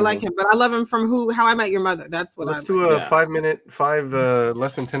Krasinski. I like him, but I love him from How I Met Your Mother. That's what. Let's do a 5 minute,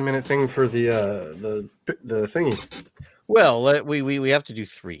 less than 10 minute thing for the thingy. Well, we have to do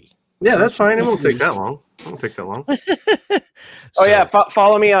 3. Yeah, that's fine. It won't take that long.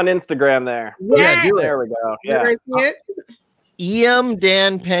 Follow me on Instagram there. Yeah, there we go. Yeah. Iam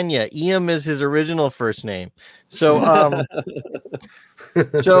Dan Pena. Iam is his original first name. So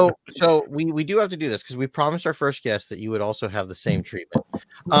so we do have to do this because we promised our first guest that you would also have the same treatment.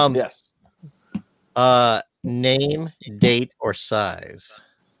 Yes. Name, date, or size.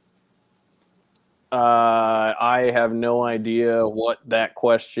 I have no idea what that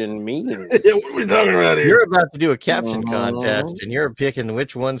question means. Yeah, what are we talking about here? You're about to do a caption contest, and you're picking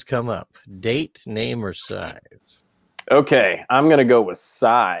which ones come up: date, name, or size. Okay, I'm gonna go with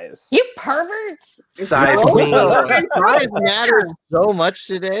size. You perverts. Size Oh, queen. size matters so much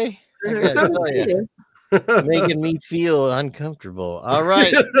today. I gotta Sounds tell you. good. Making me feel uncomfortable. All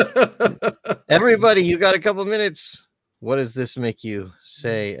right, everybody, you got a couple minutes. What does this make you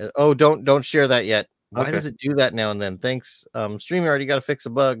say? Oh, don't share that yet. Why Okay. does it do that now and then? Thanks, StreamYard. You got to fix a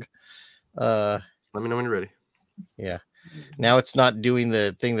bug. Let me know when you're ready. Yeah. Now it's not doing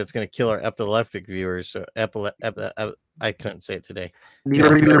the thing that's going to kill our epileptic viewers. So I couldn't say it today.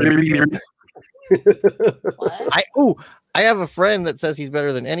 What? I have a friend that says he's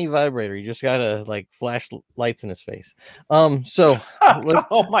better than any vibrator. You just gotta like flash lights in his face. So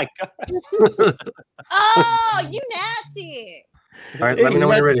Oh my god. Oh, you nasty. All right, let me know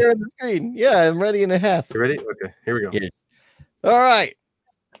when you're ready. On the screen. Yeah, I'm ready in a half. You ready? Okay, here we go. Yeah. All right,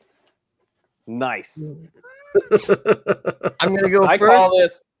 Nice. I'm gonna go I first. call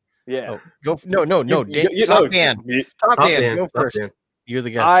this. Yeah. Oh, go. No. Top Dan. Top Top Dan. Dan, Go top first. Dan. You're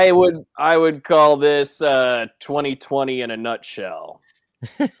the guest. I would call this 2020 in a nutshell.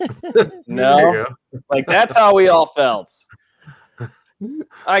 There No, you go. like that's how we all felt.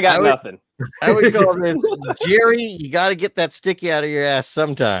 I got I would- nothing. I would call this Jerry. You got to get that sticky out of your ass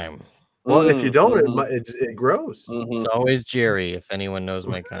sometime. Well, if you don't, Mhm. it grows. Mhm. It's always Jerry. If anyone knows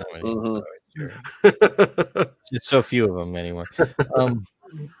my comedy, Mhm. it's always Jerry. There's so few of them anymore.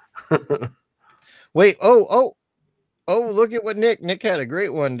 Wait. Oh! Look at what Nick had a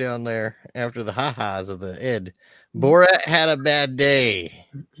great one down there after the ha-has of the Ed. Borat had a bad day.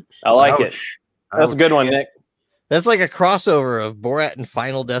 I like it. Ouch. That's a good one, Nick. That's like a crossover of Borat and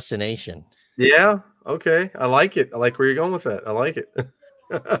Final Destination. Yeah. Okay. I like it. I like where you're going with that. I like it.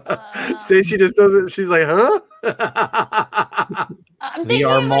 Stacy just does it. She's like, huh? I'm The thinking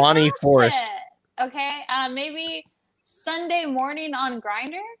of a Armani concept. Forest. Okay, maybe Sunday morning on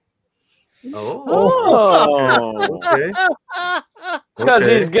Grinder. Oh. Oh, Okay. because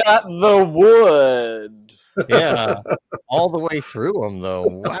Okay. he's got the wood. Yeah, all the way through them though.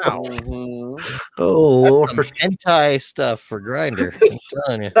 Wow, Mhm. Oh some Lord. hentai stuff for Grinder. I'm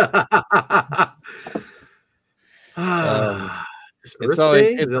telling you. Is this it's Earth always-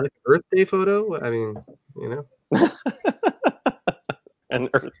 Day? it's- Is that like an Earth Day photo? I mean, you know, An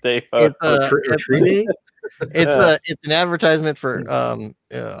Earth Day photo. It's, or tree day? it's an advertisement for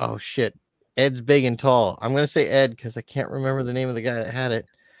oh shit, Ed's Big and Tall. I'm gonna say Ed because I can't remember the name of the guy that had it,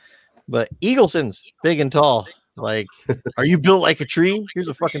 but Eagleson's Big and Tall. Like, are you built like a tree? Here's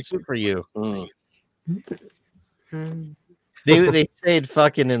a fucking suit for you. Mm. They said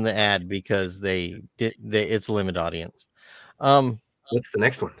fucking in the ad because it's limit audience. What's the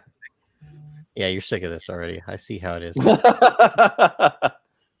next one? Yeah, you're sick of this already. I see how it is.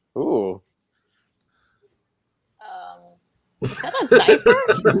 Ooh. Is that a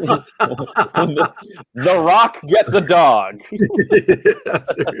diaper? The Rock gets a dog. Yeah,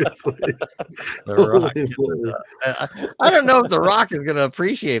 seriously. The Rock. Holy moly. I don't know if The Rock is going to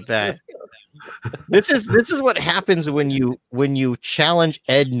appreciate that. This is what happens when you challenge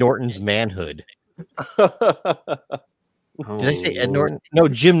Ed Norton's manhood. Did I say Ed Oh, Norton? No,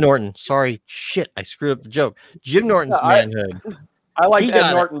 Jim Norton. Sorry, shit, I screwed up the joke. Jim Norton's No, I- manhood. I like He Ed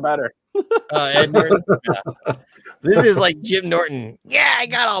got it. Norton better. Ed Norton. Yeah. This is like Jim Norton. Yeah, I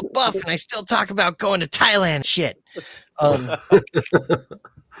got all buff and I still talk about going to Thailand. Shit. I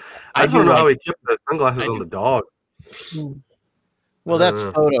I just don't do know how like- he tipped the sunglasses I on do- the dog. Well, that's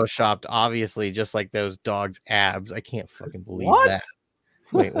Uh. photoshopped, obviously, just like those dogs' abs. I can't fucking believe What? that.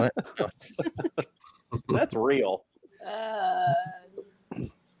 Wait, what? That's real.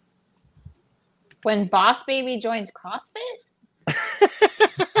 When Boss Baby joins CrossFit?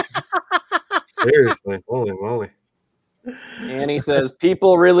 Seriously. Holy moly. And he says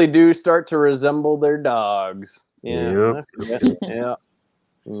people really do start to resemble their dogs. Yeah. Yep. That's good. Yeah.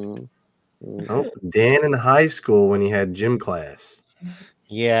 Mm. Mm. Oh, Dan in high school when he had gym class.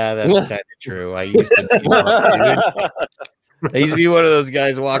 Yeah, that's kind of true. I used to be one of those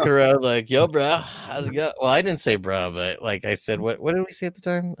guys walking around like, "Yo, bro, how's it going?" Well, I didn't say bro, but like I said, what did we say at the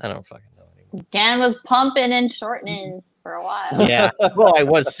time? I don't fucking know anymore. Dan was pumping and shortening for a while. Yeah, well, I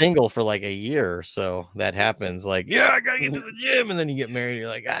was single for like a year, so that happens. Like, yeah, I gotta get to the gym, and then you get married, you're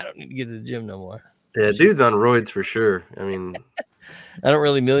like, I don't need to get to the gym no more. Yeah, dude's on roids for sure. I mean, I don't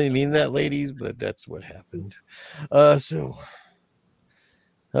really mean that, ladies, but that's what happened. So,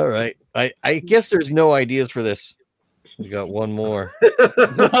 all right. I guess there's no ideas for this. We got one more.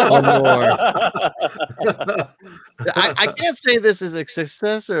 One more. I can't say this is a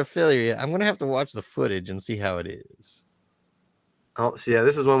success or a failure yet. I'm going to have to watch the footage and see how it is. oh, so yeah,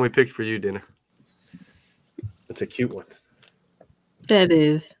 this is one we picked for you, Dana. It's a cute one. That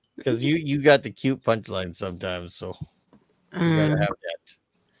is. Because you got the cute punchline sometimes, so you got to have that.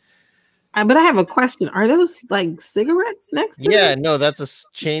 But I have a question. Are those like cigarettes next to Yeah, it? no, that's a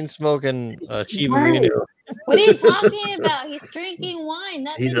chain smoking Shiba Right. Inu. What are you talking about? He's drinking wine.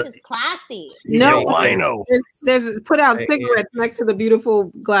 That He's bitch a- is classy. No, wino. there's put out Right, cigarettes next to the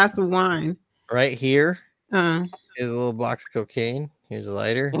beautiful glass of wine. Right here Uh, is a little box of cocaine. Here's a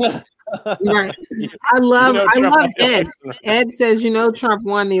lighter. right. I love Trump won the Ed. election. Ed says, Trump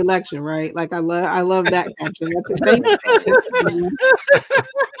won the election, right? Like I love that caption. That's a great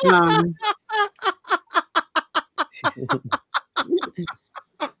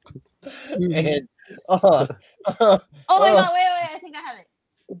And Oh my god, wait, I think I have it.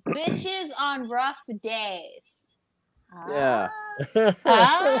 Bitches on rough days. Yeah.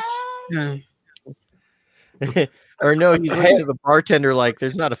 Ah. Yeah. or no, he's looking to the bartender like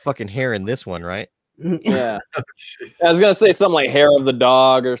there's not a fucking hair in this one, right? Yeah. I was gonna say something like hair of the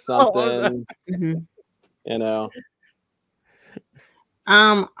dog or something. Mhm. You know.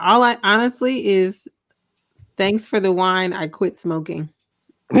 All I honestly is thanks for the wine. I quit smoking.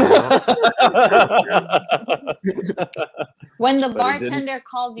 When the But it didn't. bartender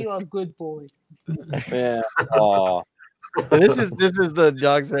calls you a good boy. Yeah. Oh. This is the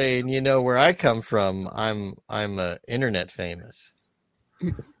dog saying, where I come from, I'm internet famous.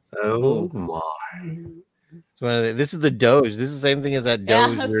 Oh my! It's one of this is the Doge. This is the same thing as that Yeah, I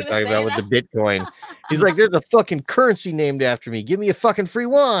Doge was we were gonna talking say about with the Bitcoin. He's like, there's a fucking currency named after me. Give me a fucking free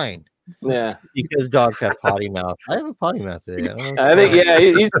wine. Yeah. Because dogs have potty mouth. I have a potty mouth today. I don't know. I think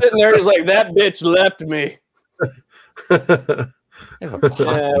he's sitting there. He's like, that bitch left me. I have a potty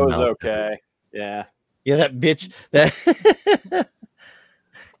Yeah, it was mouth. okay. Yeah. Yeah, that bitch. That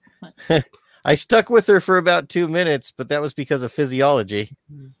I stuck with her for about 2 minutes, but that was because of physiology.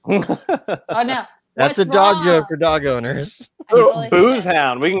 Oh no. That's What's a dog wrong? joke for dog owners. I totally Booze forgot.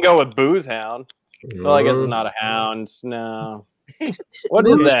 hound. We can go with booze hound. Well, I guess it's not a hound. No. What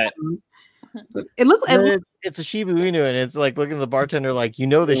is that? It looks It's a Shiba Inu, and it's like looking at the bartender like,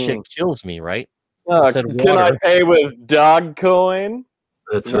 this shit kills me, right? Said Can I water. pay with dog coin?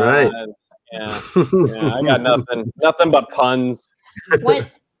 That's Nah, right. Yeah. Yeah. I got nothing but puns.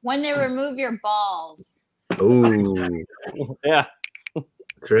 When they remove your balls. Oh, Yeah.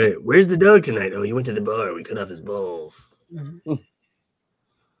 that's right. Where's the dog tonight? Oh, he went to the bar. We cut off his balls.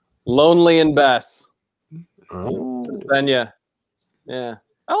 Lonely and Bess. Oh, Senya. Yeah.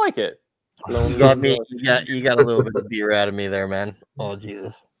 I like it. You got me. You got a little bit of beer out of me there, man. Oh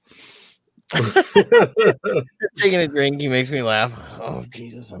Jesus. Taking a drink, he makes me laugh. Oh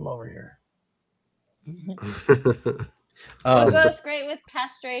Jesus, I'm over here. What goes great with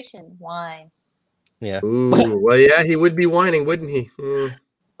castration? Wine. Yeah. Ooh, well, yeah, he would be whining, wouldn't he? Mm.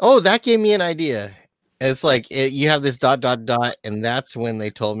 Oh, that gave me an idea. It's like you have this ... and that's when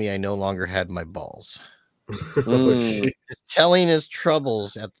they told me I no longer had my balls. Oh, shit. Telling his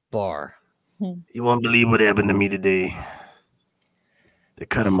troubles at the bar. You won't believe what happened to me today. They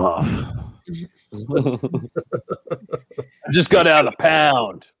cut him off. I just got out of the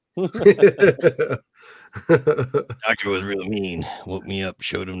pound. Doctor was real mean. Woke me up,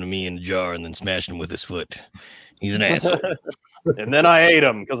 showed him to me in a jar, and then smashed him with his foot. He's an asshole. And then I ate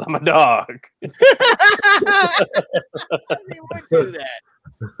him because I'm a dog.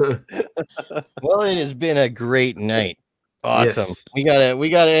 Well, it has been a great night. Awesome. Yes. We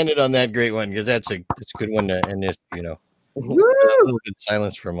gotta end it on that great one because it's a good one to end this. A little bit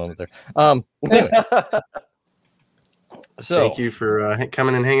silence for a moment there. Anyway, so Thank you for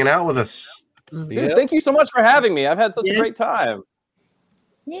coming and hanging out with us. Dude, thank you so much for having me. I've had such a great time.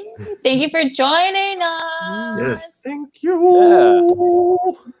 Yay. Thank you for joining us. Yes, thank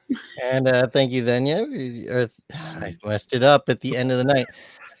you. And thank you, Thenya. I messed it up at the end of the night.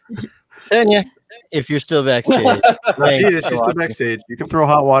 Thenya, if you're still backstage, She's still backstage. You can throw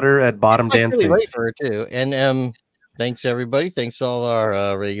hot water at bottom It's dance really late face. for her too. And thanks everybody. Thanks all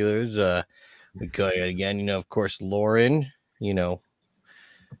our regulars. We got it again. Of course, Lauren.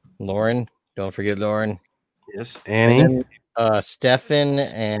 Lauren. Don't forget Lauren. Yes, Annie. And then, Stefan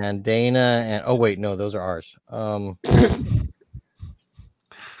and Dana and wait, no, those are ours.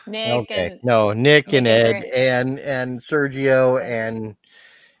 Nick Okay, and no, Nick and Ed Nick and Sergio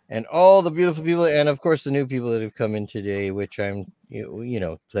and all the beautiful people, and of course the new people that have come in today, which I'm, you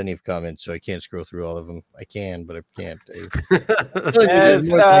know, plenty of comments, so I can't scroll through all of them. I can, but I can't.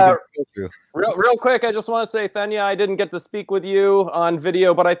 Real quick, I just want to say, Thenya, I didn't get to speak with you on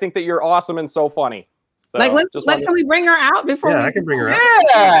video, but I think that you're awesome and so funny. So, can we bring her out before? Yeah, I can bring her out.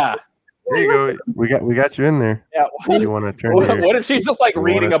 Yeah. There you go. We got you in there. Yeah. You want to turn? What if she's just like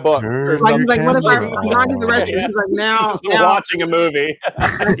reading a book or something? Like what if I'm not in the restroom? She's like now watching a movie.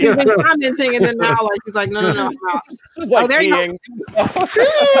 She's been commenting, and then now like she's like no. She's like peeing.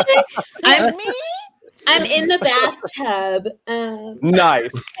 I'm in the bathtub.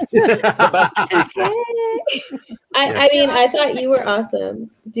 Nice. I mean, I thought you were awesome.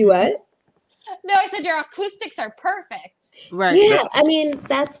 Do what? No, I said your acoustics are perfect. Right. Yeah, I mean,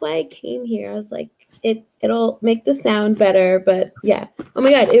 that's why I came here. I was like, it'll make the sound better, but yeah. Oh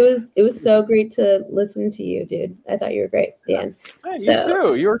my god, it was so great to listen to you, dude. I thought you were great, Dan. You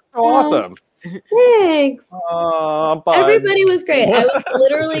too. You were so awesome. Thanks. Everybody was great. I was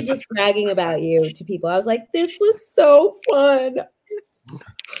literally just bragging about you to people. I was like, this was so fun.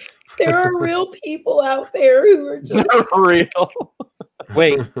 There are real people out there who are just real.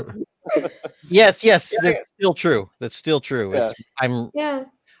 Wait. Yes, that's still true. That's still true. Yeah.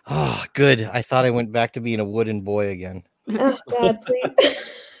 Oh, good. I thought I went back to being a wooden boy again. Oh God, please.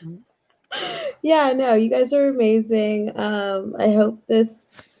 Yeah, no, you guys are amazing. I hope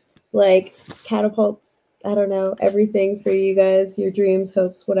this like catapults, I don't know, everything for you guys, your dreams,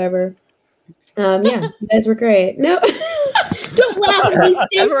 hopes, whatever. Yeah, you guys were great. No, don't laugh at these things.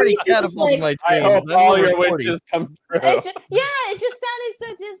 I've already catapulted my I hope all your wishes come true. It just sounded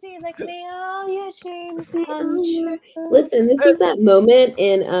so Disney. Like, may all your dreams come true. Listen, this was that moment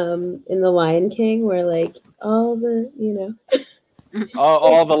in The Lion King where like all the, you know,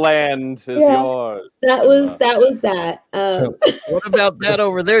 all the land is yours. That was that. What about that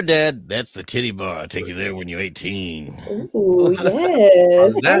over there, Dad? That's the titty bar. I'll take you there when you're 18. Ooh,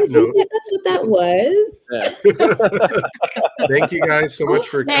 yes. That's what that was. Thank you guys so much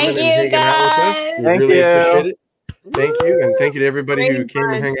for coming and hanging out with us. We Thank really you. appreciate it. Thank you, and thank you to everybody who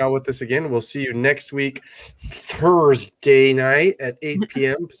came and hang out with us again. We'll see you next week, Thursday night at 8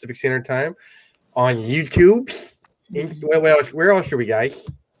 p.m. Pacific Standard Time on YouTube. Where else are we, guys?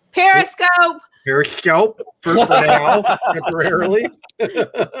 Periscope for now, temporarily.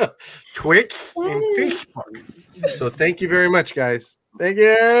 Twitch and Facebook. So thank you very much, guys. Thank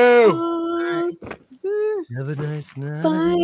you. Have a nice night. Bye.